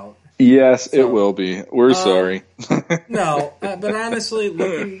passes out. Yes, so, it will be. We're sorry. No, but honestly,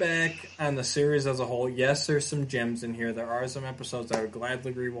 looking back on the series as a whole, yes, there's some gems in here. There are some episodes I would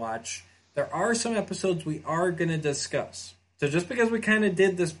gladly rewatch. There are some episodes we are going to discuss. So just because we kind of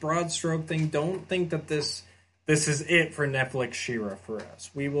did this broad stroke thing, don't think that this is it for Netflix She-Ra for us.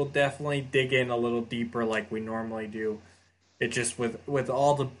 We will definitely dig in a little deeper like we normally do. It just with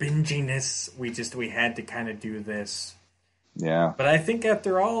all the binginess, we had to kind of do this. Yeah. But I think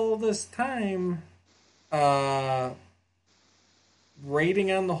after all this time,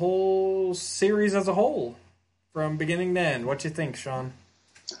 rating on the whole series as a whole, from beginning to end, what you think, Sean?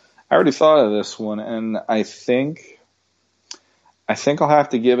 I already thought of this one, and I think I'll have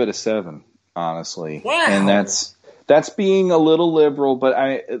to give it a 7, honestly. Wow. And that's being a little liberal,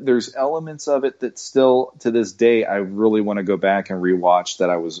 but there's elements of it that still, to this day, I really want to go back and rewatch that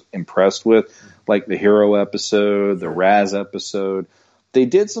I was impressed with, like the Hero episode, the Raz episode. They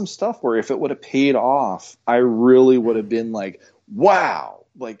did some stuff where if it would have paid off, I really would have been like, wow,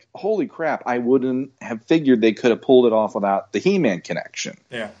 like, holy crap, I wouldn't have figured they could have pulled it off without the He-Man connection.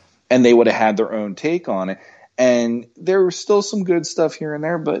 Yeah. And they would have had their own take on it. And there was still some good stuff here and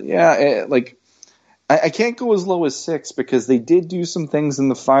there, but yeah, I can't go as low as 6 because they did do some things in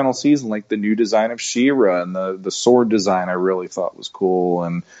the final season, like the new design of She-Ra and the sword design I really thought was cool,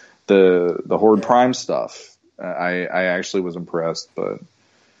 and the Horde Prime stuff. I actually was impressed, but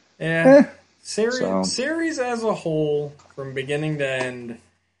series as a whole, from beginning to end,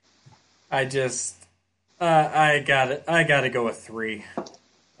 I gotta go with 3.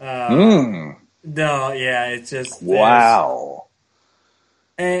 No, yeah, it's just wow.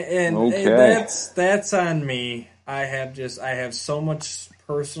 And okay. that's on me. I have so much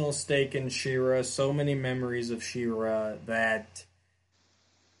personal stake in She-Ra, so many memories of She-Ra that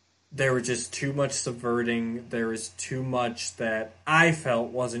there was just too much subverting. There was too much that I felt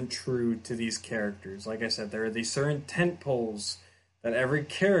wasn't true to these characters. Like I said, there are these certain tentpoles that every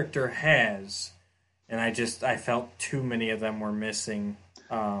character has, and I felt too many of them were missing.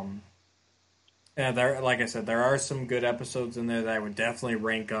 Yeah, like I said, there are some good episodes in there that I would definitely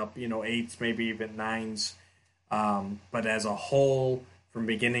rank up, 8s, maybe even 9s. But as a whole, from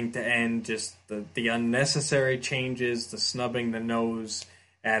beginning to end, just the unnecessary changes, the snubbing the nose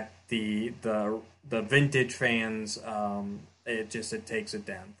at the vintage fans, it takes it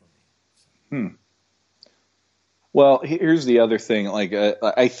down for me. Well, here's the other thing. Like,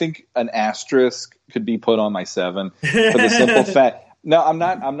 I think an asterisk could be put on my 7 for the simple fact. No, I'm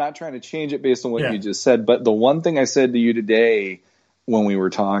not trying to change it based on what you just said. But the one thing I said to you today when we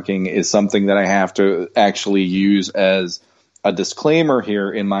were talking is something that I have to actually use as a disclaimer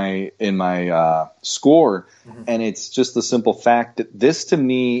here in my score, and it's just the simple fact that this to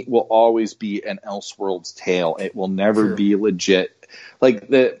me will always be an Elseworlds tale. It will never be legit. Like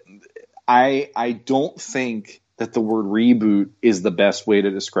I don't think that the word reboot is the best way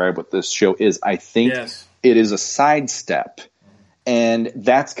to describe what this show is. I think it is a sidestep. And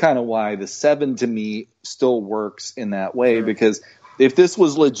that's kind of why the 7 to me still works in that way, because if this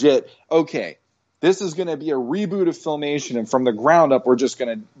was legit, okay, this is going to be a reboot of Filmation, and from the ground up,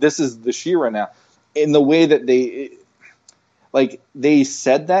 this is the She-Ra now. In the way that they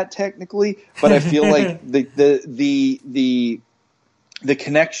said that technically, but I feel like the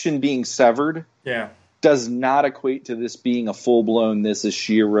connection being severed does not equate to this being a full-blown, this is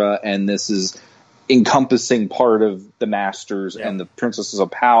She-Ra, and this is encompassing part of the Masters and the Princesses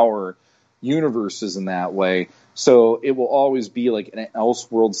of Power universes in that way. So it will always be like an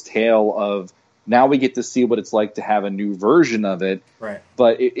Elseworlds tale of, now we get to see what it's like to have a new version of it. Right.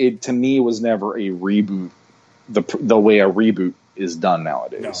 But it to me was never a reboot, the way a reboot is done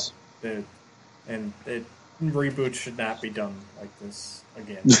nowadays. No. Reboots should not be done like this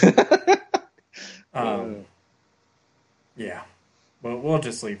again. Yeah. Well, we'll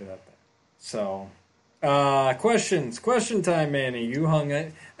just leave it at that. So, question time, Manny.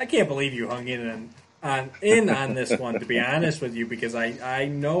 I can't believe you hung in on this one, to be honest with you, because I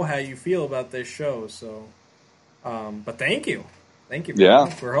know how you feel about this show. So, but thank you.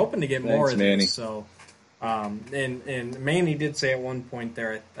 We're hoping to get more of Manny. this. So, and Manny did say at one point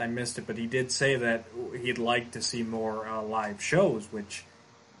there, I missed it, but he did say that he'd like to see more live shows, which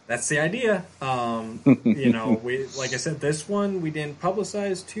that's the idea. We, like I said, this one we didn't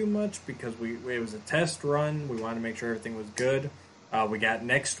publicize too much because it was a test run. We wanted to make sure everything was good. We got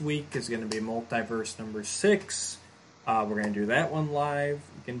next week is going to be Multiverse number 6. We're going to do that one live.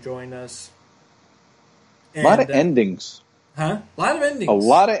 You can join us. And, a lot of endings. Huh? A lot of endings. A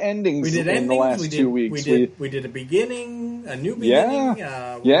lot of endings we did in the last 2 weeks. We did a beginning, a new beginning.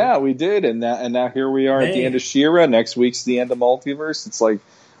 We did. And now here we are at the end of She-Ra. Next week's the end of Multiverse. It's like,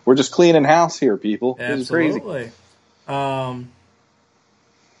 we're just cleaning house here, people. Absolutely. This is crazy.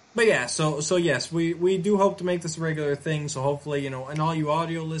 But yeah, so yes, we do hope to make this a regular thing. So hopefully, and all you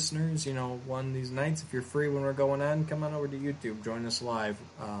audio listeners, one of these nights, if you're free when we're going on, come on over to YouTube, join us live.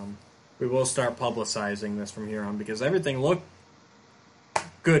 We will start publicizing this from here on because everything looked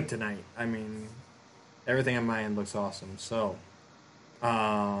good tonight. I mean, everything on my end looks awesome. So,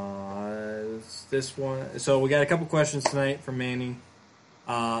 this one. So we got a couple questions tonight from Manny.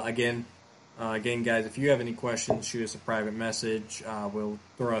 Again, guys, if you have any questions, shoot us a private message. We'll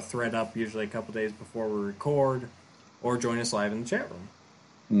throw a thread up usually a couple days before we record, or join us live in the chat room.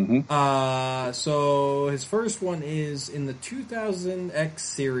 Mm-hmm. So his first one is, in the 2000X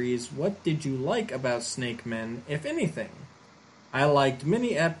series, what did you like about Snake Men, if anything? I liked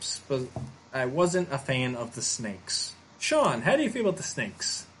many eps, but I wasn't a fan of the snakes. Sean, how do you feel about the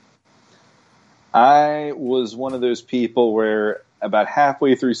snakes? I was one of those people where about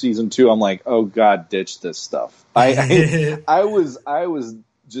halfway through season 2, I'm like, oh God, ditch this stuff. I was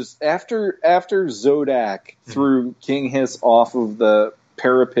just after Zodak threw King Hiss off of the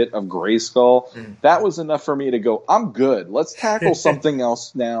parapet of Grayskull, that was enough for me to go, I'm good. Let's tackle something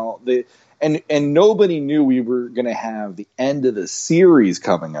else now. And nobody knew we were going to have the end of the series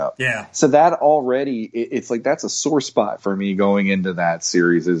coming up. Yeah. So that already, it's like that's a sore spot for me going into that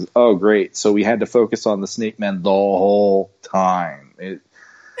series is, oh, great. So we had to focus on the Snake Men the whole time.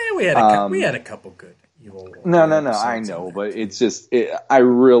 We had a couple good. No. I know, but it's just, I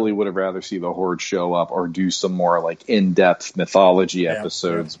really would have rather see the Horde show up or do some more like in-depth mythology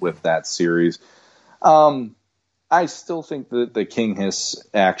episodes with that series. I still think that the King Hiss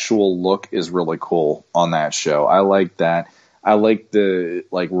actual look is really cool on that show. I like that. I like the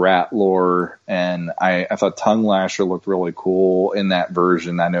rat lore, and I thought Tongue Lasher looked really cool in that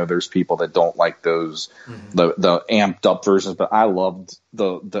version. I know there's people that don't like those the amped up versions, but I loved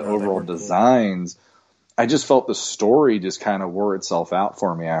the overall designs. Cool. I just felt the story just kind of wore itself out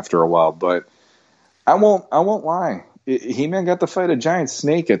for me after a while. But I won't lie. He-Man got to fight a giant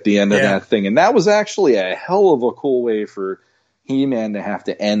snake at the end of that thing, and that was actually a hell of a cool way for He-Man to have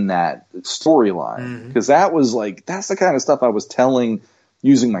to end that storyline, because that's the kind of stuff I was telling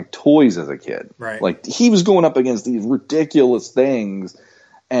using my toys as a kid. Right. Like, he was going up against these ridiculous things,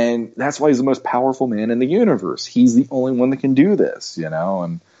 and that's why he's the most powerful man in the universe. He's the only one that can do this,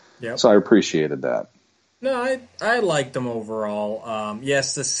 and so I appreciated that. No, I liked them overall.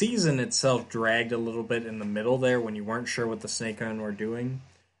 Yes, the season itself dragged a little bit in the middle there when you weren't sure what the Snake Men were doing.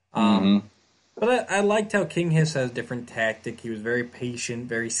 But I liked how King Hiss has a different tactic. He was very patient,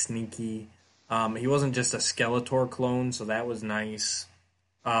 very sneaky. He wasn't just a Skeletor clone, so that was nice.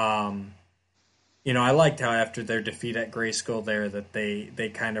 I liked how after their defeat at Grayskull there that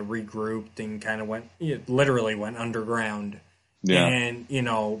they kind of regrouped and kind of literally went underground. Yeah. And,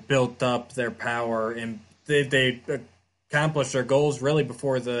 built up their power, and they accomplished their goals really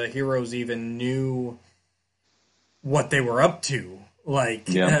before the heroes even knew what they were up to. Like,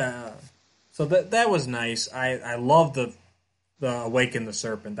 so that was nice. I love the Awaken the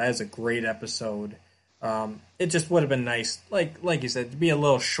Serpent. That is a great episode. It just would have been nice, like you said, to be a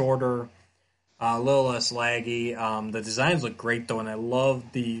little shorter, a little less laggy. The designs look great though, and I love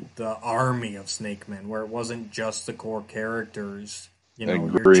the army of Snake Men, where it wasn't just the core characters,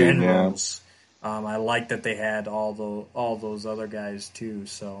 your generals. Yeah. I like that they had all those other guys too.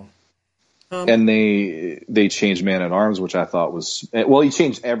 So. And they changed Man at Arms, which I thought was he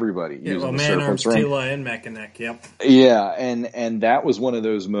changed everybody using the Serpent's Ring. Tila and Mechaneck, yep. Yeah, and that was one of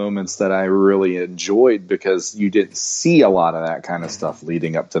those moments that I really enjoyed because you didn't see a lot of that kind of stuff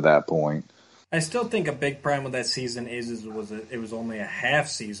leading up to that point. I still think a big problem with that season it was only a half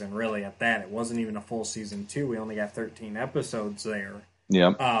season, really. At that, it wasn't even a full season 2. We only got 13 episodes there.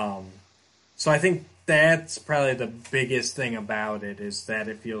 Yeah. So I think that's probably the biggest thing about it is that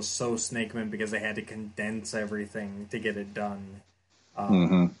it feels so Snakeman because they had to condense everything to get it done.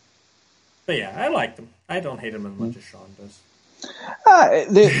 But yeah, I like them. I don't hate them as much as Sean does.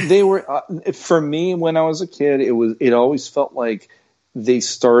 They were for me when I was a kid. It always felt like they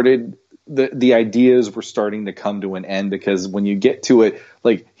started the ideas were starting to come to an end because when you get to it,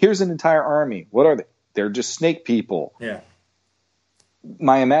 like here's an entire army. What are they? They're just snake people. Yeah.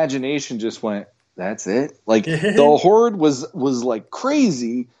 My imagination just went, that's it? Like, the horde was like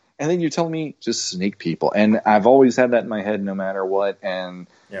crazy, and then you're telling me just snake people. And I've always had that in my head no matter what. And,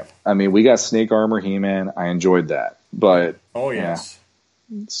 I mean, we got snake armor He-Man. I enjoyed that. But, oh, yes.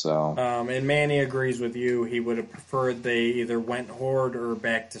 Yeah. So. And Manny agrees with you. He would have preferred they either went horde or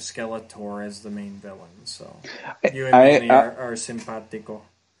back to Skeletor as the main villain. So, you and Manny are simpatico.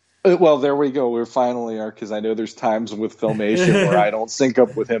 Well, there we go. We finally are, because I know there's times with Filmation where I don't sync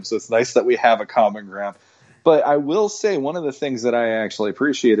up with him, so it's nice that we have a common ground. But I will say one of the things that I actually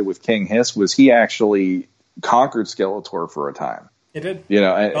appreciated with King Hiss was he actually conquered Skeletor for a time. He did.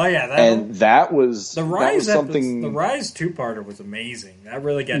 That was the Rise. That was something. The Rise 2-parter was amazing. That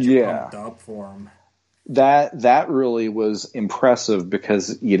really got you pumped up for him. That really was impressive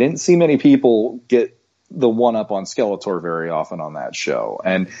because you didn't see many people get the one up on Skeletor very often on that show.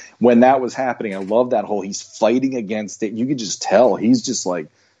 And when that was happening, I love that whole he's fighting against it. You could just tell he's just like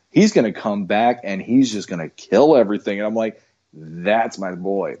he's going to come back and he's just going to kill everything. And I'm like, that's my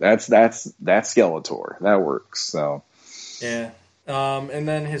boy. That's Skeletor. That works. So yeah. And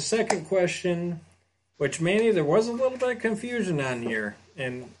then his second question, which Manny, there was a little bit of confusion on here,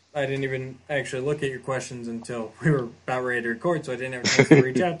 and I didn't even actually look at your questions until we were about ready to record, so I didn't have a chance to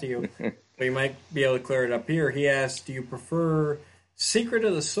reach out to you. But you might be able to clear it up here. He asked, do you prefer Secret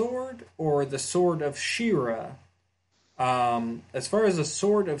of the Sword or the Sword of She-Ra? As far as the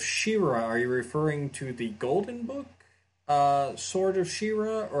Sword of She-Ra, are you referring to the Golden Book Sword of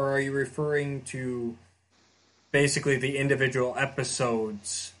She-Ra, or are you referring to basically the individual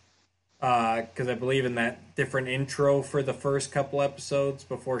episodes? Because I believe in that different intro for the first couple episodes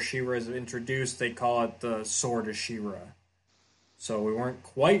before She-Ra is introduced, they call it the Sword of She-Ra. So we weren't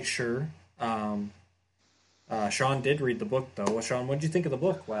quite sure. Sean did read the book, though. Well, Sean, what did you think of the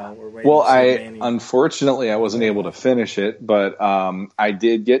book? Wow, we're waiting. Well, unfortunately I wasn't able to finish it, but I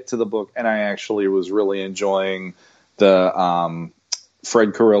did get to the book, and I actually was really enjoying the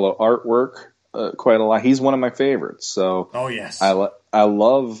Fred Carrillo artwork quite a lot. He's one of my favorites. So, oh yes, I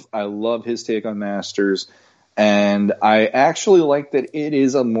love his take on Masters, and I actually like that it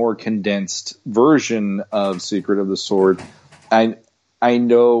is a more condensed version of Secret of the Sword. I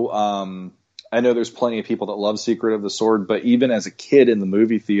know there's plenty of people that love Secret of the Sword, but even as a kid in the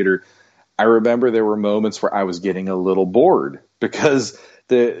movie theater, I remember there were moments where I was getting a little bored because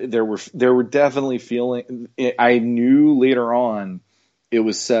there were definitely feeling. I knew later on it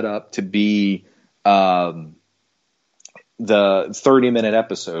was set up to be the 30-minute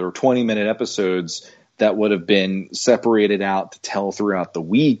episode or 20-minute episodes that would have been separated out to tell throughout the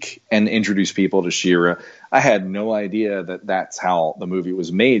week and introduce people to She-Ra. I had no idea that that's how the movie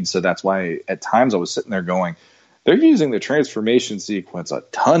was made, so that's why at times I was sitting there going, they're using the transformation sequence a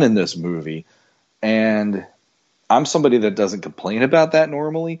ton in this movie, and I'm somebody that doesn't complain about that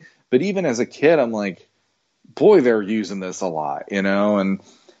normally, but even as a kid, I'm like, boy, they're using this a lot, and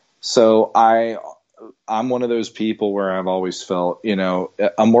so I'm one of those people where I've always felt,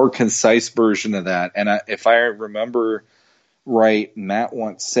 a more concise version of that. And if I remember right, Matt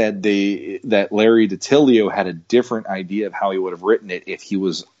once said that Larry DiTillio had a different idea of how he would have written it if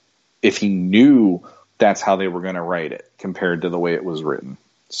he knew that's how they were going to write it compared to the way it was written.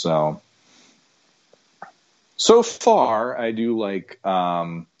 So far, I do like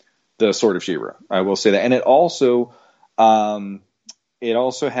the Sword of She-Ra. I will say that. And it also, it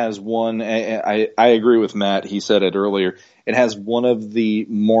also has one. I agree with Matt. He said it earlier. It has one of the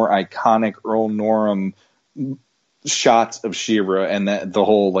more iconic Earl Norem shots of She-Ra, and that the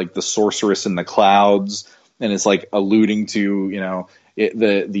whole like the sorceress in the clouds, and it's like alluding to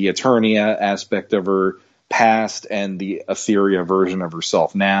the Eternia aspect of her past and the Etheria version of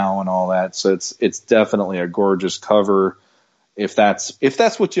herself now and all that. So it's definitely a gorgeous cover if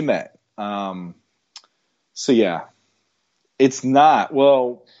that's what you meant. So yeah, it's not.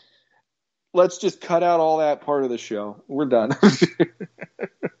 Well, let's just cut out all that part of the show. We're done.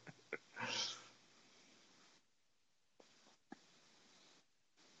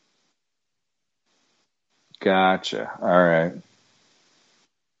 Gotcha. All right.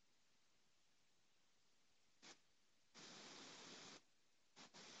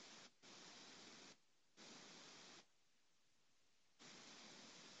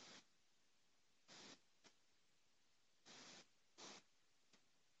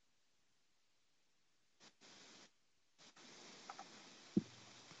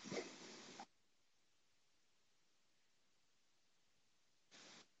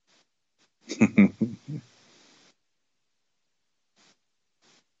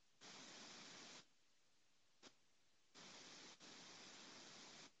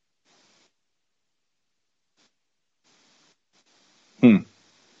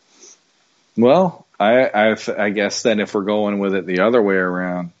 Well, I guess then if we're going with it the other way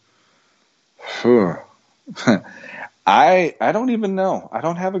around, I don't even know. I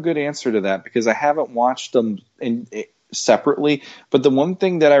don't have a good answer to that because I haven't watched them separately. But the one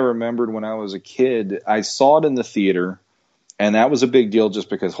thing that I remembered when I was a kid, I saw it in the theater, and that was a big deal just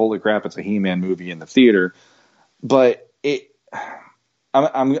because holy crap, it's a He-Man movie in the theater. But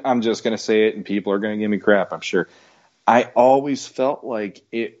I'm just gonna say it, and people are gonna give me crap, I'm sure. I always felt like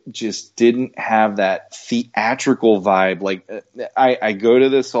it just didn't have that theatrical vibe. Like I go to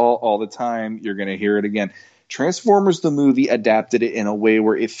this all the time. You're going to hear it again. Transformers the movie adapted it in a way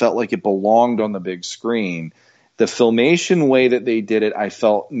where it felt like it belonged on the big screen. The Filmation way that they did it, I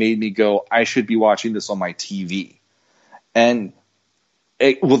felt made me go, I should be watching this on my TV. And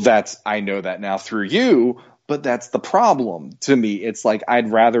I know that now through you. But that's the problem to me. It's like I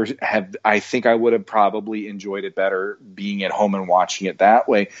think I would have probably enjoyed it better being at home and watching it that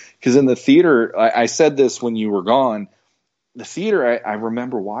way. Because in the theater, I said this when you were gone, the theater, I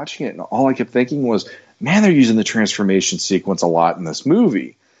remember watching it and all I kept thinking was, man, they're using the transformation sequence a lot in this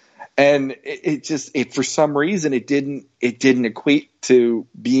movie. And it for some reason, it didn't equate to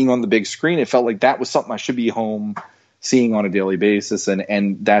being on the big screen. It felt like that was something I should be home seeing on a daily basis.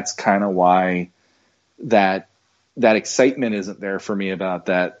 And that's kind of why that excitement isn't there for me about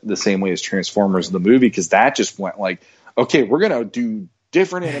that the same way as Transformers the movie, because that just went like, okay, we're gonna do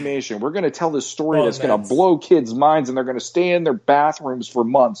different animation, we're gonna tell this story that's gonna blow kids' minds, and they're gonna stay in their bathrooms for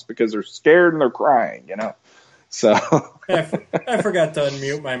months because they're scared and they're crying, So I forgot to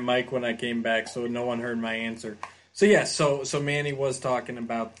unmute my mic when I came back, so no one heard my answer. So yes, so Manny was talking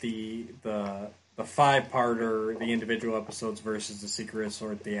about the 5-parter, the individual episodes versus the Secret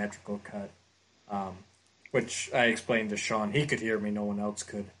Sword theatrical cut. Which I explained to Sean. He could hear me, no one else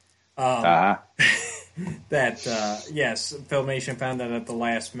could. That, yes, Filmation found out at the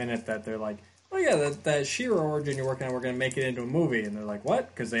last minute that they're like, oh yeah, that She-Ra origin you're working on, we're going to make it into a movie. And they're like,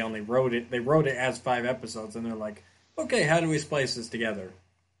 what? Because they wrote it as 5 episodes. And they're like, okay, how do we splice this together?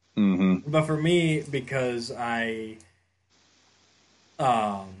 Mm-hmm. But for me, because I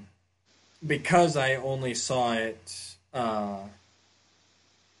only saw it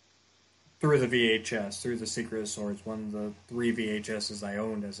through the VHS, through the Secret of Swords, one of the 3 VHSs I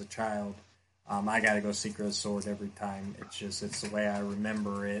owned as a child. I got to go Secret of Sword every time. It's the way I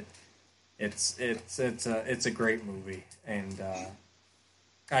remember it. It's a great movie, and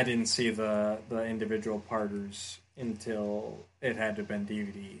I didn't see the individual parters until it had to have been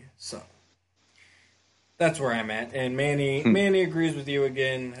DVD. So that's where I'm at. And Manny agrees with you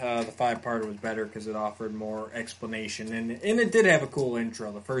again. The 5-parter was better because it offered more explanation, and it did have a cool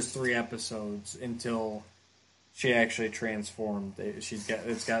intro. The first 3 episodes until she actually transformed.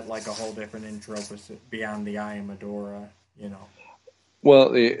 It's got like a whole different intro beyond the I Am Adora,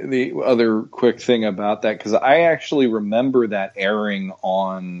 Well, the other quick thing about that, because I actually remember that airing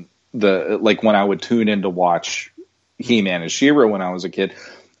on when I would tune in to watch He-Man and She-Ra when I was a kid.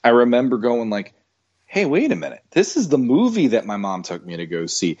 I remember going like, hey, wait a minute. This is the movie that my mom took me to go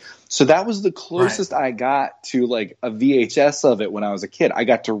see. So that was the closest I got to like a VHS of it when I was a kid. I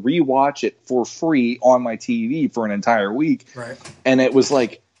got to rewatch it for free on my TV for an entire week. Right. And it was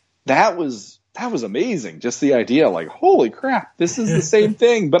like, that was that was amazing. Just the idea, like, holy crap, this is the same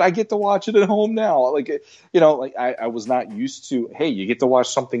thing, but I get to watch it at home now. Like, like I was not used to, hey, you get to watch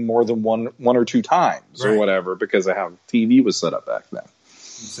something more than one or two times or whatever because of how TV was set up back then.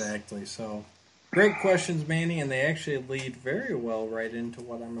 Exactly. So, great questions, Manny, and they actually lead very well right into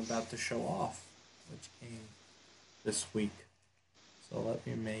what I'm about to show off, which came this week. So let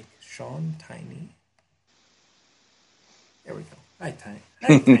me make Sean tiny. There we go. Hi, Tiny.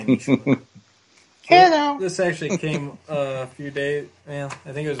 Hi, Tiny Sean. Hello. This actually came a few days. Well,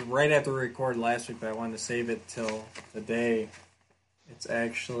 I think it was right after we recorded last week, but I wanted to save it till today. It's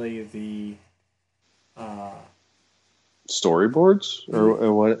actually the storyboards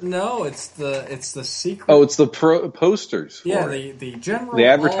or what? No, it's the secret. Oh, it's the posters. Yeah, the general the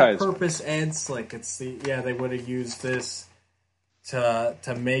all-purpose ad slick. It's they would have used this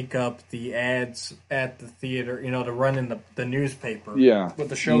to make up the ads at the theater, to run in the newspaper. Yeah. With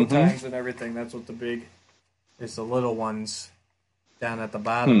the show times and everything. That's what it's the little ones down at the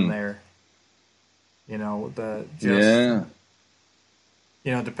bottom there.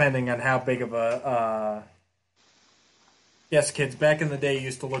 Depending on how big of a yes, kids back in the day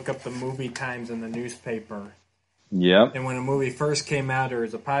used to look up the movie times in the newspaper. Yep. And when a movie first came out or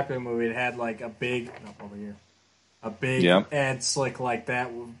was a popular movie, it had like a big ad slick like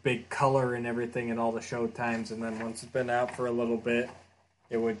that with big color and everything and all the show times. And then once it's been out for a little bit,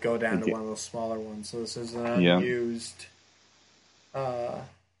 it would go down to one of those smaller ones. So this is an unused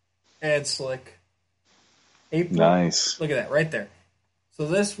ad slick. April. Nice. Look at that right there. So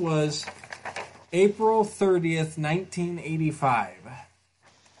this was April 30th, 1985.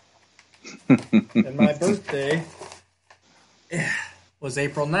 And my birthday was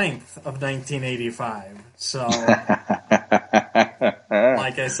April 9th of 1985. So,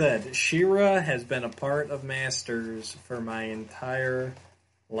 like I said, She-Ra has been a part of Masters for my entire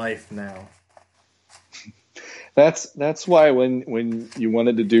life now. That's why when you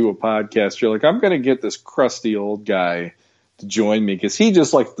wanted to do a podcast, you're like, I'm going to get this crusty old guy to join me because he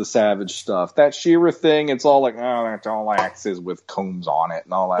just likes the savage stuff. That She-Ra thing, it's all like, oh, that's all axes with combs on it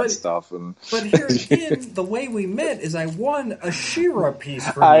and all that stuff. But here again, the way we met is I won a She-Ra piece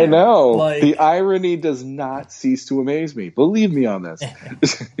from I you. know. The irony does not cease to amaze me. Believe me on this.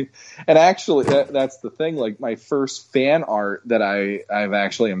 And actually, that's the thing. Like my first fan art that I've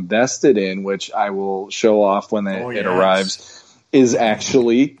actually invested in, which I will show off when it arrives, is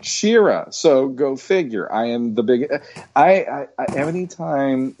actually She-Ra. So go figure. I am the big. I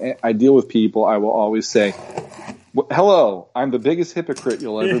anytime I deal with people, I will always say, "Hello, I'm the biggest hypocrite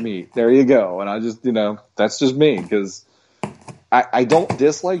you'll ever meet." There you go. And I just, that's just me because I don't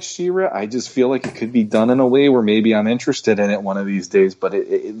dislike She-Ra. I just feel like it could be done in a way where maybe I'm interested in it one of these days. But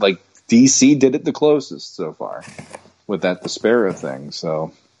it like DC did it the closest so far with that Despera thing.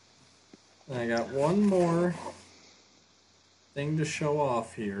 So I got one more thing to show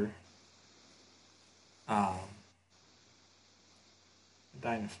off here.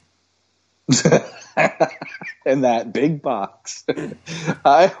 Dinosaur. In that big box.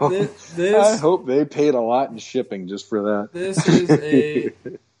 I hope they paid a lot in shipping just for that. This is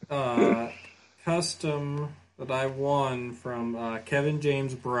a custom that I won from Kevin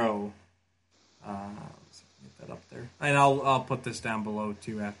James Bro. Let's get that up there. And I'll put this down below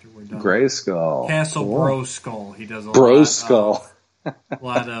too after we're done. Grayskull. Castle cool. Bro Skull. He does a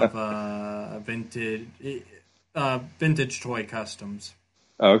lot of vintage toy customs.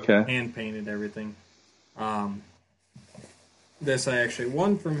 Okay. Hand painted everything. This I actually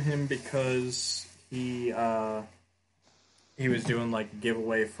won from him because he was doing like a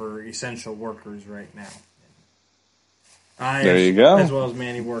giveaway for essential workers right now. There you go. As well as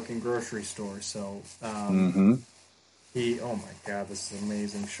Manny work in grocery stores. So oh my god, this is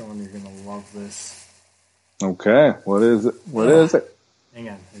amazing. Sean, you're gonna love this. Okay, what is it? What is it? Hang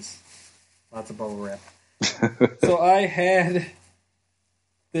on, there's lots of bubble wrap. So I had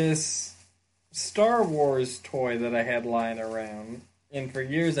this Star Wars toy that I had lying around, and for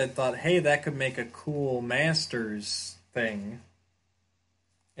years I thought, hey, that could make a cool Masters thing.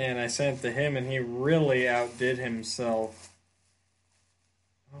 And I sent it to him, and he really outdid himself.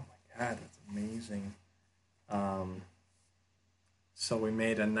 Oh my god, that's amazing. So we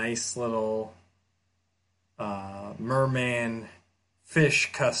made a nice little merman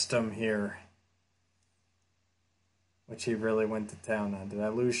fish custom here, which he really went to town on. Did I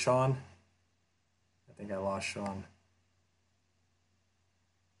lose Sean? I think I lost Sean.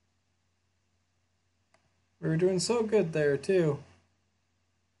 We were doing so good there, too.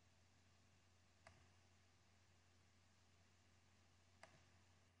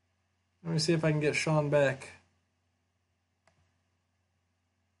 Let me see if I can get Sean back.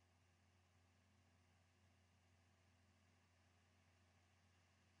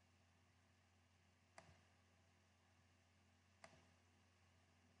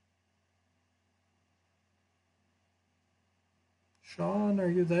 Sean, are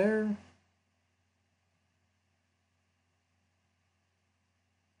you there?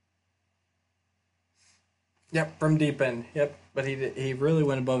 Yep, from Deep End. Yep, but he really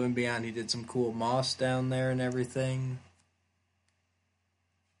went above and beyond. He did some cool moss down there and everything.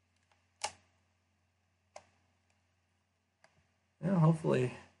 Yeah,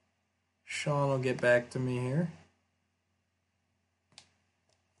 hopefully Sean will get back to me here.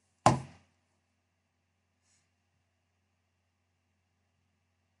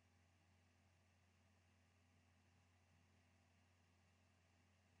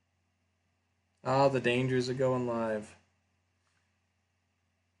 Ah, the dangers of going live.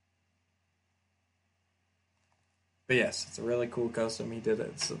 But yes, it's a really cool custom. He did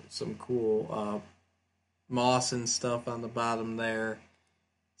it. Some cool moss and stuff on the bottom there.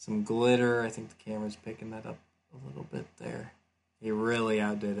 Some glitter. I think the camera's picking that up a little bit there. He really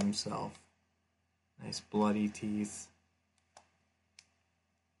outdid himself. Nice bloody teeth.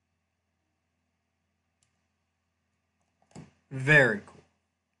 Very cool.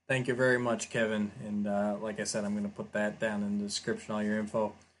 Thank you very much, Kevin. And like I said, I'm going to put that down in the description, all your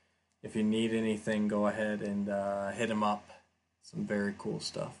info. If you need anything, go ahead and hit him up. Some very cool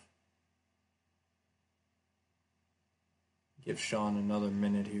stuff. Give Sean another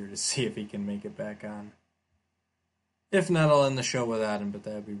minute here to see if he can make it back on. If not, I'll end the show without him, but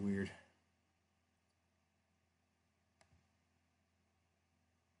that'd be weird.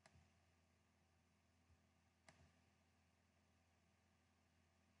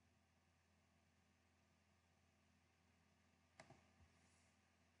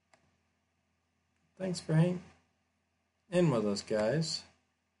 Thanks for hanging in with us, guys.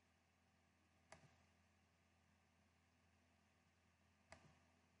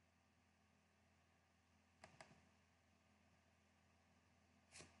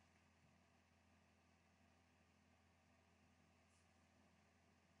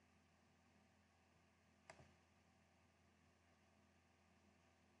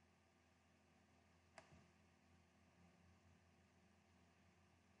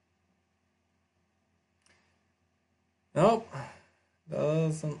 Nope.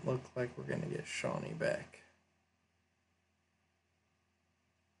 Doesn't look like we're going to get Shawnee back.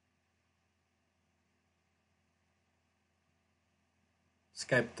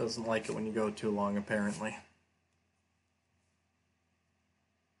 Skype doesn't like it when you go too long, apparently.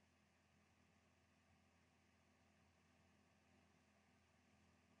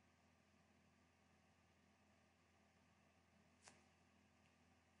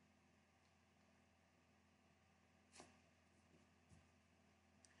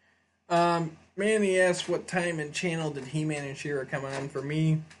 Manny asked what time and channel did He-Man and She-Ra come on for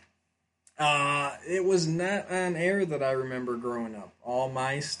me. It was not on air that I remember growing up. All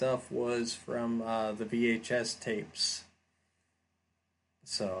my stuff was from the VHS tapes.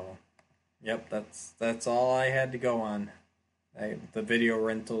 So, yep, that's all I had to go on. The video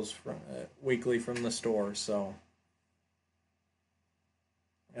rentals from weekly from the store. So,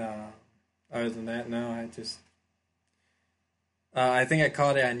 other than that, no, I think I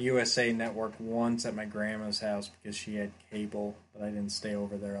caught it on USA Network once at my grandma's house because she had cable, but I didn't stay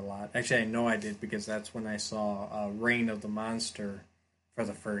over there a lot. Actually, I know I did because that's when I saw Reign of the Monster for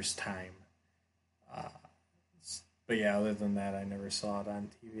the first time. But yeah, other than that, I never saw it on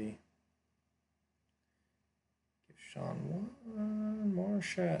TV. Give Sean one more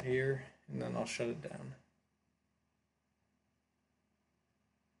shot here, and then I'll shut it down.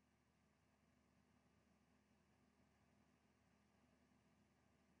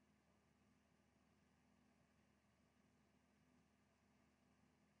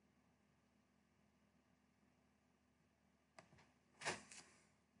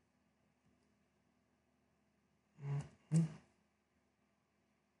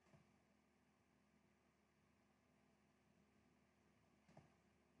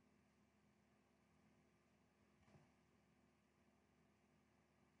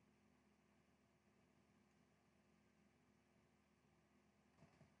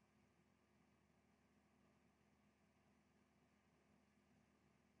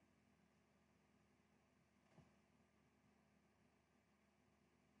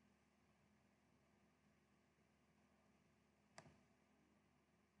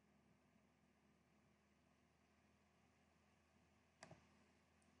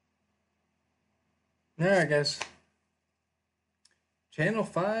 Alright, guys. Channel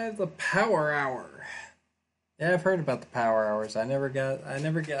 5, the Power Hour. Yeah, I've heard about the Power Hours. I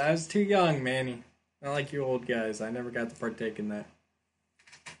was too young, Manny. Not like you old guys. I never got to partake in that.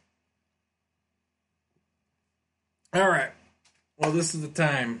 Alright. Well, this is the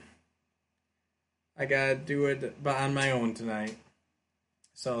time. I gotta do it on my own tonight.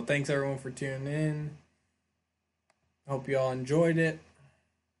 So thanks everyone for tuning in. Hope you all enjoyed it.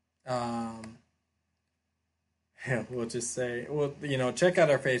 We'll just say, check out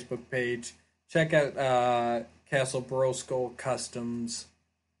our Facebook page. Check out Castle Broskull Customs.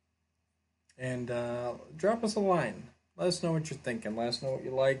 And drop us a line. Let us know what you're thinking. Let us know what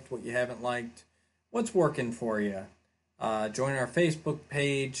you liked, what you haven't liked, what's working for you. Join our Facebook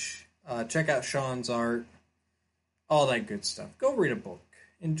page. Check out Sean's art. All that good stuff. Go read a book.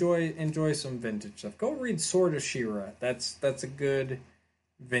 Enjoy some vintage stuff. Go read Sword of She-Ra. That's a good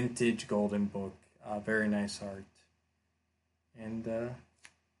vintage golden book. Very nice art. And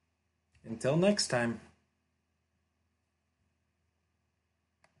until next time.